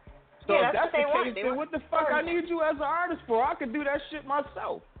 Right. So if that's the case, then what the fuck I need you as an artist for? I could do that shit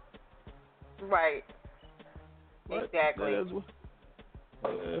myself. Right. But exactly.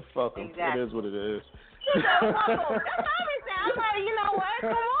 Fuck them. Exactly. It is what it is. You know, fuck them. That's how we say. I'm like, you know what?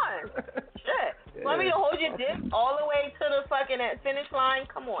 Come on. Shit. Yeah. Want me to hold your dick all the way to the fucking finish line?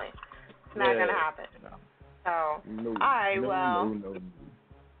 Come on. It's not gonna happen. No. So. No. All right. No. All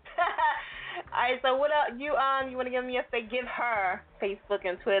right. So what else? You want to give her Facebook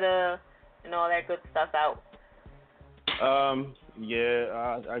and Twitter and all that good stuff out?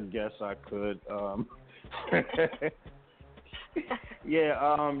 Yeah, I guess I could.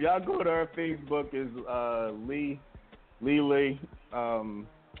 Yeah, y'all go to her Facebook is Lee.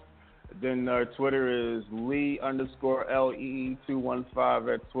 Then her Twitter is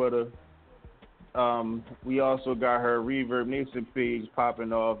Lee_LEE215 at Twitter. We also got her Reverb Nation page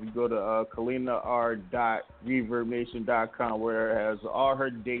popping off. You go to KalinaR.ReverbNation.com, where it has all her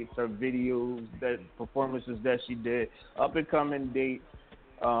dates, her videos, that performances that she did, up and coming dates,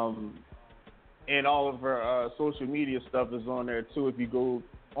 and all of her social media stuff is on there too. If you go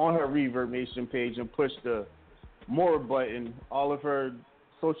on her Reverb Nation page and push the more button, all of her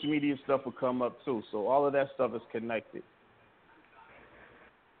social media stuff will come up too. So all of that stuff is connected.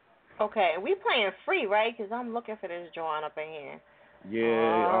 Okay, we playing free, right? Because I'm looking for this drawing up in here.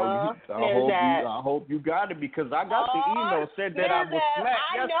 Yeah, I hope you got it, because I got the email said that I was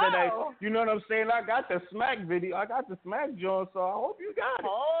smacked yesterday. Know. You know what I'm saying? I got the smack video. I got the smack joint, so I hope you got it.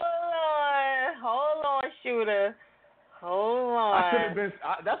 Hold on, shooter. Hold on. I should have been.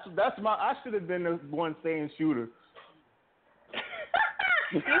 I should have been the one saying shooter.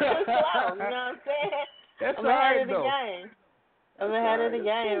 You too slow. You know what I'm saying? That's I'm right, ahead of the though. game. I'm ahead of the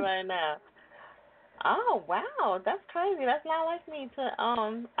game right now. Oh wow, that's crazy. That's not like me to I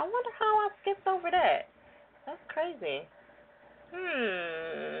wonder how I skipped over that. That's crazy.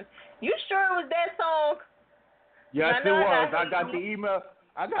 You sure it was that song? Yes, it was. I got the email.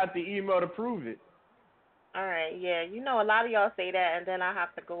 I got the email to prove it. All right, yeah. You know, a lot of y'all say that, and then I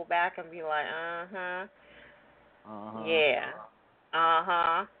have to go back and be like, yeah, All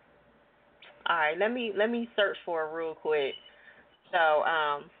right, let me search for it real quick. So,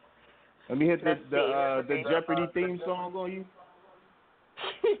 let me hit the Jeopardy theme song on you.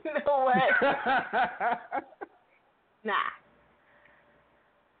 You know what? Nah.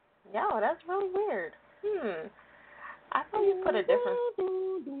 Yo, that's really weird. I thought you put a different.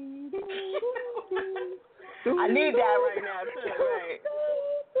 I need that right now too, right?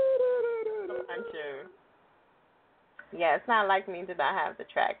 I'm sure. Yeah, it's not like me to not have the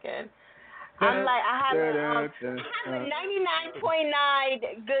track in. I'm like, I have a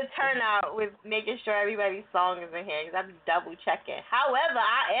 99.9 good turnout with making sure everybody's song is in here, because I be double checking. However,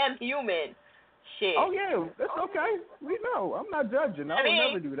 I am human. Shit. Oh yeah, that's okay. We know. I'm not judging. I would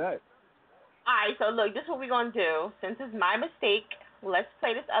never do that. All right, so look, this is what we're gonna do. Since it's my mistake, let's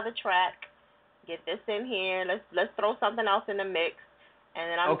play this other track. Get this in here. Let's throw something else in the mix, and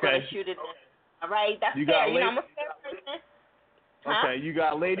then I'm gonna shoot it in. All right, that's fair. You know, I'm a fair person. Huh? Okay, you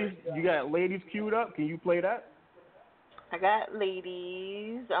got ladies queued up. Can you play that? I got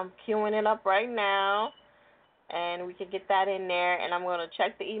ladies. I'm queuing it up right now, and we can get that in there. And I'm gonna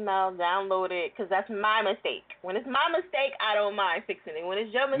check the email, download it, because that's my mistake. When it's my mistake, I don't mind fixing it. When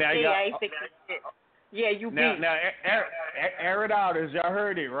it's your mistake, I ain't fixing it. Yeah, you beat. Now, air it out, as y'all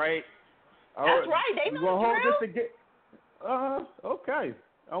heard it, right? That's right. They know the drill. Okay.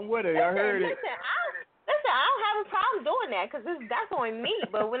 I'm with it. I heard it. Listen, I don't have a problem doing that, because that's on me.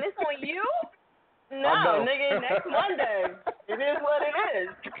 But when it's on you, no, nigga, next Monday. It is what it is.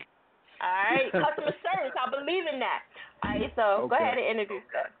 All right? Customer service, I believe in that. All right, so go ahead and introduce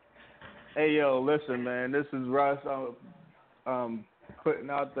that. Hey, yo, listen, man. This is Russ. I'm putting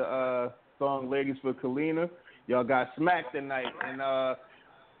out the song Ladies for Kalina. Y'all got smacked tonight. And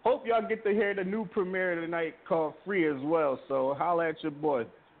hope y'all get to hear the new premiere tonight called Free as well. So holla at your boy.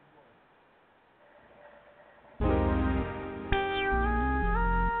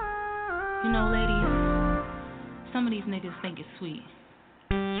 You know, ladies, some of these niggas think it's sweet.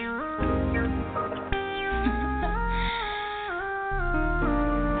 I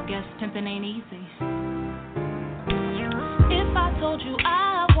guess pimping ain't easy. If I told you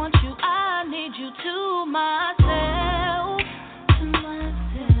I want you, I need you to myself.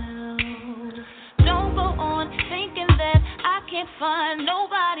 Don't go on thinking that I can't find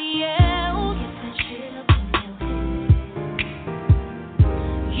nobody else. Get that shit up in your head.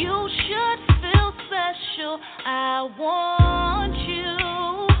 You should feel special. I want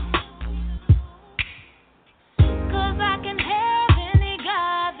you. 'Cause I can have any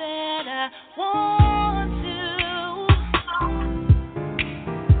guy that I want to.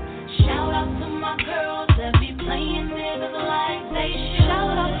 Shout out to my girls that be playing niggas like they should.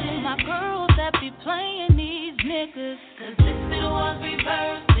 Shout out to my girls that be playing these niggas. 'Cause if it was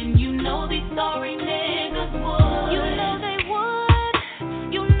reversed, then you know these sorry niggas would. You know they would.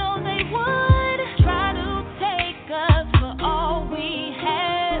 You know they would. Try to take us for all we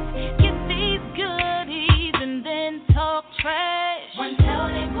have. Get these goodies and then talk trash. Run tell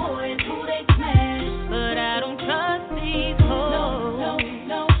they boys who they smash. But I don't trust these hoes. No.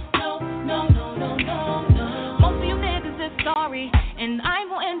 Most of you niggas is sorry, and I ain't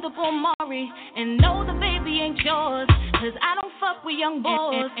gonna end up on Maury. And no, the baby ain't yours, 'cause I don't fuck with young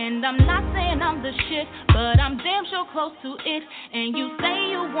boys. And I'm not saying I'm the shit, but I'm damn sure close to it. And you say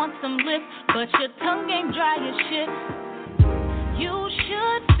you want some lift, but your tongue ain't dry as shit. You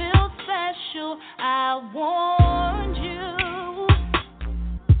should feel special. special. I warned you.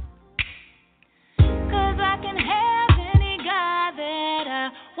 'Cause I can have any guy that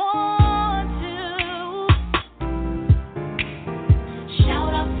I want to.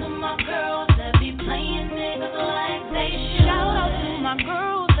 Shout out to my girls that be playing niggas like they should. Shout out to my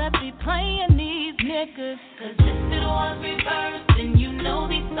girls that be playing these niggas. 'Cause if it was reversed, then you know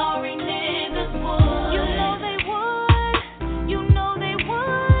these sorry niggas would. You know they would. You know they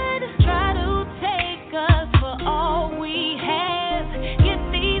would. Try to take us for all we have.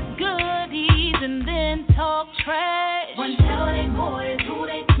 Get these goodies and then talk trash. One tell they boys who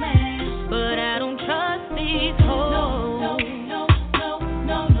they smash. But I don't trust these hoes. No, no, no,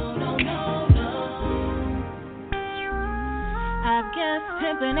 no, no, no, no, no. I guess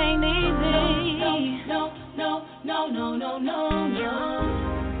pimpin' ain't easy. No, no, no, no, no, no, no.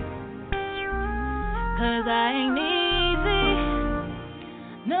 'Cause I ain't easy.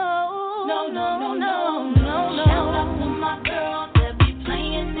 No, no, no, no, no, no, no. Shout out to my girls that be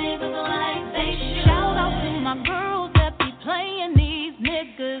playing niggas like they should. Shout out to my girls that be playing these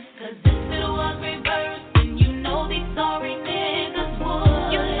niggas. 'Cause if it was reversed, then you know these sorry niggas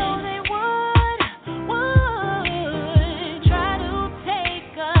would. You know they would try to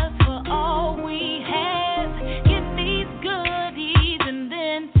take us for all we have. Get these goodies and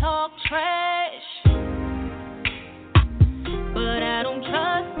then talk trash. But I don't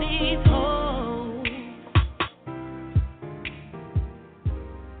trust these hoes.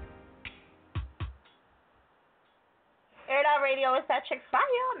 Air It Out Radio is that chick fire.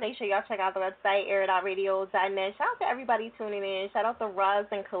 Make sure y'all check out the website, airitoutradio.net. Shout out to everybody tuning in. Shout out to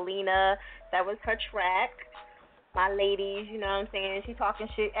Ruz and Kalina. That was her track. My ladies, you know what I'm saying? She talking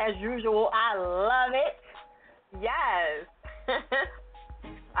shit as usual. I love it. Yes.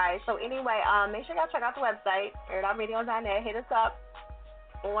 Alright, so anyway, make sure y'all check out the website, airitoutradio.net. Hit us up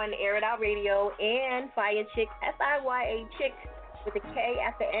on Air It Out Radio and Fire Chick, FIYA Chick with a K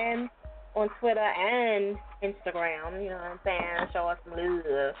at the end on Twitter and Instagram. You know what I'm saying? Show us some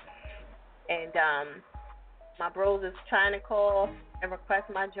love. And my bros is trying to call and request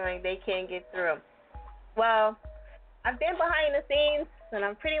my joint. They can't get through. Well, I've been behind the scenes, and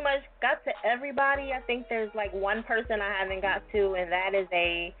I've pretty much got to everybody. I think there's like one person I haven't got to, and that is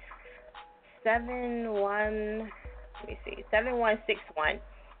a 7161.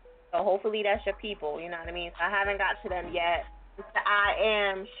 So hopefully that's your people, you know what I mean? So I haven't got to them yet. I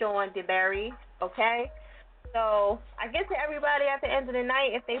am Sean DeBerry, okay? So I get to everybody at the end of the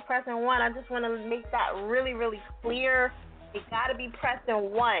night. If they pressing 1, I just want to make that really, really clear. You got to be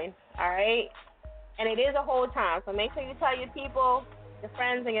pressing 1, all right? And it is a whole time. So make sure you tell your people, your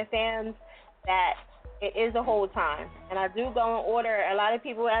friends and your fans that it is a whole time. And I do go in order. A lot of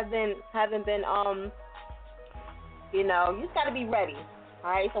people haven't been, you know, you just got to be ready.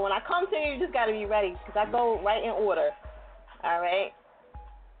 All right? So when I come to you, you just got to be ready because I go right in order. All right?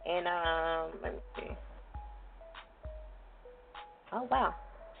 And let me see. Oh, wow.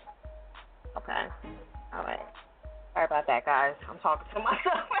 Okay. All right. Sorry about that, guys. I'm talking to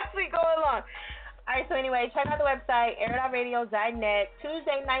myself as we go along. All right, so anyway, check out the website, airitoutradio.net.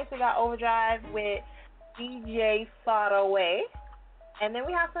 Tuesday nights we got Overdrive with DJ Faraway. And then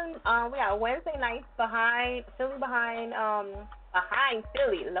we have we got Wednesday nights behind Philly.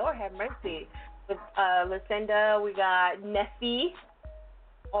 Lord have mercy. With Lucinda, we got Neffy.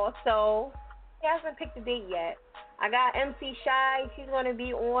 Also, he hasn't picked a date yet. I got MC Shy. She's going to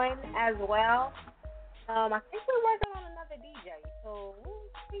be on as well. I think we're working on another DJ, so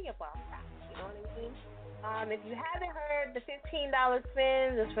we'll see about that. You know what I mean? If you haven't heard, the $15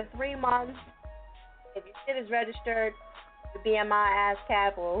 spins is for 3 months. If your shit is registered to BMI,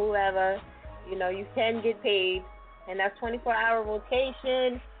 ASCAP, or whoever, you know, you can get paid. And that's 24-hour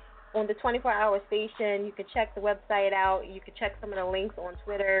rotation on the 24-hour station. You can check the website out. You can check some of the links on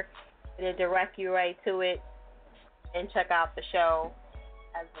Twitter. It'll direct you right to it. And check out the show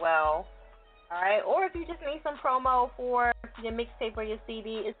as well. All right? Or if you just need some promo for your mixtape or your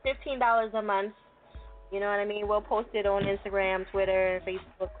CD, it's $15 a month. You know what I mean? We'll post it on Instagram, Twitter,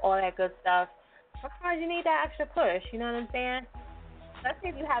 Facebook, all that good stuff. Sometimes you need that extra push. You know what I'm saying? Especially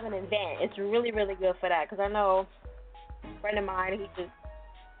if you have an event. It's really, really good for that. Because I know a friend of mine, he just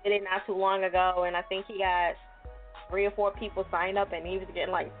did it not too long ago, and I think he got 3 or 4 people signed up, and he was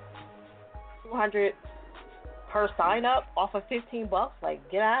getting like $200 per sign up off of $15. Like,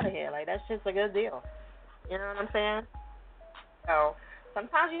 get out of here. Like, that's just a good deal. You know what I'm saying? So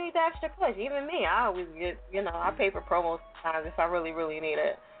sometimes you need the extra push. Even me, I always get, you know, I pay for promos sometimes if I really, really need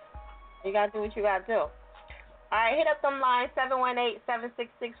it. You gotta do what you gotta do. All right, hit up them lines,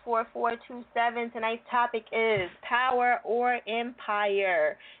 718-766-4427. Tonight's topic is Power or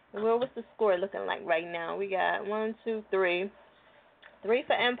Empire. What's the score looking like right now? We got 1, 2, 3. 3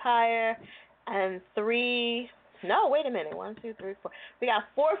 for Empire and 3. No, wait a minute. 1, 2, 3, 4. We got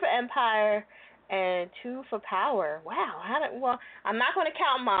 4 for Empire and 2 for Power. Wow. Well, I'm not going to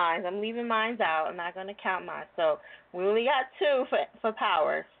count mine. I'm leaving mine out. I'm not going to count mine. So we only got 2 for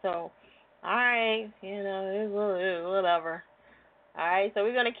Power. So, all right. You know, whatever. All right. So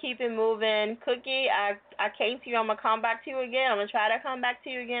we're going to keep it moving. Cookie, I came to you. I'm going to come back to you again. I'm going to try to come back to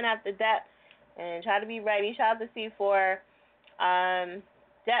you again after that and try to be ready. Shout out to C4.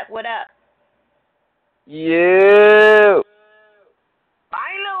 Depp, what up? You.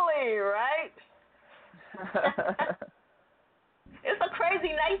 Finally, right? It's a crazy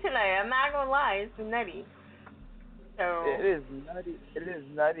night tonight. I'm not gonna lie, it's nutty. So it is nutty. It is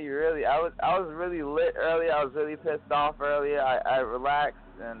nutty, really. I was really lit earlier. I was really pissed off earlier. I relaxed,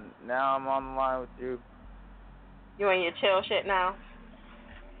 and now I'm on the line with you. You on your chill shit now?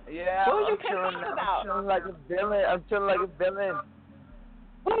 Yeah, what was you I'm pissed off about? I'm chilling like a villain.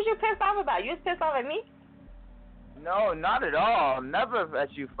 What was you pissed off about? You was pissed off at me? No, not at all. Never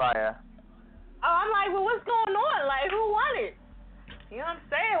at you, Fire. Oh, I'm like, well, what's going on? Like, who won it? You know what I'm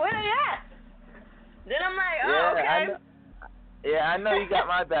saying? Where they at? Then I'm like, oh, okay. I know you got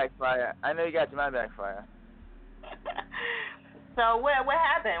my back, Fire. I know you got my back, Fire. So what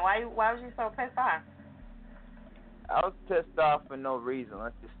happened? Why was you so pissed off? I was pissed off for no reason.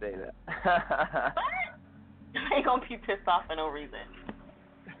 Let's just say that. I ain't gonna be pissed off for no reason.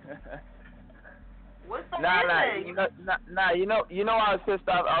 What's the Nah, reason? you know I was pissed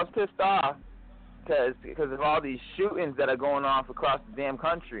off. I was pissed off because of all these shootings that are going on across the damn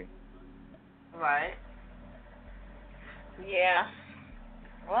country. Right. Yeah.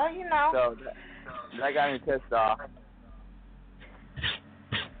 Well, you know. So that got me pissed off.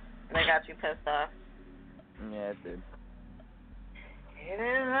 That got you pissed off. Yeah, it did. It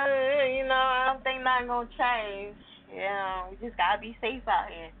is, you know, I don't think nothing gonna change. Yeah, we just gotta be safe out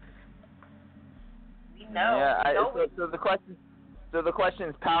here. We know. Yeah. So the question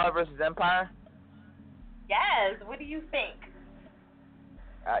is Power versus Empire. Yes. What do you think?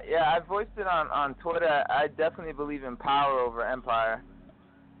 Yeah, I voiced it on Twitter. I definitely believe in Power over Empire.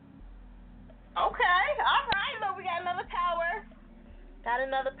 Okay. All right. Look, we got another Power. Got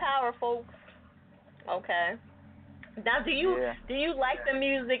another Power, folks. Okay. Now, do you like the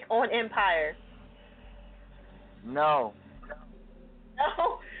music on Empire? No.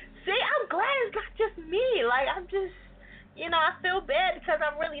 No. See, I'm glad it's not just me. Like, I'm just, you know, I feel bad because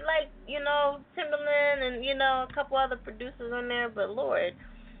I really like, you know, Timbaland and, you know, a couple other producers on there. But Lord,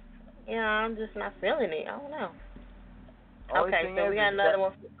 you know, I'm just not feeling it. I don't know. Okay, so we got another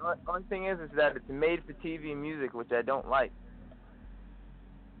one. The only thing is that it's made for TV music, which I don't like.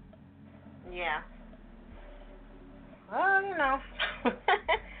 Yeah. Well, you know,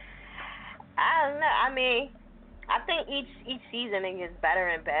 I don't know. I mean, I think each season it gets better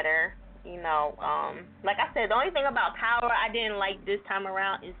and better. You know, like I said, the only thing about Power I didn't like this time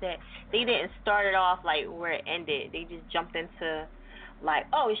around is that they didn't start it off like where it ended. They just jumped into like,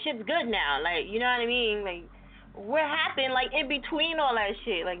 oh, shit's good now. Like, you know what I mean? Like, what happened? Like in between all that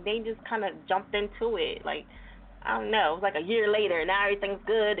shit, like they just kind of jumped into it. Like, I don't know. It was like a year later. Now everything's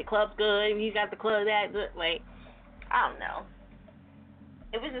good. The club's good. You got the club that good. Like, I don't know.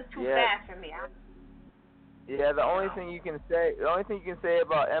 It was just too fast for me. The only thing you can say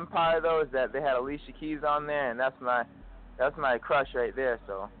about Empire though is that they had Alicia Keys on there, and that's my crush right there.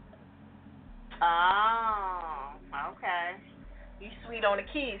 So. Oh, okay. You sweet on the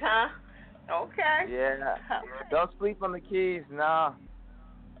Keys, huh? Okay. Yeah. Don't sleep on the Keys, no.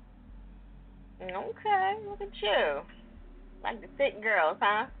 Okay, look at you. Like the thick girls,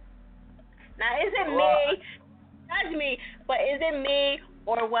 huh? Now, is it me? Judge me, but is it me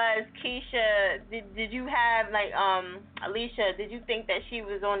or was Keisha? Did you have like Alicia? Did you think that she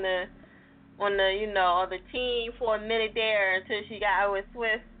was on the you know on the team for a minute there until she got out with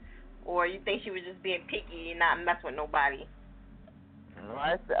Swiss, or you think she was just being picky and not mess with nobody? No,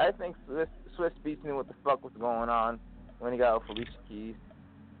 I think Swiss beats me what the fuck was going on when he got with Alicia Keys.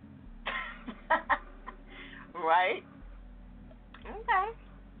 Right. Okay.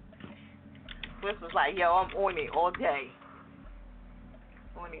 Swiss was like, yo, I'm on it all day.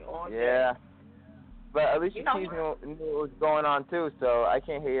 On it all day. Yeah. But Alicia Keys knew what was going on too, so I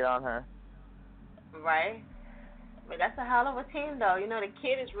can't hate on her. Right. But that's a hell of a team, though. You know, the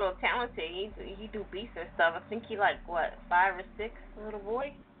kid is real talented. He do beats and stuff. I think he like, what, 5 or 6, little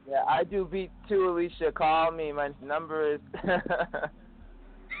boy? Yeah, I do beat too, Alicia. Call me. My number is...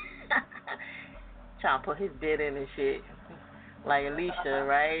 trying to put his bid in and shit. Like Alicia,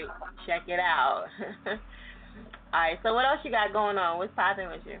 right? Check it out. Alright, so what else you got going on? What's popping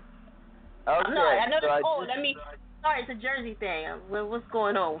with you? Okay, No, I know so sorry, it's a Jersey thing. What's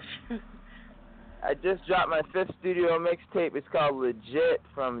going on? I just dropped my 5th studio mixtape. It's called Legit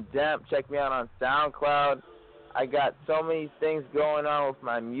from Demp. Check me out on SoundCloud. I got so many things going on with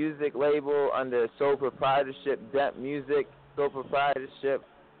my music label under sole proprietorship, Demp Music, sole proprietorship.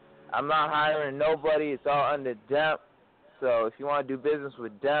 I'm not hiring nobody. It's all under Demp. So if you want to do business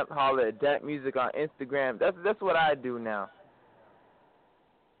with Demp, holler at Demp Music on Instagram. That's what I do now.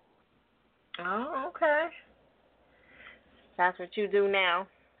 Oh, okay. That's what you do now.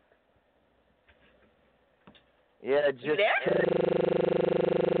 Yeah, You there?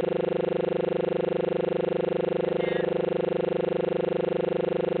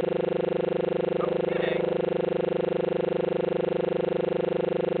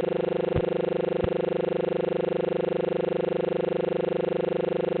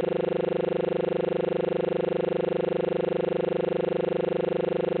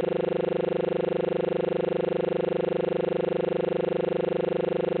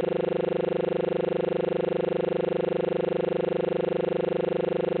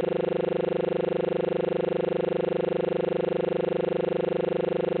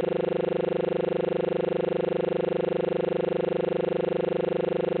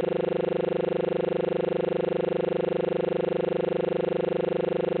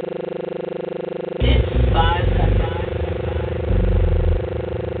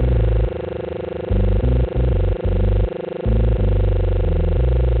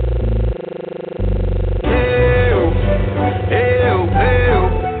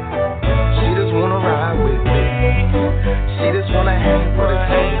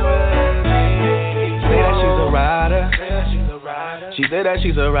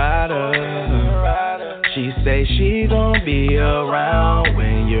 She's a rider. She say she gon' be around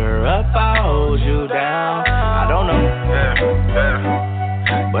when you're up. I'll hold you down. I don't know,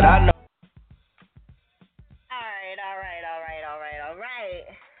 but I know. All right.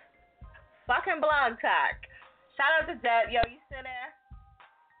 Fucking Blog Talk. Shout out to Deb. Yo, you still there?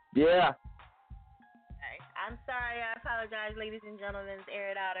 Yeah. Okay. I'm sorry. I apologize, ladies and gentlemen,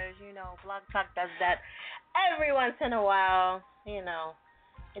 air it outers. You know, Blog Talk does that every once in a while. You know.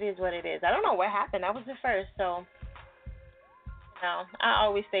 It is what it is. I don't know what happened. I was the first, so I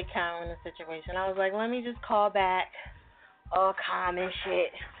always stay calm in the situation. I was like, let me just call back, all calm and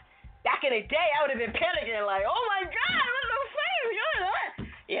shit. Back in the day, I would have been panicking, like, oh my God, what's the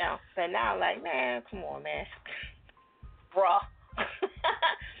fame? You know, but now I'm like, man, come on, man, bruh. All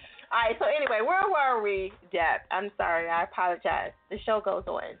right. So anyway, where were we, Deb? I'm sorry. I apologize. The show goes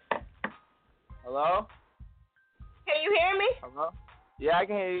on. Hello? Can you hear me? Hello? Yeah, I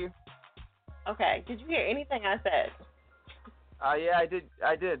can hear you. Okay. Did you hear anything I said? Yeah, I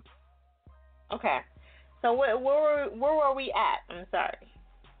did. Okay. So where were we at? I'm sorry.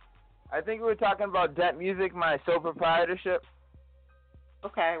 I think we were talking about Demp Music, my sole proprietorship.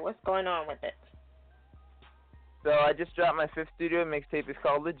 Okay. What's going on with it? So I just dropped my 5th studio mixtape. It's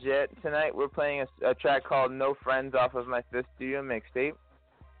called Legit. Tonight we're playing a track called No Friends off of my 5th studio mixtape.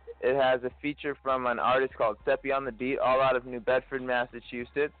 It has a feature from an artist called Seppi on the Beat, all out of New Bedford,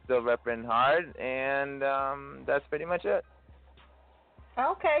 Massachusetts, still repping hard, and that's pretty much it.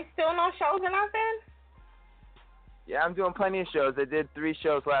 Okay, still no shows or nothing? Yeah, I'm doing plenty of shows. I did 3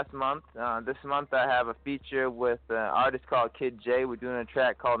 shows last month. This month I have a feature with an artist called Kid J. We're doing a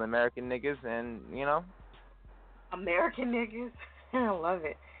track called American Niggas, and, you know. American Niggas? I love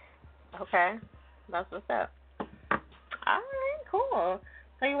it. Okay, that's what's up. All right, cool.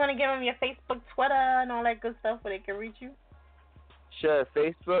 So you want to give them your Facebook, Twitter, and all that good stuff where they can reach you? Sure.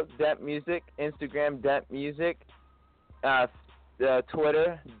 Facebook, Demp Music. Instagram, Demp Music.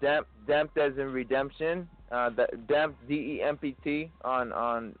 Twitter, Demp as in Redemption. Demp, D-E-M-P-T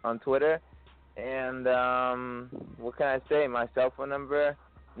on Twitter. And what can I say? My cell phone number?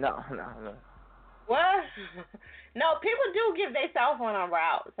 No. What? No, people do give their cell phone number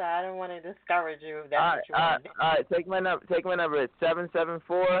out, so I don't want to discourage you if that's what you want to do. All right, take my number. It's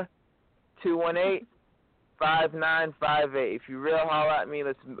 774-218-5958. If you real, holler at me.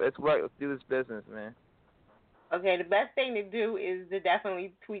 Let's work. Let's do this business, man. Okay, the best thing to do is to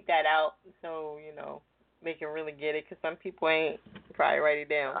definitely tweet that out, so you know they can really get it. Cause some people ain't probably write it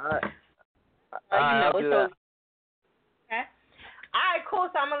down. All right. I'll do that. Okay. All right, cool.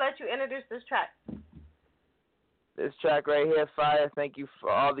 So I'm gonna let you introduce this track. This track right here, fire. Thank you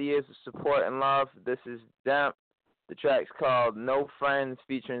for all the years of support and love. This is Demp. The track's called No Friends,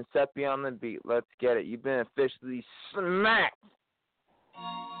 featuring Seppi on the beat. Let's get it. You've been officially smacked.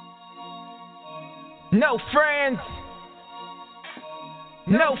 No friends.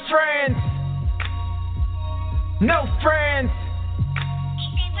 No friends. No friends.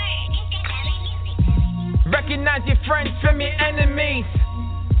 Recognize your friends from your enemies.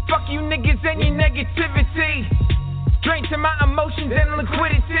 Fuck you niggas and your negativity. Drain to my emotions and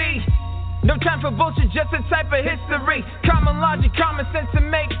liquidity. No time for bullshit, just a type of history. Common logic, common sense to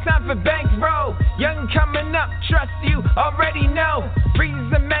make time for bankroll. Young coming up, trust you already know.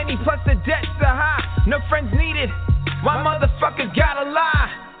 Reasons are many, plus the debts are high. No friends needed, why motherfuckers gotta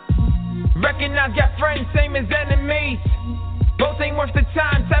lie? Recognize got friends, same as enemies. Both ain't worth the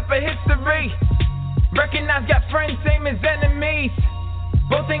time, type of history. Recognize got friends, same as enemies.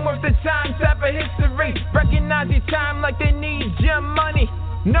 Both ain't worth the time, type of history. Recognize your time like they need your money.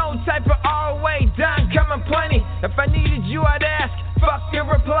 No type of ROA, dime coming plenty. If I needed you, I'd ask, fuck your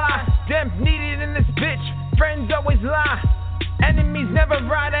reply. Dem's needed in this bitch, friends always lie. Enemies never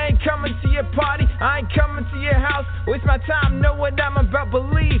ride, I ain't coming to your party. I ain't coming to your house, waste my time, know what I'm about,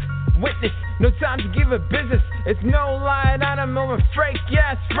 believe. Witness, no time to give a business. It's no lie, I don't know a fake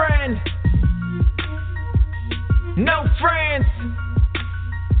ass friend. No friends.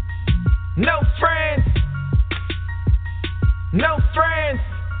 No friends. No friends.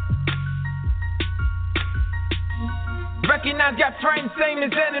 Recognize got friends, same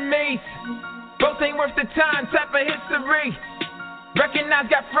as enemies. Both ain't worth the time, type of history. Recognize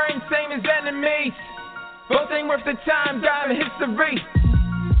got friends, same as enemies. Both ain't worth the time, got a history.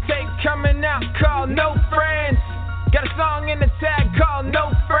 Tape coming out called No Friends. Got a song in the tag called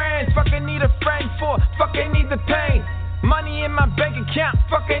No Friends. Fuck I need a friend for, fuck I need the pain. Money in my bank account,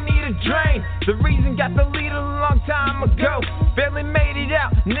 fuck I need a drain. The reason got the lead a long time ago. Barely made it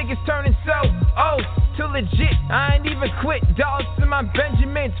out, niggas turning so too legit, I ain't even quit. Dollars to my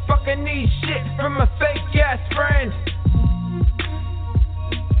Benjamins, fuck I need shit from a fake ass friend.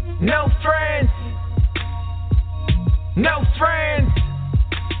 No friends. No friends.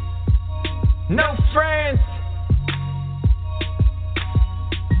 No friends.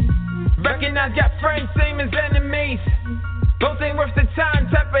 Recognize got friends, same as enemies. Both ain't worth the time,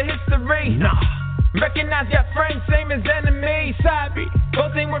 type of history. Nah. Recognize got friends, same as enemies. Sorry.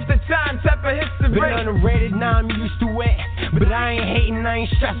 Both ain't worth the time, type of history. Been underrated, now I'm used to it. But I ain't hating, I ain't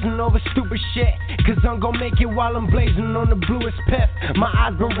stressing over stupid shit. Cause I'm gon' make it while I'm blazing on the bluest piff. My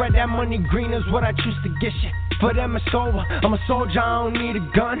eyes been red, that money green is what I choose to get shit. For them it's over, I'm a soldier, I don't need a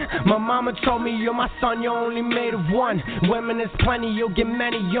gun. My mama told me, you're my son, you're only made of one. Women is plenty, you'll get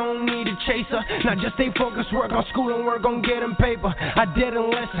many, you don't need a chaser. Now just stay focused, work on school and work on getting paper. I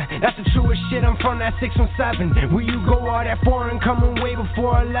didn't listen, that's the truest shit, I'm from that 617. Where you go all that foreign, coming way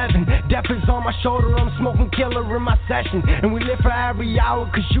before 11. Death is on my shoulder, I'm smoking killer in my session. And we live for every hour,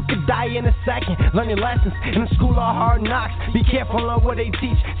 cause you could die in a second. Learn your lessons, in the school of hard knocks. Be careful of what they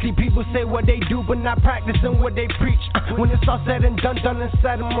teach. See people say what they do, but not practicing what they preach. When it's all said and done and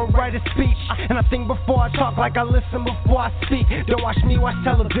said, I'ma write a speech. And I think before I talk like I listen before I speak. Don't watch me watch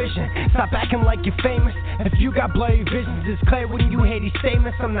television, stop acting like you're famous. If you got blurry visions, it's clear when you hear these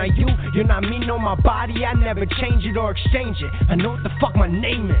statements. I'm not you, you're not me, know my body. I never change it or exchange it. I know what the fuck my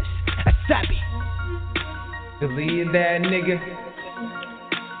name is. Asabi. Believe that nigga.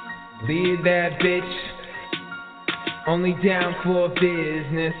 Believe that bitch. Only down for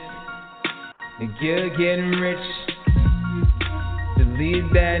business. Nigga getting rich.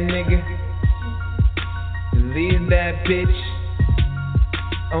 Believe that nigga. Believe that bitch.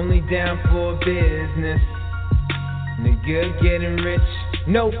 Only down for business. Nigga getting rich.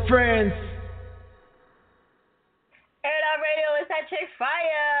 No friends. Air It Out Radio is that chick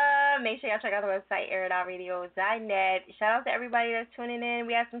fire. Make sure y'all check out the website, airitoutradio.net. Shout out to everybody that's tuning in.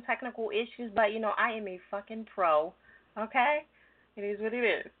 We have some technical issues, but, you know, I am a fucking pro. Okay? It is what it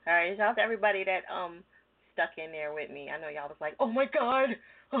is. All right? Shout out to everybody that stuck in there with me. I know y'all was like, oh, my God.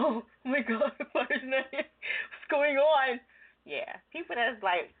 Oh, my God. What's going on? Yeah. People that's,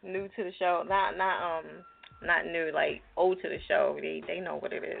 like, new to the show. Not new, like, old to the show. They know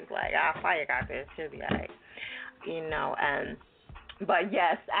what it is. Like, Fire got this. She'll be all right. You know, but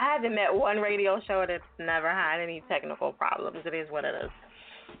yes, I haven't met one radio show that's never had any technical problems. It is what it is.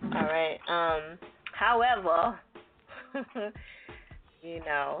 All right. However, you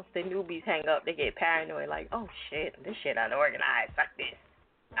know, the newbies hang up. They get paranoid, like, oh shit, this shit unorganized. Fuck this.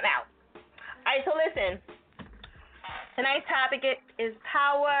 I'm out. All right. So listen. Tonight's topic is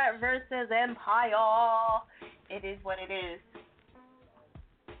power versus empire. It is what it is.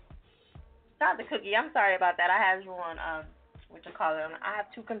 Shout out to Cookie. I'm sorry about that. I have you on, I have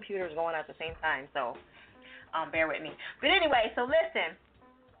two computers going at the same time, so bear with me. But anyway, so listen.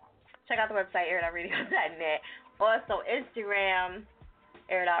 Check out the website, airitoutradio.net. Also, Instagram,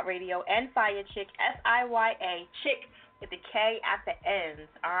 Air.radio, and Fire Chick, FIYA, Chick with the K at the end,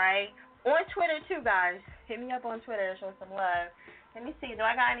 all right? On Twitter, too, guys. Hit me up on Twitter, show some love. Let me see. Do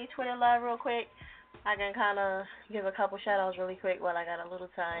I got any Twitter love real quick? I can kind of give a couple shout-outs really quick while I got a little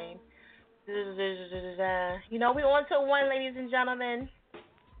time. You know, we on to one, ladies and gentlemen.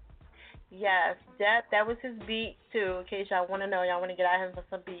 Yes, that was his beat, too, in case y'all want to know. Y'all want to get at him for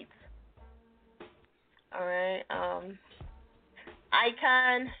some beats. All right.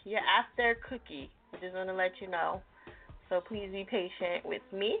 Icon, you're after Cookie. I just want to let you know. So please be patient with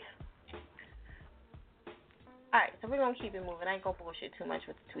me. All right, so we're going to keep it moving. I ain't going to bullshit too much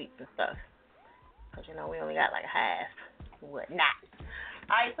with the tweets and stuff. Because, you know, we only got like half. Whatnot.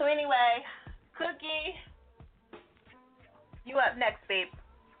 All right, so anyway, Cookie, you up next, babe.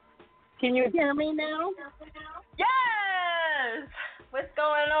 Can you hear me now? Yes! What's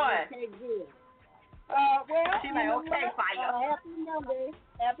going on? Okay, good. Well, she's like, okay, Fire. Happy Monday.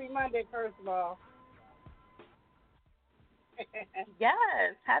 Happy Monday, first of all.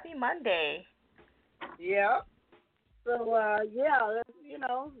 Yes, happy Monday. Yeah. So, yeah, you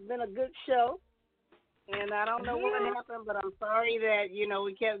know, it's been a good show. And I don't know what happened, but I'm sorry that, you know,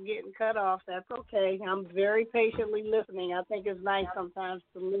 we kept getting cut off. That's okay. I'm very patiently listening. I think it's nice sometimes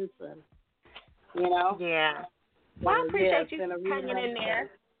to listen. You know? Yeah. Well, I appreciate you hanging in there.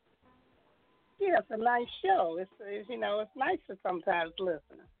 Yeah, it's a nice show. It's you know, it's nice to sometimes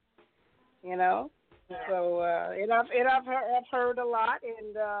listen. You know? Yeah. So, and I've heard a lot,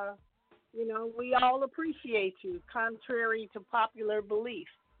 and, you know, we all appreciate you, contrary to popular belief.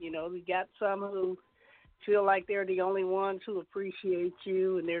 You know, we got some who feel like they're the only ones who appreciate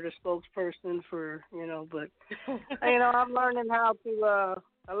you and they're the spokesperson for, you know, but, you know, I'm learning how to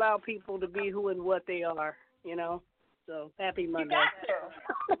allow people to be who and what they are, you know. So, happy Monday.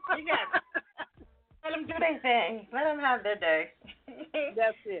 You got to. Let them do their thing. Let them have their day.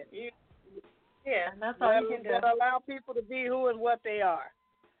 That's it. Yeah, that's all you can do. Allow people to be who and what they are.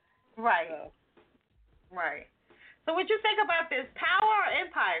 Right. Right. So what you think about this, Power or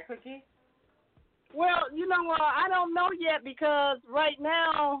Empire, Cookie? Well, you know, I don't know yet because right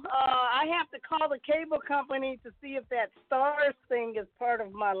now I have to call the cable company to see if that Stars thing is part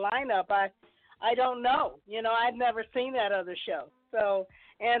of my lineup. I don't know. You know, I've never seen that other show. So,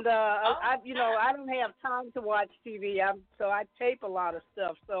 and I you know, I don't have time to watch TV. So I tape a lot of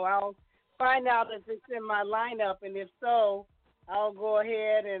stuff. So I'll find out if it's in my lineup, and if so, I'll go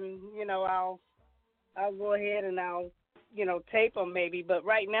ahead and, you know, I'll go ahead and I'll, you know, tape them maybe. But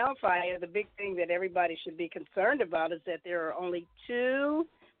right now, Fire, the big thing that everybody should be concerned about is that there are only 2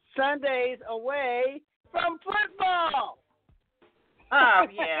 Sundays away from football. Oh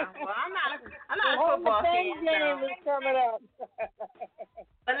yeah. Well, I'm not a football fan. Game is coming up.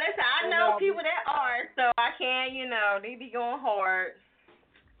 But listen, I know people that are, so I can't, you know, they be going hard.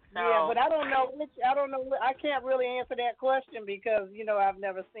 So. Yeah, but I don't know. I can't really answer that question because, you know, I've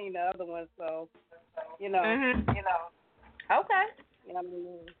never seen the other one. So, you know. You know. Okay. You know what I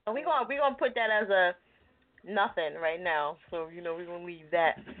mean? So we gonna put that as a nothing right now. So, you know, we're gonna leave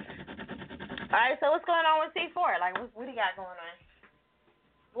that. All right. So what's going on with C4? Like, what do you got going on?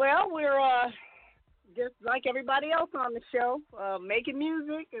 Well, we're just like everybody else on the show, making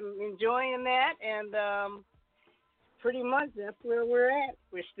music and enjoying that, and pretty much that's where we're at.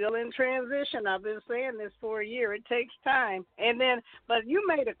 We're still in transition. I've been saying this for a year. It takes time. And then, but you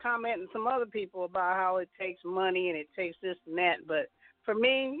made a comment and some other people about how it takes money and it takes this and that. But for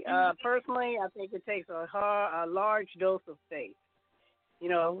me, personally, I think it takes a large dose of faith. You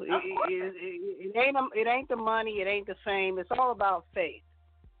know, it ain't the money, it ain't the fame. It's all about faith.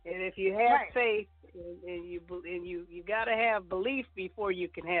 And if you have faith, and you got to have belief before you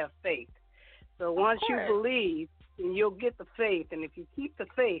can have faith. So once you believe, and you'll get the faith, and if you keep the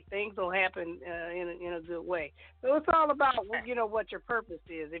faith, things will happen in a good way. So it's all about, you know, what your purpose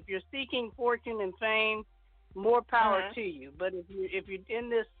is. If you're seeking fortune and fame, more power to you. But if you're in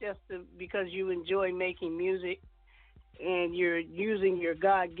this just because you enjoy making music and you're using your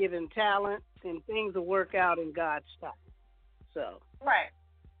God-given talent, then things will work out in God's time. So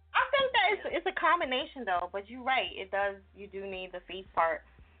I think that it's a combination though, but you're right. It does. You do need the faith part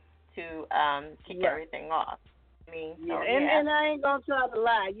to kick everything off. I mean, and I ain't gonna try to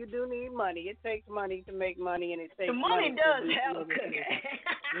lie. You do need money. It takes money to make money, and it takes the money does help.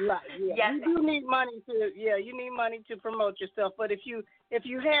 You do need money to you need money to promote yourself. But if you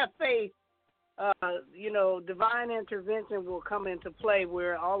have faith, you know, divine intervention will come into play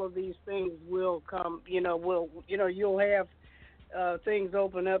where all of these things will come. You'll have things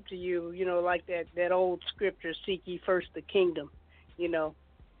open up to you. You know, like that old scripture: "Seek ye first the kingdom," you know,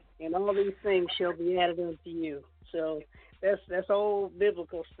 and all these things shall be added unto you. So that's old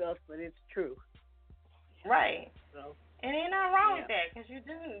biblical stuff, but it's true. Right. So. And ain't nothing wrong with that, because you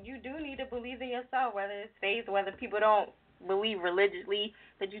do need to believe in yourself, whether it's faith, whether people don't believe religiously,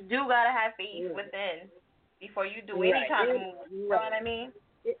 but you do gotta have faith within before you do any kind of move. You know what I mean?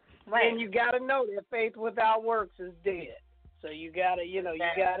 And you gotta know that faith without works is dead. So you gotta, you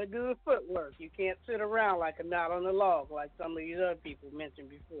gotta do the footwork. You can't sit around like a knot on the log, like some of these other people mentioned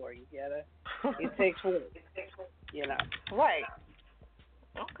before. You gotta. It takes work. Right.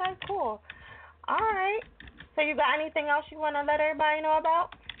 Okay. Cool. All right. So you got anything else you want to let everybody know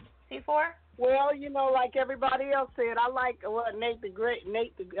about C4? Well, like everybody else said, I like Nate the Great.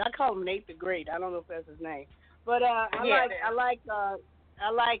 I call him Nate the Great. I don't know if that's his name, but I like the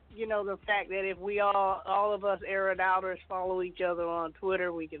fact that if we all of us air it outers follow each other on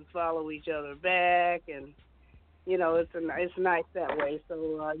Twitter, we can follow each other back, and it's nice that way.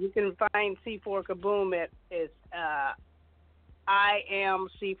 So you can find C4 Kaboom at I am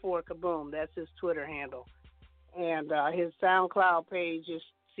C4 Kaboom. That's his Twitter handle. And his SoundCloud page is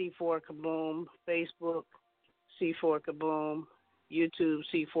C4 Kaboom, Facebook C4 Kaboom, YouTube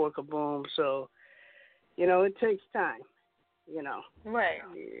C4 Kaboom. So, it takes time, Right.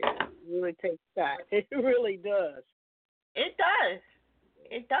 Yeah, it really takes time. It really does. It does.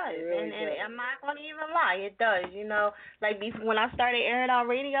 It does. It really and does. I'm not going to even lie. It does. Like when I started airing out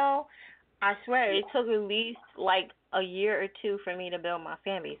radio, I swear it took at least like a year or two for me to build my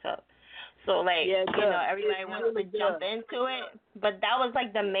fan base up. So, everybody wants to jump into it. But that was,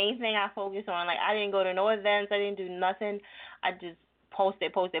 the main thing I focused on. I didn't go to no events. I didn't do nothing. I just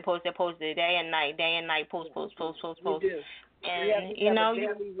posted day and night, post. You do. And,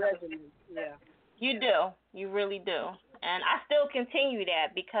 you do. You really do. And I still continue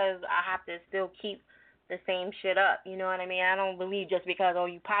that because I have to still keep the same shit up. You know what I mean? I don't believe just because,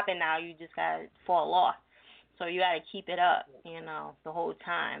 you popping now, you just got to fall off. So you got to keep it up, the whole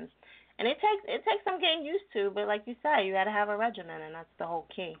time. And it takes some getting used to, but like you said, you got to have a regimen, and that's the whole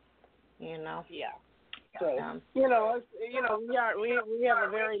key, Yeah. So we have a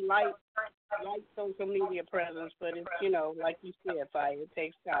very light social media presence, but it's like you said, it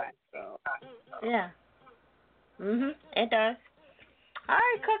takes time. So yeah. It does. All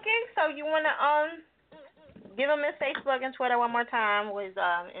right, Cookie. So you wanna give him his Facebook and Twitter one more time, with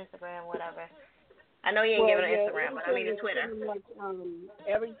Instagram, whatever. I know you ain't giving an Instagram, but I mean a Twitter.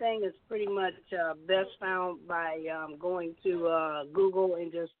 Everything is pretty much best found by going to Google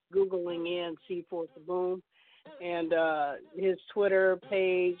and just Googling in C4 Kaboom. And his Twitter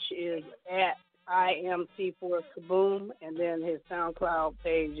page is at I am C4 Kaboom. And then his SoundCloud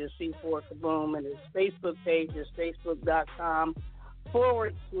page is C4 Kaboom. And his Facebook page is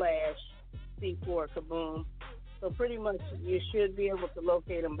facebook.com/C4 Kaboom. So pretty much you should be able to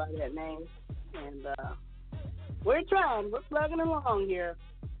locate him by that name. And we're trying. We're plugging along here.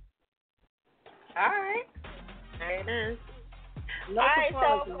 All right. There it is. No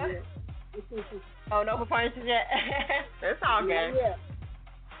performances yet. No performances yet. That's all good. Yeah.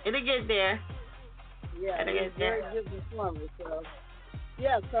 It'll get there. Yeah, it's very good performance. So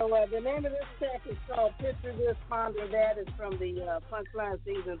the name of this track is called Picture This, Ponder That. It's from the Punchline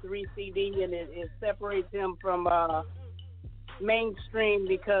Season 3 CD, and it separates him from mainstream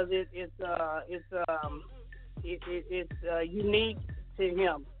because it's unique to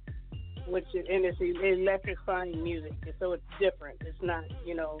him, it's electrifying music, so it's different. It's not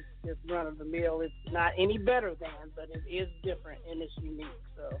just run of the mill. It's not any better than, but it is different and it's unique.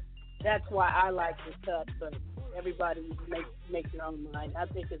 So that's why I like this cut. But everybody make your own mind. I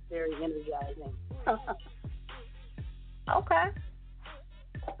think it's very energizing. Okay.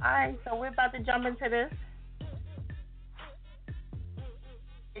 All right. So we're about to jump into this.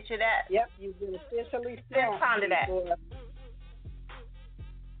 Picture that. Yep, you've been officially Ponder that. All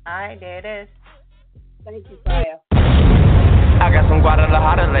right, there it is. Thank you, Fire. I got some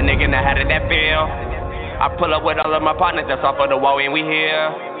Guadalajara, the nigga, now how did that feel? I pull up with all of my partners, that's off of the wall, and we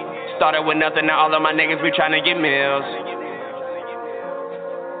here. Started with nothing, now all of my niggas, we tryna get meals.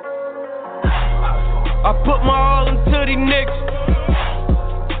 I put my all into these niggas,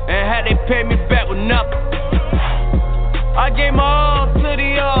 and had they pay me back with nothing. I gave my all to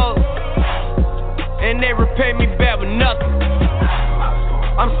the all, and they repay me back with nothing.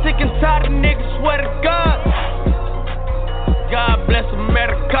 I'm sick and tired of niggas, swear to God. God bless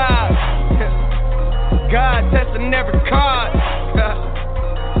America. God testing every card.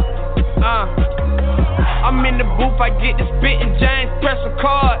 I'm in the booth, I get this bit and James press a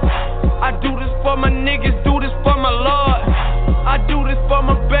card. I do this for my niggas, do this for my Lord. I do this for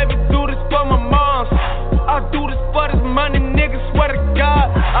my baby, do this for my moms. I do this for this money, niggas, swear to God.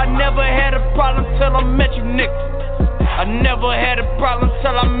 I never had a problem till I met you niggas. I Never had a problem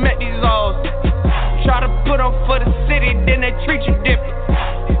till I met these hoes. Try to put on for the city, then they treat you different.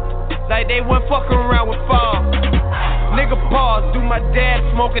 Like they went fucking around with fall. Nigga pause, do my dad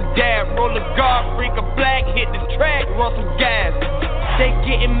smoke a dab, roll a guard, freak a black, hit the track, roll some gas. They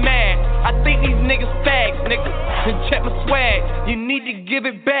getting mad, I think these niggas fags, nigga. And check my swag, you need to give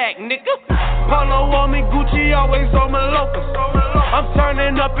it back, nigga. Polo on me, Gucci always on my locals. I'm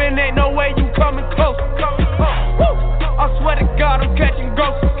turning up and ain't no way you coming close. Woo! I swear to God I'm catching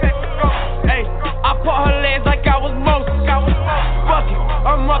ghosts. Hey, I put her legs like I was Moses. Fuck it,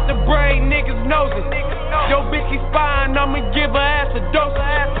 I'm off the brain, niggas nosing. Yo, bitch, she spying, I'ma give her ass a dose.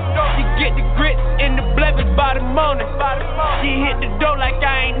 She get the grits in the blebbers by the morning. She hit the door like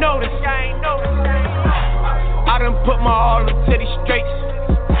I ain't noticed. I done put my all into these straights.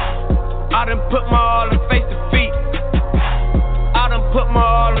 I done put my all in face to feet. I done put my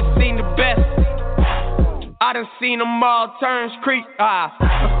all and seen the best. I done seen them all turns creep. I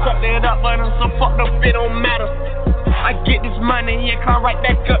fucked it up, but I'm so fucked up it don't matter. I get this money, yeah, climb right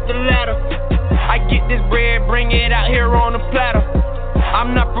back up the ladder. I get this bread, bring it out here on a platter.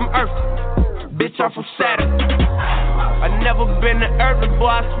 I'm not from Earth, bitch, I'm from Saturn. I never been to Earth, but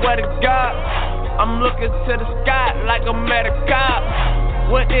boy, I swear to God, I'm looking to the sky like I'm at a cop.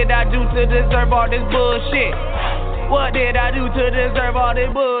 What did I do to deserve all this bullshit? What did I do to deserve all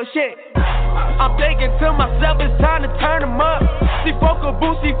this bullshit? I'm thinking to myself, it's time to turn them up. C4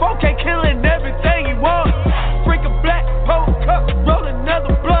 Kaboom, C4K killing everything he wants. Freak a black, pole cup, roll another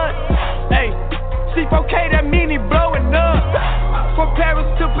blunt. Hey, C4K, that mean he blowing up. From Paris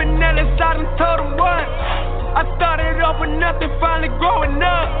to Pinellas, I done told him what. I started off with nothing, finally growing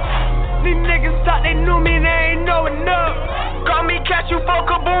up. These niggas thought they knew me, they ain't know enough. Call me, catch you for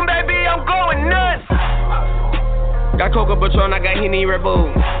Kaboom, baby, I'm going nuts. Got Coca Patron, I got Henny Red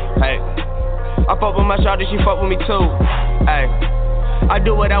Bull. Hey, I fuck with my shawty, she fuck with me too. Hey, I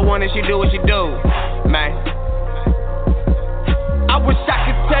do what I want and she do what she do. Man, I wish I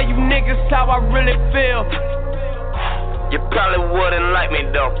could tell you niggas how I really feel. You probably wouldn't like me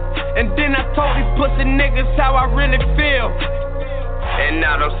though. And then I told these pussy niggas how I really feel. And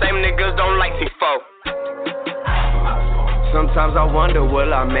now those same niggas don't like C4. Sometimes I wonder,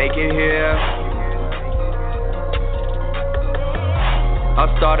 will I make it here? I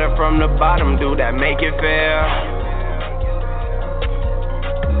started from the bottom, do that make it fair?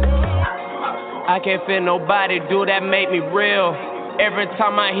 I can't feel nobody, do that make me real? Every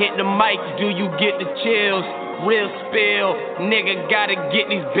time I hit the mic, do you get the chills? Real spill, nigga gotta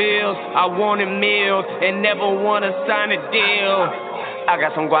get these bills. I wanted meals and never wanna sign a deal. I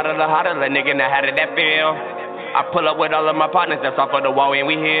got some Guadalajara, like nigga, now how did that feel? I pull up with all of my partners, that's off of the wall and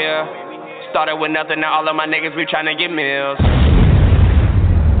we here. Started with nothing, now all of my niggas, we tryna get meals.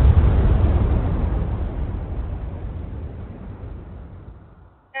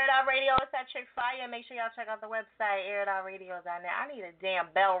 Radio, it's that Chick Fire. Make sure y'all check out the website, air.radio.net. I need a damn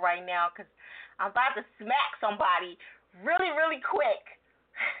bell right now because I'm about to smack somebody really quick.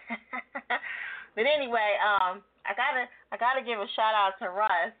 But anyway, I gotta give a shout out to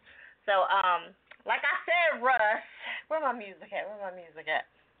Russ. So, like I said, Russ, where my music at?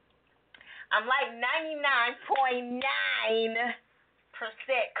 I'm like 99.9%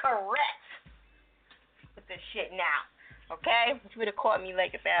 correct with this shit now. Okay? If you would have caught me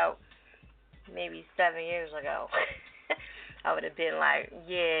like about maybe 7 years ago, I would have been like,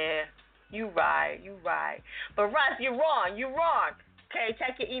 yeah, you right. But Russ, you're wrong. Okay,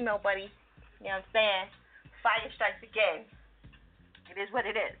 check your email, buddy. You know what I'm saying? Fire strikes again. It is what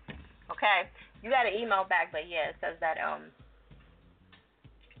it is. Okay? You got an email back, but yeah, it says that,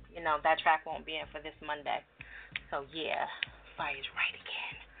 that track won't be in for this Monday. So yeah, fire's right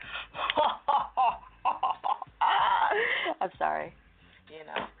again. I'm sorry.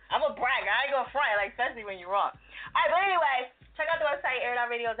 I'm a brag. I ain't gonna front, like, especially when you're wrong. Alright, but anyway, check out the website,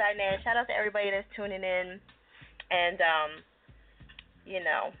 air.radio.net. Shout out to everybody that's tuning in. And,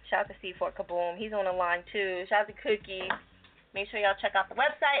 shout out to C4 Kaboom. He's on the line, too. Shout out to Cookie. Make sure y'all check out the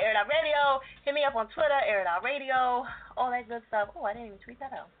website, air.radio. Hit me up on Twitter, air.radio. All that good stuff. Oh, I didn't even tweet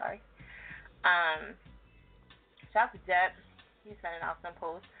that out. Sorry. Shout out to Deb. He's sending out some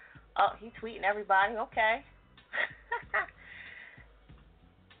posts. Oh, he tweeting everybody. Okay.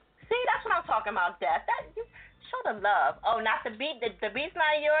 See, that's what I'm talking about, Death. Show the love. Oh, not the beat. The beat's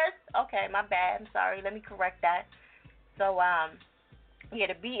not yours? Okay, my bad. I'm sorry. Let me correct that. So,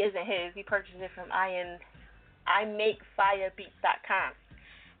 the beat isn't his. He purchased it from imakefirebeats.com.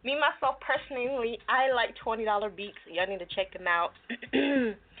 Me, myself, personally, I like $20 beats. Y'all need to check them out.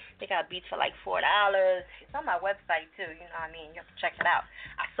 They got beats for like $4. It's on my website, too. You know what I mean? You have to check it out.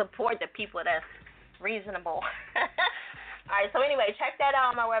 I support the people that's reasonable. All right, so anyway, check that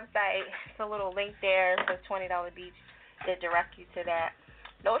out on my website. It's a little link there. It says $20 each. It direct you to that.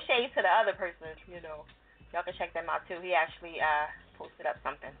 No shade to the other person, Y'all can check them out too. He actually posted up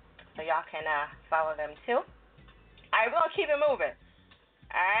something. So y'all can follow them too. All right, we're going to keep it moving.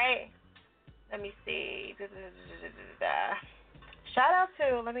 All right. Let me see. Shout out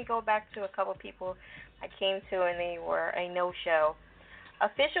to, let me go back to a couple people I came to and they were a no-show.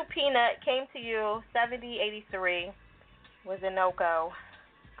 Official Peanut came to you, 7083 was a no-go.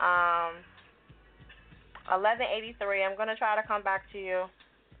 1183, I'm going to try to come back to you.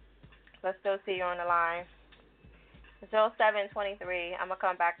 Let's still see you on the line. 0723, I'm going to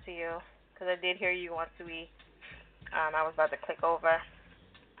come back to you because I did hear you on Sui. I was about to click over.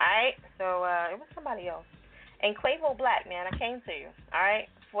 Alright, so it was somebody else. And Quavo Black, man, I came to you. Alright,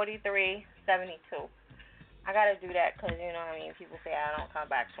 4372. I got to do that because, people say I don't come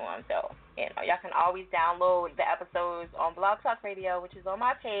back to them. So, y'all can always download the episodes on Blog Talk Radio, which is on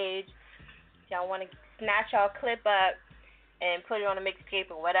my page. If y'all want to snatch y'all clip up and put it on a mixtape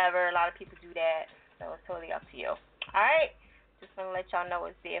or whatever, a lot of people do that. So, it's totally up to you. Alright, just want to let y'all know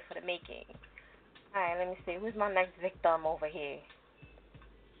it's there for the making. Alright, let me see. Who's my next victim over here?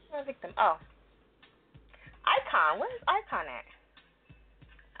 Where's my victim? Oh. Icon. Where's Icon at?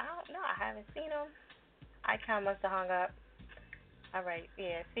 I don't know. I haven't seen him. Icon must have hung up. Alright,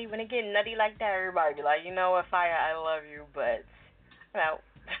 yeah. See, when it get nutty like that, everybody be like, you know what, Fire, I love you, but no.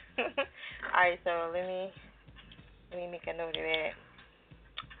 Alright, so let me make a note of that.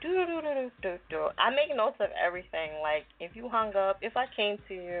 I make notes of everything. Like, if you hung up, if I came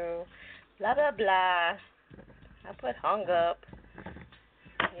to you, blah, blah, blah. I put hung up,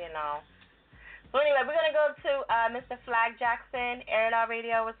 So anyway, we're going to go to Mr. Flag Jackson, Air It Out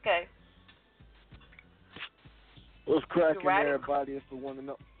Radio. What's good? What's cracking, everybody? It's the one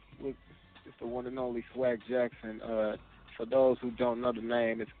and only Swag Jackson. For those who don't know the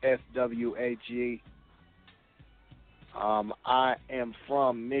name, it's SWAG. I am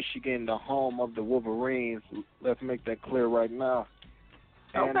from Michigan, the home of the Wolverines. Let's make that clear right now.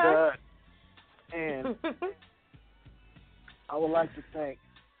 Okay. And I would like to thank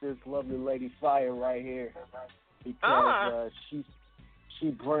this lovely lady Fire right here because she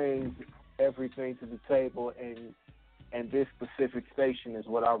brings everything to the table, and this specific station is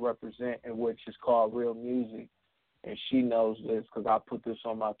what I represent, and which is called Real Music. And she knows this because I put this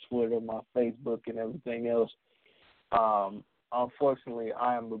on my Twitter, my Facebook, and everything else. Unfortunately,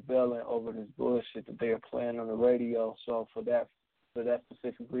 I am rebelling over this bullshit that they are playing on the radio. So for that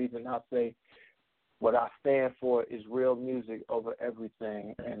specific reason, I say what I stand for is real music over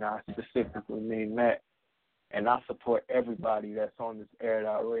everything, and I specifically mean that. And I support everybody that's on this Air It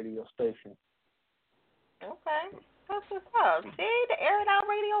Out radio station. Okay. That's what's up. See, the Air It Out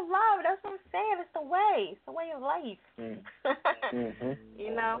Radio love. That's what I'm saying. It's the way. It's the way of life. Mm-hmm.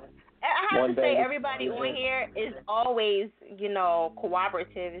 I have to say, everybody on here is always,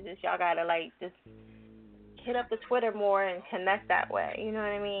 cooperative. It's just y'all got to, just hit up the Twitter more and connect that way. You know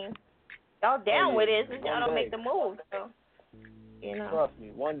what I mean? Y'all down with it. Y'all don't make the move. So, Trust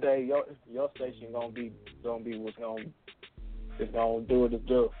me. One day, your station gonna be what's gonna do what it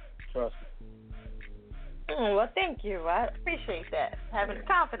do. Trust me. Well, thank you. I appreciate that. Having the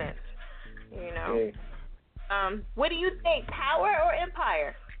confidence. Yeah. What do you think? Power or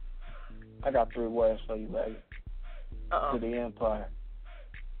empire? I got 3 words for you, baby. Uh-oh. To the empire.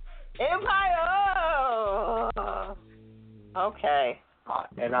 Empire. Oh. Okay.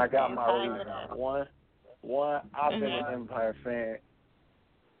 And I got my reason. One, I've been an Empire fan.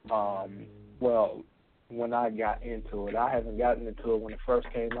 Well, when I got into it, I haven't gotten into it when it first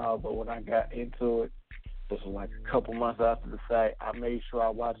came out, but when I got into it, this was like a couple months after the fact. I made sure I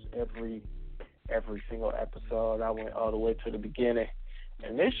watched every single episode. I went all the way to the beginning,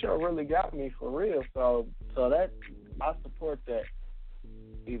 and this show really got me for real. So that I support that,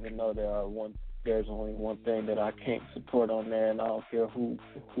 even though there's only one thing that I can't support on there, and I don't care who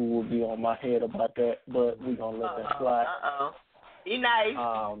will be on my head about that, but we're going to let that slide. Be nice.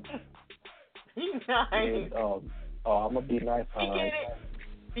 Be nice. I'm going to be nice.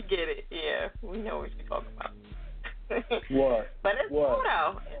 We get it. Yeah. We know what you're talking about. What? But it's cool,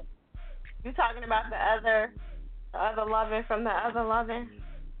 though. You talking about the other loving from the other loving?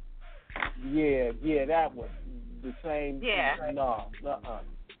 Yeah, that one. The same. Yeah. No.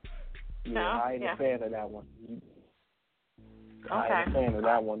 Yeah, I ain't a fan of that one. I ain't a fan of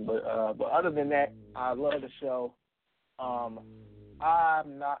that one, but other than that, I love the show. I'm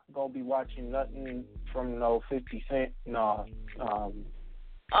not gonna be watching nothing from no 50 Cent. No.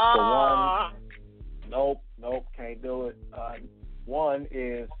 For one, nope, can't do it. One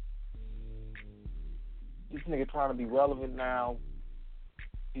is this nigga trying to be relevant now.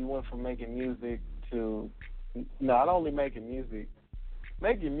 He went from making music to not only making music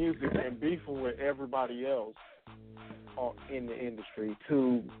and beefing with everybody else in the industry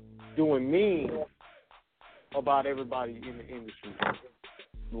to doing memes about everybody in the industry,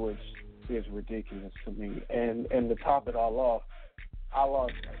 which is ridiculous to me. And to top it all off, I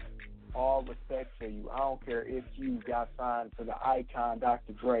lost all respect for you. I don't care if you got signed to the icon,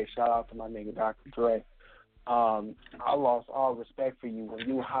 Dr. Dre. Shout out to my nigga, Dr. Dre. I lost all respect for you when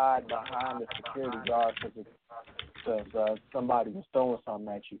you hide behind the security guard because somebody was throwing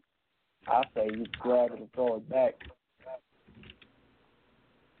something at you. I say you grab it and throw it back.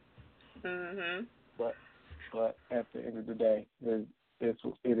 Mhm. But at the end of the day, it is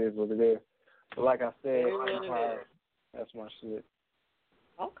what it is. But like I said, Empire, that's my shit.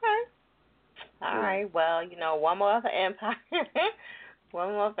 Okay. All right. Well, one more for Empire.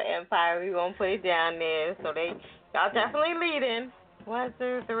 One more for Empire. We're going to put it down there. So y'all definitely leading. 1,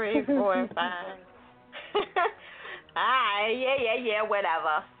 2, 3, 4, 5. All right. Yeah,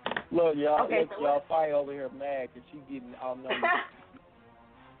 whatever. Look, y'all fight over here mad because she getting outnumbered.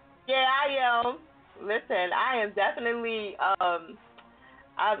 Yeah, I am. Listen, I am definitely,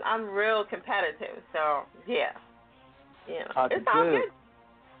 I'm real competitive. So, yeah. It's all good.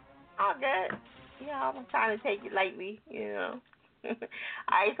 All good. I'm trying to take it lightly, All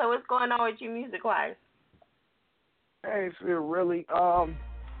right, so what's going on with you music-wise? Hey, Phil, really, I'm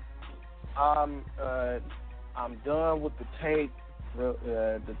done with the tape.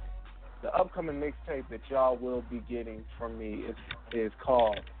 The upcoming mixtape that y'all will be getting from me is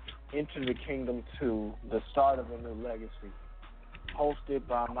called Into the Kingdom 2, The Start of a New Legacy, hosted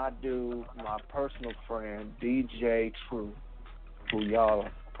by my dude, my personal friend, DJ True, who y'all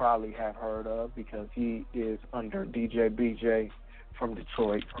probably have heard of because he is under DJ BJ from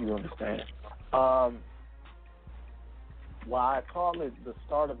Detroit, you understand. Why I call it the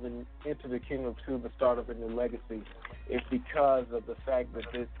start of Into the Kingdom 2, the start of a new legacy, is because of the fact that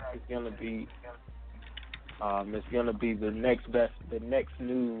this is gonna be the next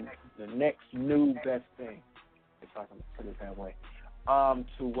new best thing, if I can put it that way.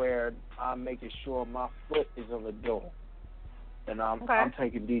 To where I'm making sure my foot is on the door. And I'm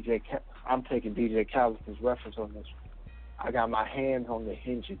taking DJ Khaled's reference on this. I got my hands on the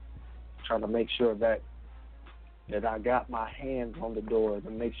hinges, trying to make sure that I got my hands on the door to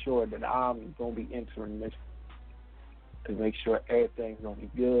make sure that I'm gonna be entering this, to make sure everything's gonna be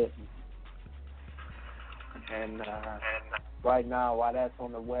good. And right now, while that's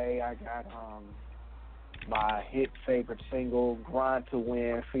on the way, I got my hit favorite single, "Grind to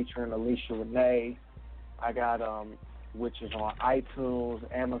Win," featuring Alicia Renee. I got which is on iTunes,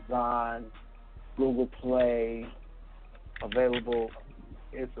 Amazon, Google Play.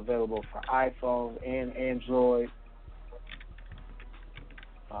 It's available for iPhones and Android.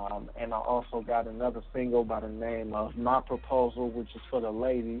 And I also got another single by the name of My Proposal, which is for the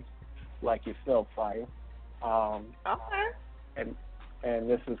ladies, like yourself, Fire. And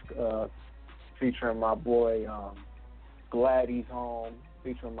this is featuring my boy Glad He's Home,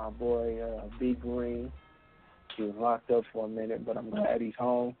 featuring my boy B Green. He was locked up for a minute, but I'm glad he's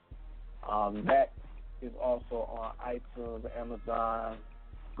home. That is also on iTunes, Amazon,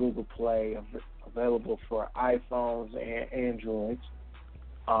 Google Play, available for iPhones and Androids.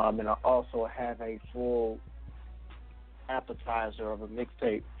 And I also have a full appetizer of a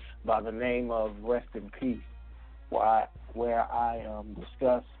mixtape by the name of Rest in Peace, where I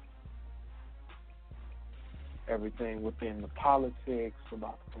discuss everything within the politics,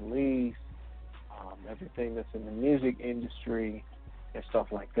 about the police, everything that's in the music industry, and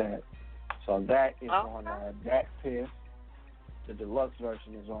stuff like that. So that is on Dat Piff. The deluxe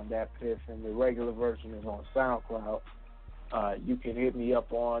version is on Dat Piff, and the regular version is on SoundCloud. You can hit me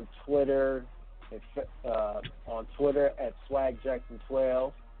up on Twitter, at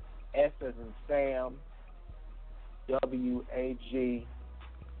SwagJackson12, S as in Sam, WAG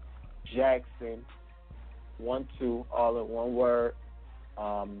Jackson 12, all in one word.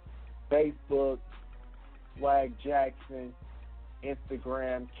 Facebook, Swag Jackson.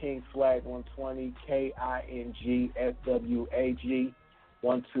 Instagram, King Swag 120, KINGSWAG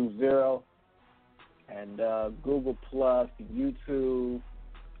 120, and Google Plus, YouTube,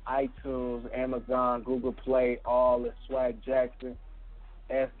 iTunes, Amazon, Google Play, all is Swag Jackson,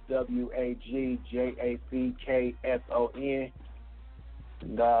 SWAGJACKSON.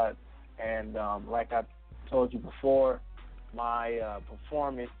 And like I told you before, my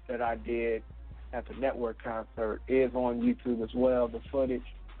performance that I did at the network concert is on YouTube as well, the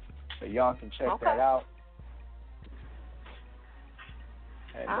footage, so y'all can check that out.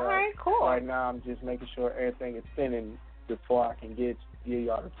 And, all right, cool. Right now, I'm just making sure everything is spinning before I can give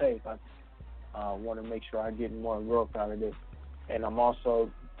y'all the tape. I want to make sure I get more growth out of this. And I'm also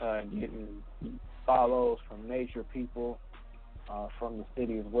getting follows from major people from the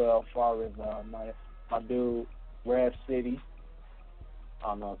city as well, as far as my dude, Rev City. I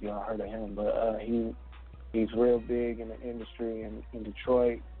don't know if y'all heard of him, but he's real big in the industry in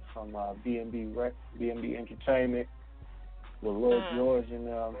Detroit from B&B Entertainment with Lil George and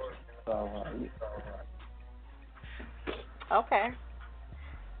them. Okay.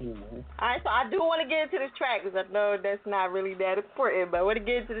 Mm-hmm. All right, so I do want to get into this track because I know that's not really that important, but I want to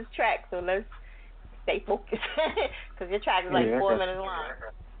get into this track, so let's stay focused because your track is like 4 minutes long.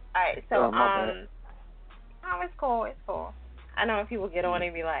 All right, so it's cool. I know if people get on, they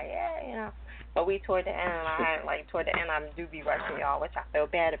be like, yeah, you know, but we toward the end, and I do be rushing y'all, which I feel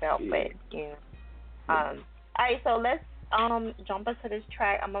bad about, but you know. All right, so let's jump into this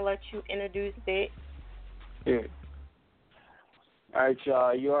track. I'm gonna let you introduce it. Yeah. All right,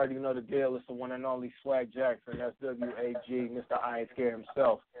 y'all. You already know the deal. It's the one and only Swag Jackson. That's WAG, Mr. I Ain't Scared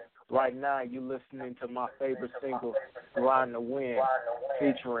himself. Right now, you listening to my favorite single, Grind to Win,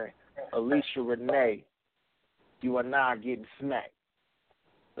 featuring Alicia Renee. You are now getting smacked.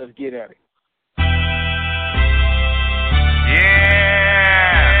 Let's get at it.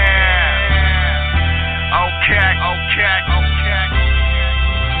 Okay.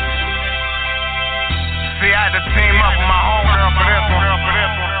 See, I had to team up with my homegirl for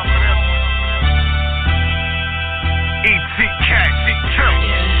this one. ETK,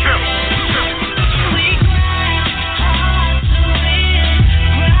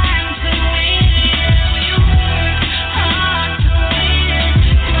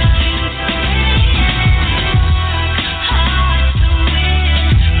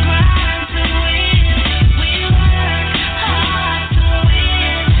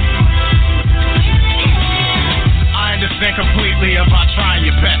 completely about trying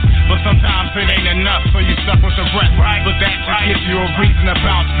your best, but sometimes it ain't enough, so you stuck with the rest. Right. But that just gives you a reason to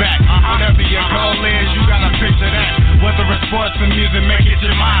bounce back. Whatever your goal is, you gotta picture that. Whether it's sports or music, make it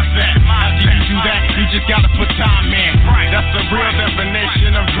your mindset. After you do that, you just gotta put time in. That's the real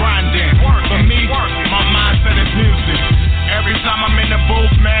definition of grinding. For me, my mindset is music. Every time I'm in the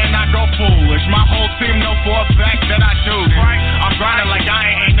booth, man, I go foolish. My whole team know for a fact that I do this. I'm grinding like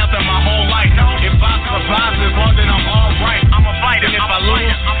I ain't nothing my whole life. If I survive as long as I'm alright, I'ma fight. And if I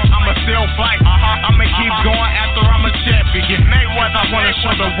lose, I'ma still fight. I'ma keep going after I'm a champion. Mayweather, I wanna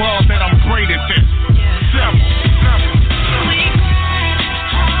show the world that I'm great at this. Simple.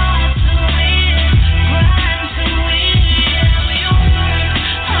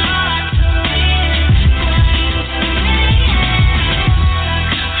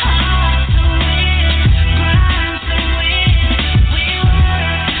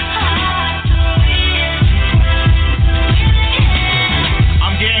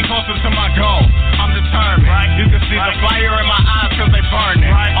 To my goal, I'm determined. You can see the fire in my eyes cause they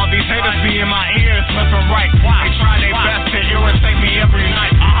burning. All these haters be in my ears left and right. They try their best to irritate me every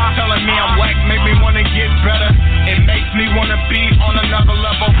night. Telling me I'm whack, make me wanna get better. It makes me wanna be on another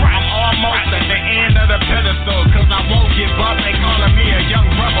level. I'm almost at the end of the pedestal, cause I won't give up. They calling me a young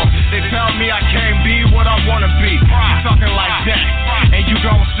rebel. They tell me I can't be what I wanna be. You talking like that, and you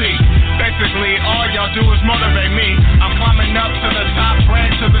gon' see. Basically, all y'all do is motivate me. I'm climbing up to the top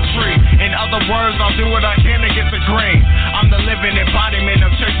branch of the tree. In other words, I'll do what I can to get the green. I'm the living embodiment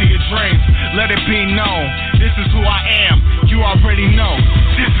of chasing your dreams. Let it be known, this is who I am. You already know,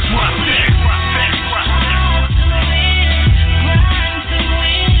 this is what I said.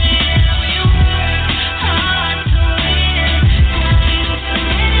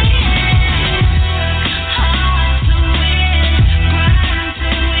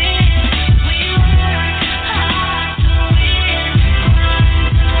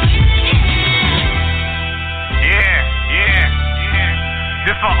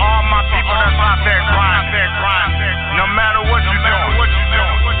 This for all my people that's out there grinding. No matter what you're doing.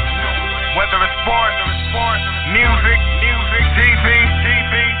 Whether it's sports, music, TV,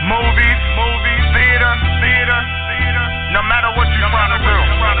 movies, theater. No matter what you're trying to do.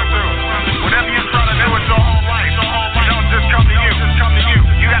 Whatever you're trying to do with your whole life, it don't just come to you.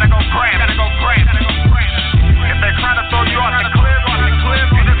 You gotta go grab. If they try to throw you off the cliff,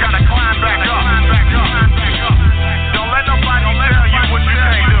 you just gotta climb back up. Don't let nobody tell you what you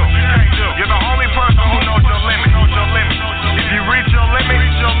can't do. You're the only person who knows your limit. If you reach your limit,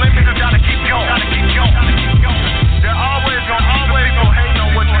 you just gotta keep going. There are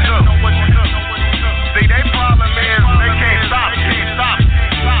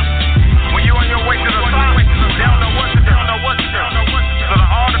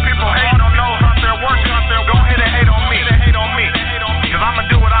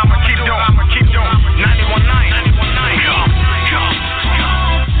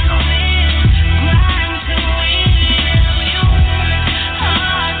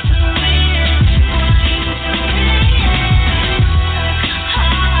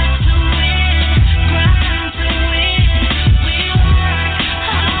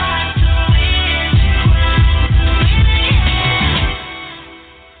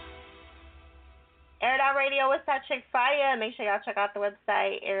Make sure y'all check out the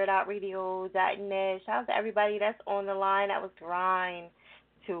website, airitoutradio.net. Shout out to everybody that's on the line that was trying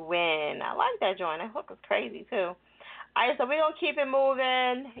to win. I like that joint. That hook was crazy, too. All right, so we're going to keep it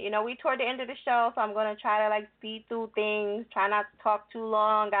moving. You know, we toward the end of the show, so I'm going to try to, like, speed through things. Try not to talk too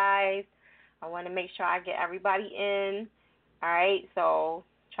long, guys. I want to make sure I get everybody in. All right, so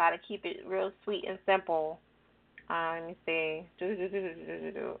try to keep it real sweet and simple. Let me see.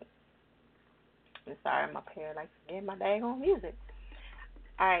 I'm sorry, I'm up here, like, getting my daggone music.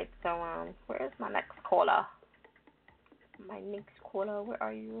 All right, so where's my next caller? My next caller, where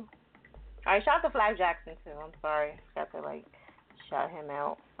are you? All right, shout out to Flav Jackson, too. I'm sorry. Got to, like, shout him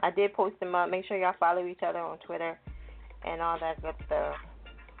out. I did post him up. Make sure y'all follow each other on Twitter and all that good stuff.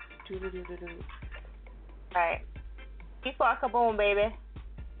 All right. C4 Kaboom, baby.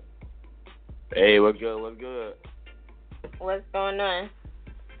 Hey, what's good? What's good? What's going on?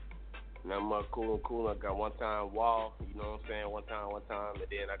 Not much, cool. I got one time Wall, you know what I'm saying? One time. And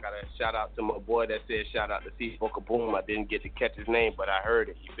then I got a shout out to my boy that said shout out to C4 Kaboom. I didn't get to catch his name, but I heard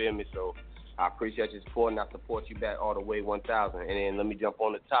it. You feel me? So I appreciate your support, and I support you back all the way 1,000. And then let me jump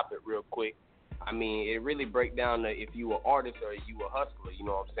on the topic real quick. I mean, it really breaks down to if you an artist or you a hustler, you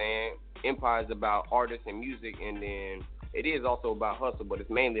know what I'm saying? Empire is about artists and music, and then it is also about hustle, but it's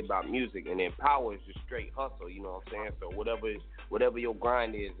mainly about music. And then Power is just straight hustle, you know what I'm saying? So whatever your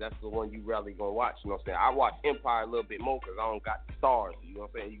grind is, that's the one you really gonna watch, you know what I'm saying? I watch Empire a little bit more because I don't got the stars, you know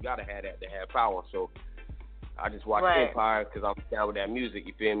what I'm saying? You gotta have that to have Power. So I just watch Empire because I'm down with that music,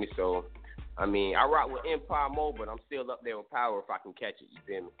 you feel me? So, I mean, I rock with Empire more, but I'm still up there with Power if I can catch it, you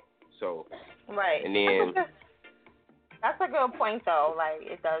feel me? So, and then that's a good point, though.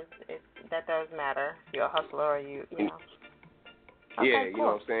 Like, that does matter. If you're a hustler or you know. Okay, yeah, cool. You know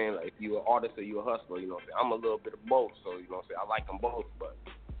what I'm saying? Like, if you an artist or you a hustler, you know what I'm saying? I'm a little bit of both, so, you know what I'm saying? I like them both, but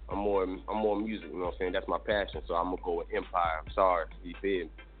I'm more music, you know what I'm saying? That's my passion, so I'm going to go with Empire. I'm sorry, you feel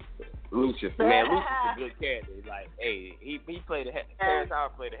me? Lucius, man, Lucius is a good character. Like, hey, he played Terrence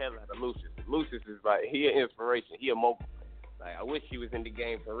Howard played the hell out of Lucius. Lucius is like, he an inspiration. He a mogul. Like, I wish he was in the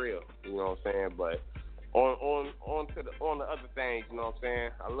game for real, you know what I'm saying? But on the other things, you know what I'm saying?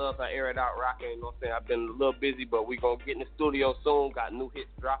 I love how Air It Out rocking, you know what I'm saying? I've been a little busy, but we gonna get in the studio soon. Got new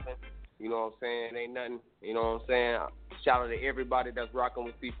hits dropping, you know what I'm saying? Ain't nothing, you know what I'm saying? Shout out to everybody that's rocking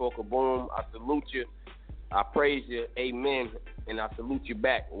with C4 Kaboom. I salute you. I praise you. Amen. And I salute you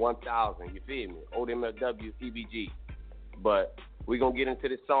back 1,000. You feel me? ODMLW, EBG. But we gonna get into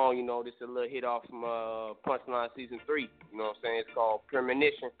this song, you know. This is a little hit off from Punchline Season 3. You know what I'm saying? It's called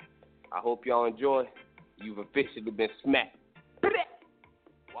Premonition. I hope y'all enjoy. You've officially been smacked.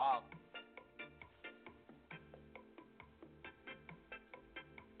 Wow.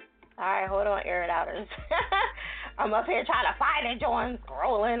 All right, hold on, Air It Outers. I'm up here trying to find it, I'm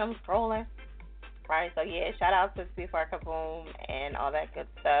scrolling. Right, so yeah, shout out to C4 Kaboom and all that good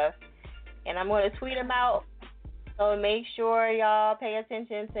stuff. And I'm going to tweet him out. So make sure y'all pay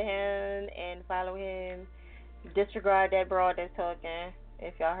attention to him and follow him. Disregard that broad that's talking,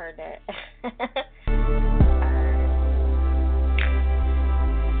 if y'all heard that.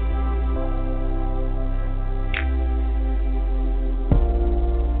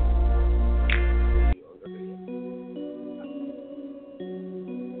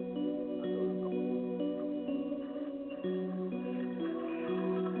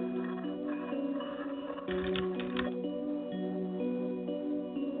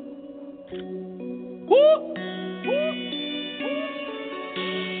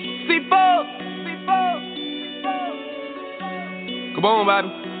 Kaboom, baby.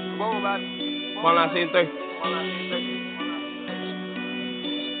 One line, scene 3.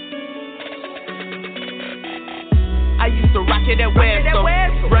 I used to rock it at Weston,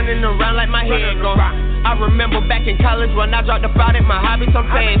 running around like my head gone. I remember back in college when I dropped the product, my hobby some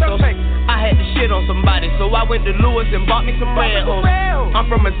pesos. I had to shit on somebody, so I went to Lewis and bought me some red hoes. I'm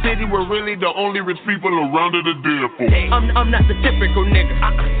from a city where really the only rich people around are the dead for. I'm not the typical nigga.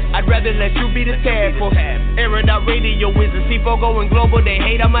 I'd rather let you be the tadpole. Air It Out Radio is a C4 going global. They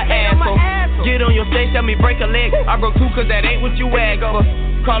hate I'm an asshole. Get on your stage, tell me break a leg. I broke 2 cause that ain't what you asked for.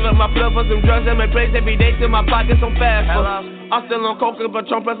 Call up my plug for some drugs and my place every day till my pockets on fast. I'm still on coke, but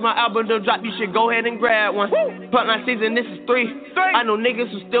Trump plus my album to drop. You should go ahead and grab one. Punchline Season, this is 3. I know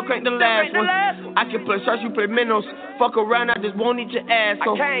niggas who still crank the last one. I can play shirts, you play minnows. Fuck around, I just won't eat your ass.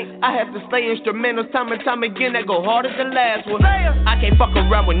 So I have to slay instrumentals time and time again that go harder than last one. I can't fuck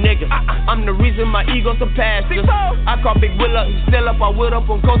around with niggas. I'm the reason my ego's a pastor. I call Big Will up, he still up. I whip up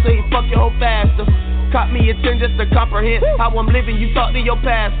on coast so he fuck your whole faster. Caught me a 10 just to comprehend how I'm living. You talk to your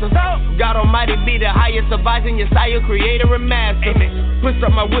pastor. God Almighty be the highest, advising your sire, creator and master. Twist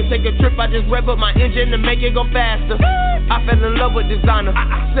up my whip, take a trip. I just rev up my engine to make it go faster. I fell in love with designer,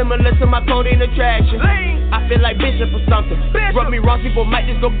 similar to my codeine attraction. I feel like Bishop or something. Rub me wrong, people might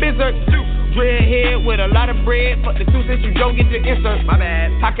just go berserk. Dreadhead with a lot of bread. Fuck the 2 cents you don't get the insert. My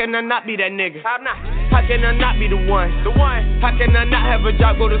bad. How can I not be that nigga? I'm not. How can I not be the one? The one. How can I not have a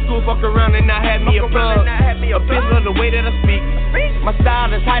job, go to school, fuck around and not have me a plug? A bitch love the way that I speak. My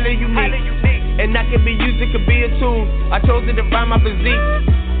style is highly unique. And that can be used, it could be a tool. I chose to define my physique.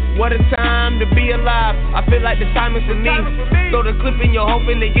 What a time to be alive. I feel like the time is for me. Throw the clip in your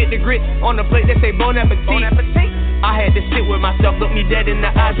hoping they get the grit. On the plate they say bon appetit. I had to sit with myself, look me dead in the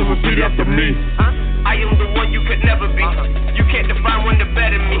eyes and repeat after me. I am the one you could never be. You can't define when to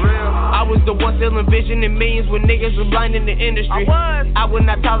better me. I was the one still envisioning millions when niggas were blind in the industry. I would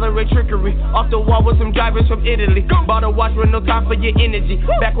not tolerate trickery. Off the wall with some drivers from Italy. Bought a watch with no time for your energy.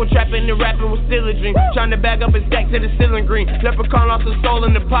 Back when trapping and rapping was still a dream. Trying to bag up and stack to the ceiling green. Leprechaun lost his soul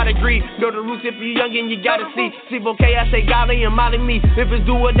in the pot of greed. Know the roots if you're young and you gotta see. See, okay, I say golly and molly me. If it's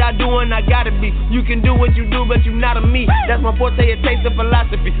do what I do and I gotta be. You can do what you do, but you not a me. That's my forte, a taste of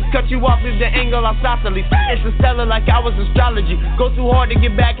philosophy. Cut you off is the angle I saw. It's a stellar like I was astrology. Go too hard to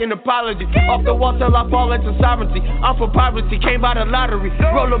get back an apology. Off the wall till I fall into sovereignty. I'm for poverty, came by the lottery.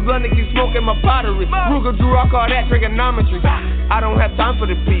 Roll a blunt and keep smoking my pottery. Ruger drew, I call that trigonometry. I don't have time for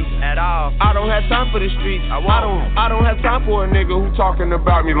the peace at all. I don't have time for the streets. I don't have time for a nigga who talking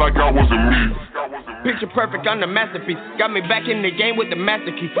about me like I wasn't me. Picture perfect, I'm the masterpiece. Got me back in the game with the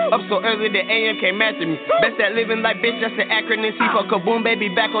master key. Up so early the AM can't master me. Best at living like bitch, that's the acronym C for kaboom, baby,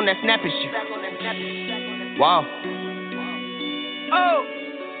 back on that snapping shit. Wow. Oh.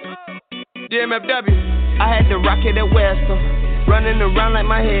 DMFW. I had to rock it at Western. Running around like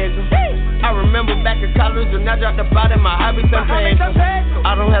my head. I remember back in college when I dropped the bottom, my hobbies done paid.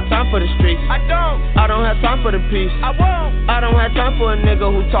 I don't have time for the streets. I don't have time for the peace. I don't have time for a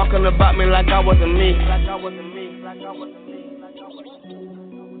nigga who talking about me like I wasn't me.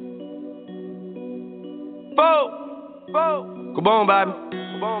 Bo. Come on, baby.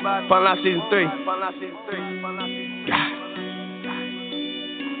 Fun Life Season 3. Yeah.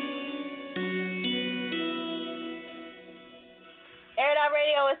 Air It Out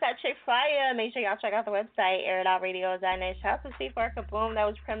Radio is at Chick-fil-A. Make sure y'all check out the website, airitoutradio.net. Shout out to C for Kaboom. That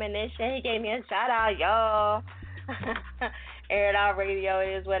was Premonition. He gave me a shout out, y'all. Air It Out Radio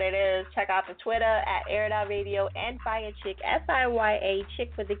is what it is. Check out the Twitter at Air It Out Radio and Fire Chick, SIYA,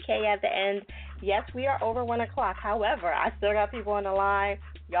 Chick with the K at the end. Yes, we are over 1 o'clock. However, I still got people on the line.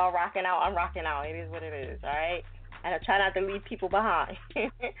 Y'all rocking out. I'm rocking out. It is what it is, all right? And I try not to leave people behind. All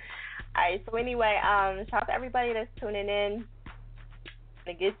right, so anyway, shout out to everybody that's tuning in.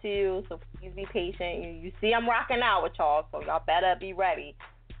 To get to you, so please be patient. You see I'm rocking out with y'all, so y'all better be ready.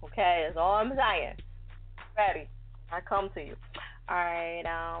 Okay, that's all I'm saying. Ready. I come to you. Alright,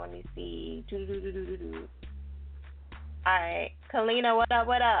 let me see. Alright, Kalina, what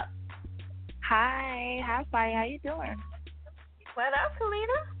up? Hi, Fire. How you doing? What up,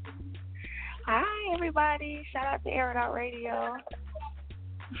 Kalina? Hi, everybody. Shout out to Air It Out Radio.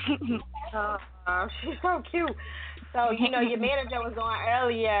 She's so cute. So, you know, your manager was on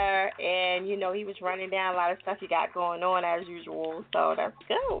earlier, and, you know, he was running down a lot of stuff you got going on as usual. So that's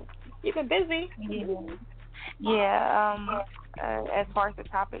good. You've been busy. Yeah. As far as the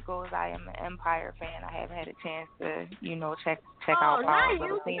topic goes, I am an Empire fan. I haven't had a chance to, you know, check out all, but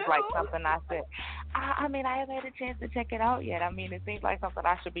it seems like something I said. I mean, I haven't had a chance to check it out yet. I mean, it seems like something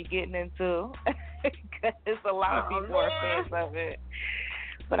I should be getting into because a lot of people are fans of it.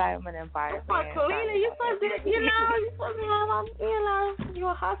 But I am an Empire fan. Kalina, you're supposed to have,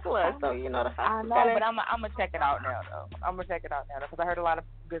 you're a hustler, so you know the hustle. I know, but I'm gonna check it out now, though. Because I heard a lot of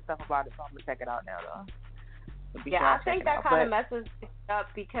good stuff about it, so I'm gonna check it out now, though. Yeah, I think that kind of messes up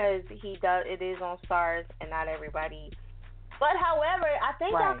because it is on Stars and not everybody. But however, I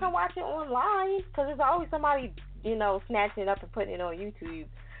think y'all can watch it online because there's always somebody, you know, snatching it up and putting it on YouTube.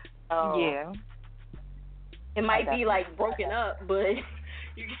 Yeah. It might be like broken up, but.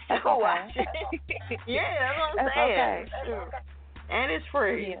 You can still watch it. Yeah, that's what I'm saying. Okay. And it's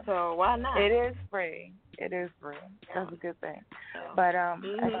free, so why not? It is free. That's a good thing. But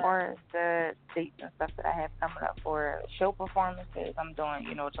as far as the dates and stuff that I have coming up for show performances, I'm doing,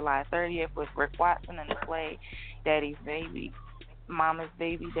 you know, July 30th with Rick Watson and the play Daddy's Baby, Mama's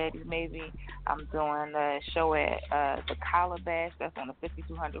Baby, Daddy's Baby. I'm doing a show at the Calabash. That's on the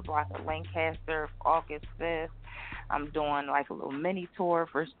 5200 block of Lancaster, August 5th. I'm doing like a little mini tour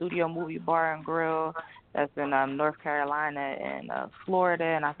for Studio Movie Bar and Grill that's in North Carolina and Florida,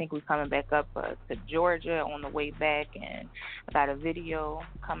 and I think we're coming back up to Georgia on the way back, and I got a video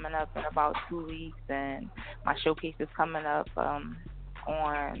coming up in about 2 weeks, and my showcase is coming up on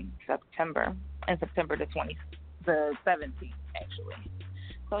September the 17th, actually.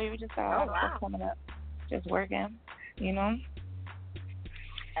 So you just got stuff coming up, just working, you know.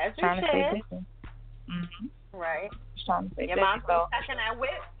 As you trying to stay should. busy. Mhm. Right. Just trying to stay Your busy. mom's still cracking that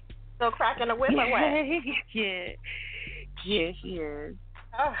whip? Still cracking the whip or what? Yeah, she is.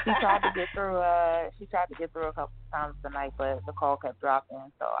 She tried to get through. She tried to get through a couple times tonight, but the call kept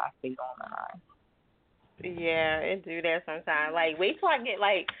dropping, so I stayed on the line. Yeah, it do that sometimes. Like, wait till I get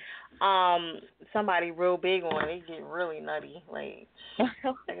like somebody real big on it. They get really nutty. Like,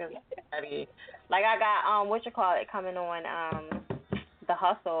 nutty. Like I got coming on The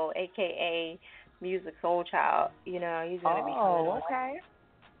Hustle, aka Music Soul Child. You know, he's gonna be coming on. Okay.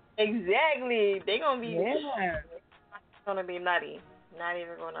 Exactly. They gonna be. Yeah. It's gonna be nutty. Not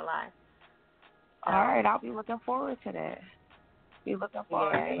even gonna lie. All right, I'll be looking forward to that. Be looking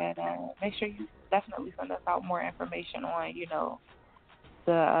forward to that. Make sure you definitely send us out more information on, you know,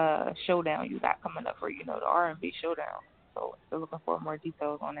 the showdown you got coming up for, you know, the R&B showdown. So still looking for more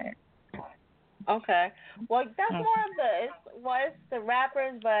details on that. Okay. Well, that's more of it's the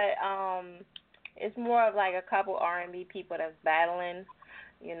rappers, but it's more of like a couple R&B people that's battling,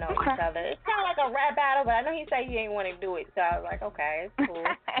 you know, each other. It's kind of like a rap battle, but I know he said he ain't want to do it, so I was like, okay, it's cool,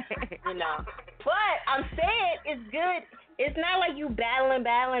 you know. But I'm saying it's good. It's not like you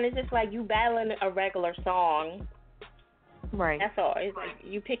battling. It's just like you battling a regular song. Right. That's all. It's like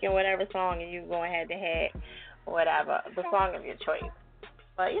you picking whatever song and you going head to head, whatever the song of your choice.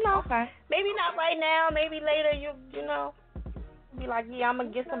 But you know, maybe not right now. Maybe later. You know, be like, yeah, I'm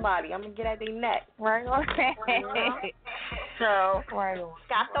gonna get somebody. I'm gonna get at their neck. Right. Okay. So right.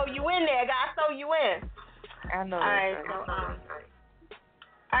 Gotta throw you in there. Gotta throw you in. I know. All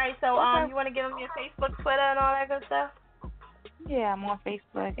right. So you want to give them your Facebook, Twitter, and all that good stuff? Yeah, I'm on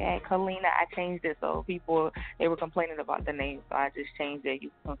Facebook at Kalina. I changed it so they were complaining about the name, so I just changed it.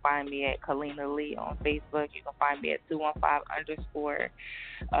 You can find me at Kalina Lee on Facebook. You can find me at 215_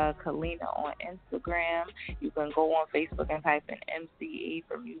 Kalina on Instagram. You can go on Facebook and type in MCE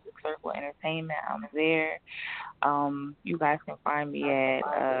for Music Circle Entertainment. I'm there. You guys can find me at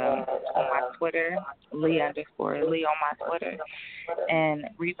on my Twitter, Lee_ Lee on my Twitter, and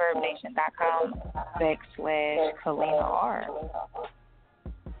ReverbNation.com /Kalina R.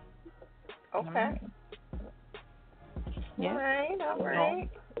 Okay. Yeah. All right.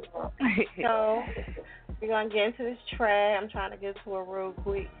 So we're gonna get into this track. I'm trying to get to it real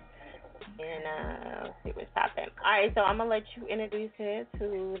quick, and let's see what's happening. All right, so I'm gonna let you introduce it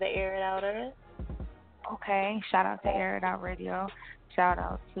to the Air It Outers. Okay. Shout out to Air It Out Radio. Shout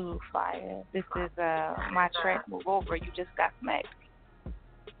out to Fire. This is my track, Move Over. You just got smacked.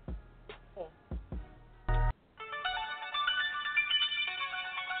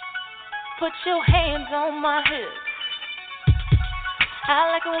 Put your hands on my hips. I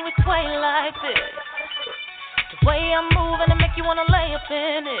like it when we sway like this. The way I'm moving to make you wanna lay up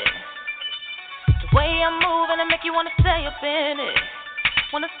in it. The way I'm moving to make you wanna stay up in it.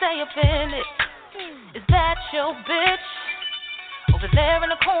 Wanna stay up in it. Is that your bitch? Over there in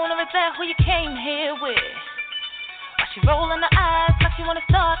the corner, is that who you came here with? Why she rolling her eyes like she wanna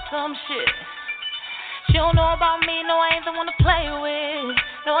start some shit? She don't know about me, no, I ain't the one to play with.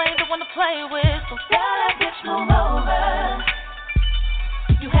 No, I ain't the one to play with. So tell that bitch move over.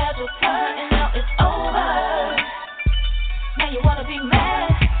 You had your turn and now it's over. Now you wanna be mad,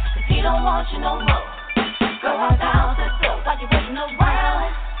 cause he don't want you no more. Go on down the door while you waiting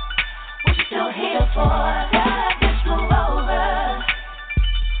around. What you still here for? Tell that bitch move over.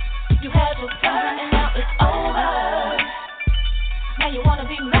 You had your turn and now it's over. Now you wanna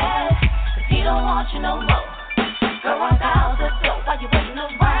be mad, cause he don't want you no more. Go on down the door while you waiting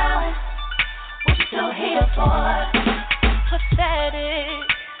around. What you still here for? Pathetic.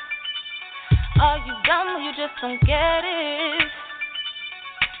 Are you dumb or you just don't get it?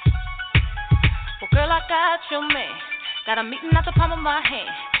 Well, girl, I got your man. Got a meeting at the palm of my hand.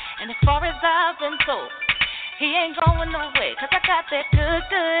 And as far as I've been told, he ain't going nowhere. Cause I got that good,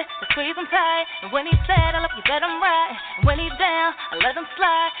 to squeeze him tight. And when he's sad, I love you bet him right. And when he's down, I let him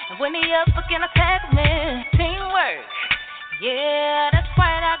slide. And when he up again, I tag him in. Teamwork. Yeah, that's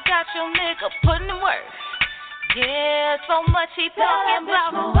right, I got your nigga putting in work. Yeah, so much he talking about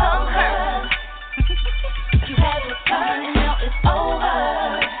some hurt. You had your turn and now it's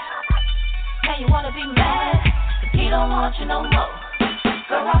over. Now you wanna be mad, cause he don't want you no more.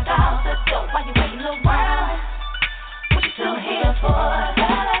 Girl, walk out the door while you waiting around. What you still here for?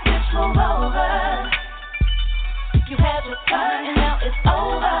 Tell that bitch move over. turn and now it's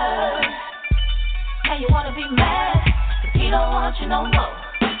over. Now you wanna be mad, cause he don't want you no more.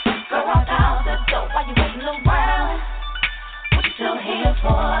 Girl, walk out the door, why you waiting around? What you still here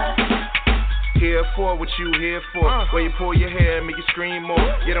for? Here for what you here for. Where you pull your hair, make you scream more.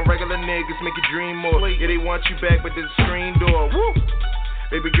 Yeah, them regular niggas make you dream more. Yeah, they want you back, but there's a screen door. Woo!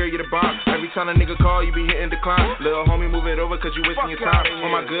 Baby girl, you the bomb. Every time a nigga call, you be hitting decline. Little homie, move it over, cause you wasting your time.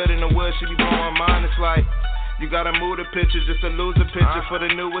 On my good in the wood, she be blowing my mind. It's like, you gotta move the picture just to lose the picture for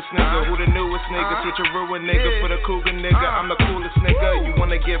the newest nigga. Who the newest nigga? Switch a ruin nigga for the cougar nigga. I'm the coolest nigga. You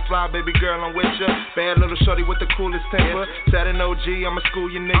wanna get fly, baby girl, I'm with ya. Bad little shorty with the coolest temper. Sad an OG, I'ma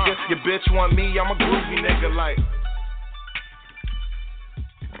school you nigga. Your bitch want me, I'm a groovy nigga like.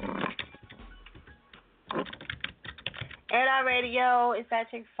 Air Dot Radio is that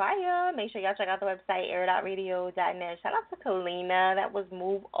chick fire. Make sure y'all check out the website, air.radio.net. Shout out to Kalina. That was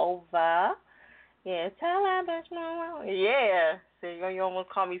Move Over. Yeah, tell that bitch mama. Yeah. See, you almost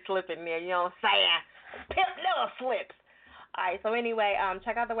call me slipping there. You know what I'm saying? Pimp never slips. All right, so anyway,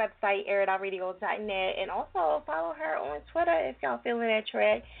 check out the website, air.radio.net, and also follow her on Twitter if y'all feeling that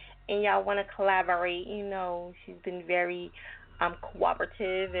track and y'all want to collaborate. You know, she's been very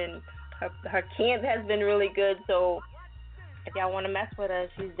cooperative, and her camp has been really good, so if y'all want to mess with her,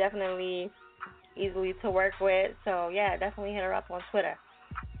 she's definitely easily to work with. So, yeah, definitely hit her up on Twitter.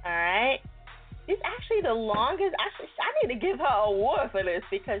 All right? She's actually the longest. Actually, I need to give her an award for this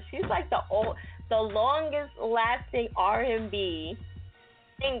because she's like the longest lasting R&B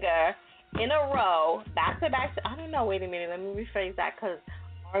singer in a row, back to back. I don't know. Wait a minute. Let me rephrase that because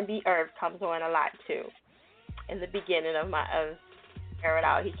R&B Irv comes on a lot too. In the beginning of Air It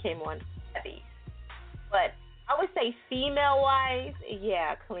Out, he came on heavy. But I would say female-wise,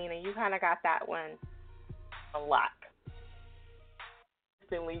 yeah, Kalina, you kind of got that one a lot.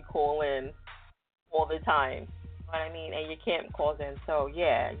 Instantly call in all the time. You know what I mean? And your camp calls in. So,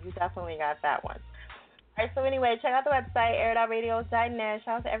 yeah, you definitely got that one. All right, so anyway, check out the website, air.radio.net.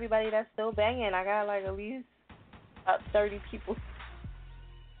 Shout out to everybody that's still banging. I got like at least about 30 people.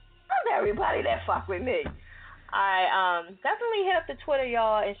 Not everybody that fuck with me. I definitely hit up the Twitter,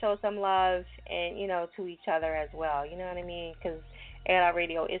 y'all, and show some love and, you know, to each other as well. You know what I mean? Because Air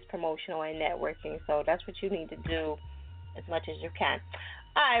Radio is promotional and networking, so that's what you need to do as much as you can.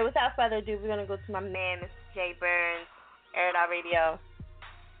 All right, without further ado, we're going to go to my man, Mr. Jay Burns, Air Radio.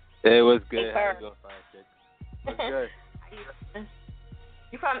 Hey, what's good? Hey, how you doing, fine chick? What's good?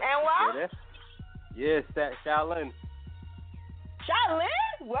 You from NY? Yeah, Shaolin.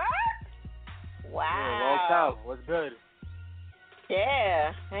 Shaolin? What? Wow. Yeah, long time. What's good?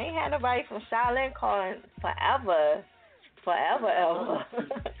 Yeah. I ain't had nobody from Shaolin calling forever. Ever.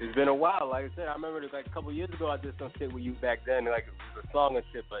 It's been a while. Like I said, I remember like a couple years ago I did some shit with you back then. Like it was a song and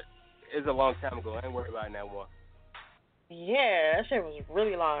shit, but it's a long time ago. I ain't worried about it no more. Yeah, that shit was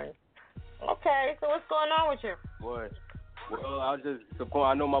really long. Okay, so what's going on with you? What? Well, I was just support.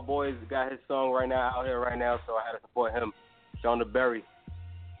 I know my boy's got his song right now out here right now, so I had to support him. Sean Berry.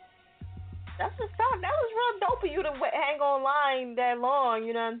 That's what's up. That was real dope of you to hang online that long,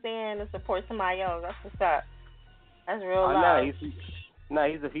 you know what I'm saying, to support somebody else. That's what's up. That's real love. He's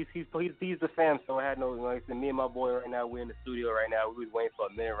the fam, so I had no, like, me and my boy right now, we're in the studio right now. We was waiting for a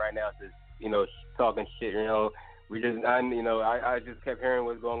minute right now to, you know, talking shit, you know. I just kept hearing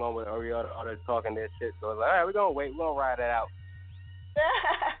what's going on with Ariana, all that talking that shit. So I was like, all right, we're going to wait. We're going to ride that out.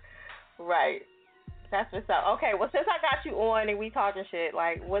 Right. That's what's up. Okay, well, since I got you on and we talking shit,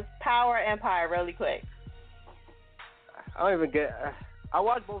 like, what's Power Empire really quick? I don't even get... I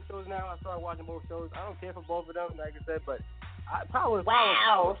watch both shows now. I started watching both shows. I don't care for both of them, like I said, but Power.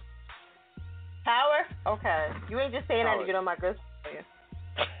 Power? Okay. You ain't just saying that to get on my good side.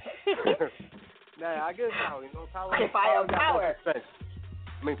 Nah, I get Power. You know, Power. Power.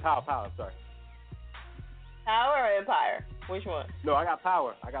 I mean, Power, sorry. Power or Empire? Which one? No, I got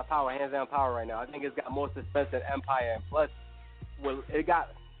Power. Hands down Power right now. I think it's got more suspense than Empire. And plus, well, it got,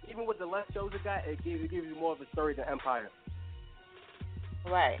 even with the less shows it gives you more of a story than Empire.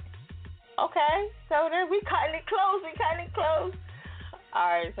 Right. Okay. So then we cutting it close. All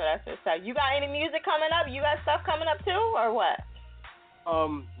right. So that's what's up. You got any music coming up? You got stuff coming up too, or what?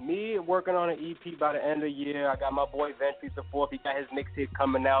 Me working on an EP by the end of the year. I got my boy Ventry the Fourth. He got his mixtape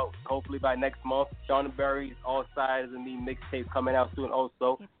coming out hopefully by next month. Sean Berry's All Sides and Me mixtape coming out soon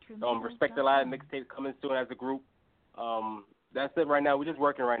also. Respect the Live mixtape coming soon as a group. That's it right now. We're just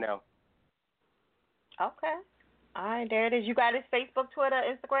working right now. Okay. All right, there it is. You got his Facebook, Twitter,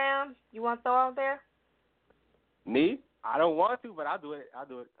 Instagram? You want to throw out there? Me? I don't want to, but I'll do it.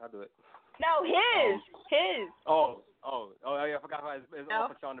 No, his. Oh, yeah, I forgot. It's all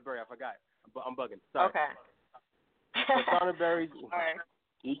for Sean Berry. I forgot. I'm bugging. Sorry. Okay. Shauna Berry. All right.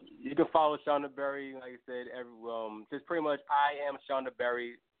 You can follow Shauna Berry, like I said, just pretty much I am Shauna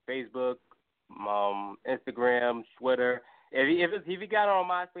Berry, Facebook, Instagram, Twitter. If you got it on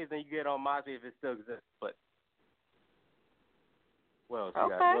MySpace, then you get it on MySpace if it still exists. But what else you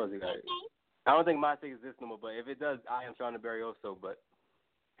got? What else you got? I don't think MySpace exists no more, but if it does, I am Shauna Berry also. But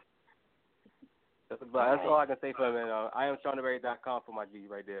that's all I can say for him. I am ShaunaBerry.com for my G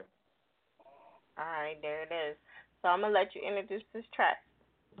right there. All right, there it is. So I'm gonna let you introduce this track.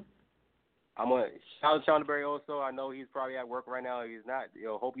 I'm gonna shout out to Shauna Berry also. I know he's probably at work right now. He's not.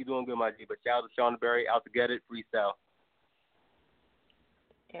 Hope you're doing good, my G. But shout out to Shauna Berry, Out to Get It, freestyle.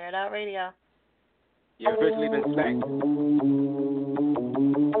 Air It Out Radio. You've officially been spanked.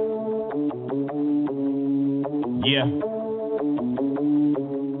 Yeah.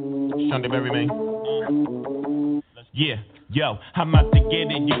 Shauna Berry, man. Yeah. Yo, I'm out to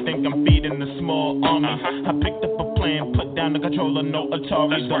get it, you think I'm feeding a small army. I picked up a plan, put down the controller, no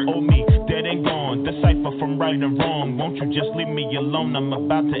Atari, the old me, dead and gone, decipher from right and wrong. Won't you just leave me alone, I'm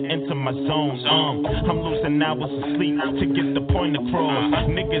about to enter my zone. I'm losing hours of sleep to get the point across.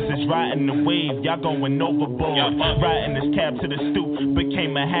 Niggas is riding the wave, y'all going overboard. Riding this cab to the stoop,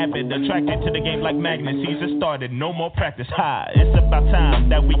 became a habit, attracted to the game like magnets. Season started, no more practice. It's about time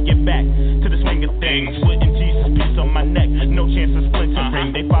that we get back to the swing of things. Wouldn't Jesus peace on my neck? No chance of splintering.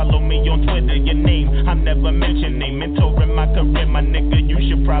 They follow me on Twitter. Your name, I never mention name. Mentoring my career, my nigga. You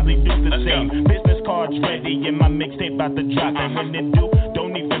should probably do the same. Business cards ready, and my mixtape about to drop. And when it do,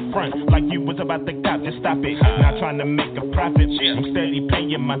 don't even front like you was about to cop. Just stop it. Not trying to make a profit. I'm steady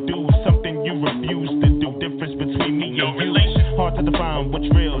paying my dues. Something you refuse to do. Difference between me and you. Hard to define what's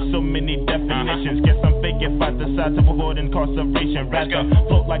real. So many definitions. Guess I'm faking by the size of a board incarceration. Rather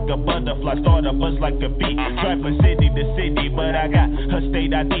float like a butterfly, start a buzz like a bee. Drive from city to city. But I got her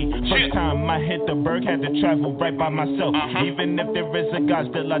state ID. First time I hit the berg, had to travel right by myself. Even if there is a God,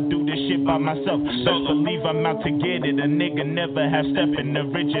 still I do this shit by myself. Best believe I'm out to get it. A nigga never have steppin'.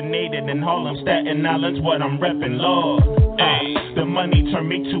 Originated in Harlem, Staten Island's what I'm reppin', Lord. The money turned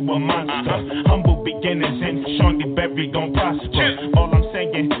me to a monster. Humble beginnings and Shauna Berry gon' prosper. All I'm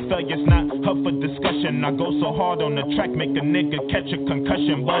saying, failure's not up for discussion. I go so hard on the track, make a nigga catch a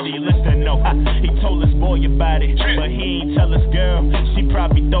concussion. But he listen, no, he told his boy about it, but he ain't tell his girl. She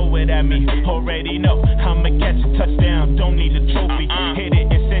probably throw it at me. Already know I'ma catch a touchdown. Don't need a trophy. Hit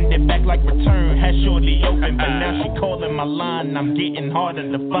it and send it back like return. Had shorty open, but now she calling my line. I'm getting harder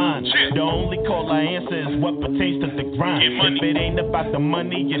to find. The only call I answer is what pertains to the grind. If it ain't about the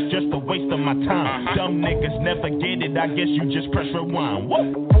money, it's just a waste of my time. Dumb niggas never get it. I guess you just press rewind.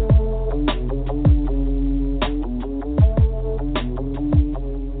 Woo!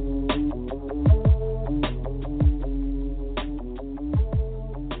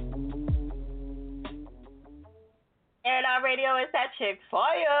 Radio is that chick fire.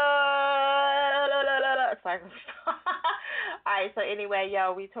 Alright, so anyway,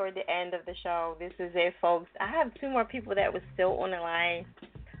 yo, we toward the end of the show. This is it, folks. I have two more people that were still on the line.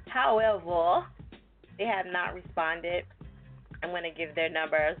 However, they have not responded. I'm going to give their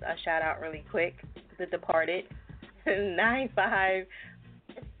numbers a shout out really quick. The Departed,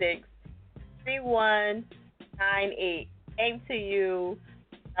 956-3198. Came to you,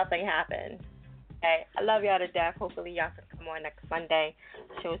 nothing happened. Okay, I love y'all to death. Hopefully y'all can come on next Monday,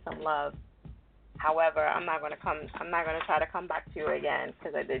 show some love. However, I'm not gonna try to come back to you again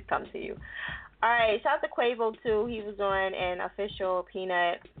because I did come to you. All right, shout out to Quavo too. He was on an official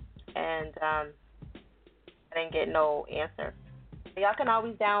Peanut, and I didn't get no answer. So y'all can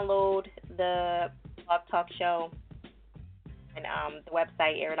always download the Blog Talk Show and the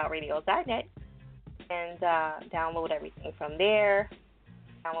website airitoutradio.net and download everything from there.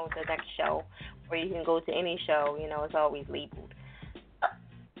 Download the next show, or you can go to any show. You know, it's always labeled.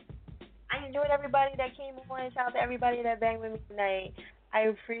 I enjoyed everybody that came on. Shout out to everybody that banged with me tonight. I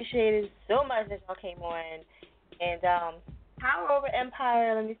appreciate it so much that y'all came on. And Power Over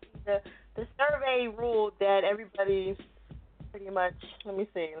Empire, let me see, the survey ruled that everybody pretty much, let me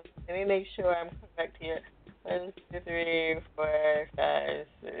see, let me make sure I'm correct here. 1, 2, 3, 4, 5,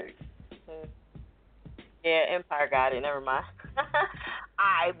 6, 7. Yeah, Empire got it, never mind.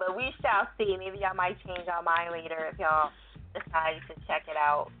 Alright, but we shall see. Maybe y'all might change your mind later if y'all decide to check it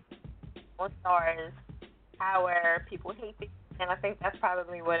out. Most stars, power, people hate it, and I think that's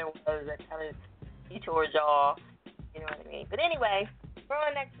probably what it was that kind of detoured y'all. You know what I mean? But anyway, we're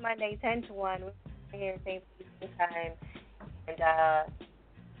on next Monday, 10 to 1. We're here, same time. And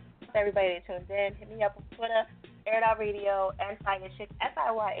everybody that tunes in, hit me up on Twitter, Air It Out Radio, and Siyachick,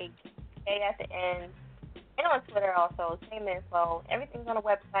 SIYHK at the end. And on Twitter also, same info. Everything's on the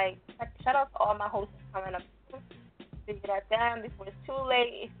website. Shout out to all my hosts coming up. get that done before it's too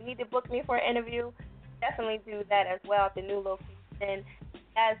late. If you need to book me for an interview, definitely do that as well at the new location.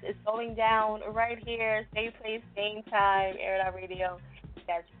 Yes, it's going down right here. Same place, same time, Air It Out Radio.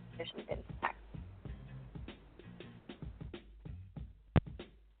 That's officially been packed.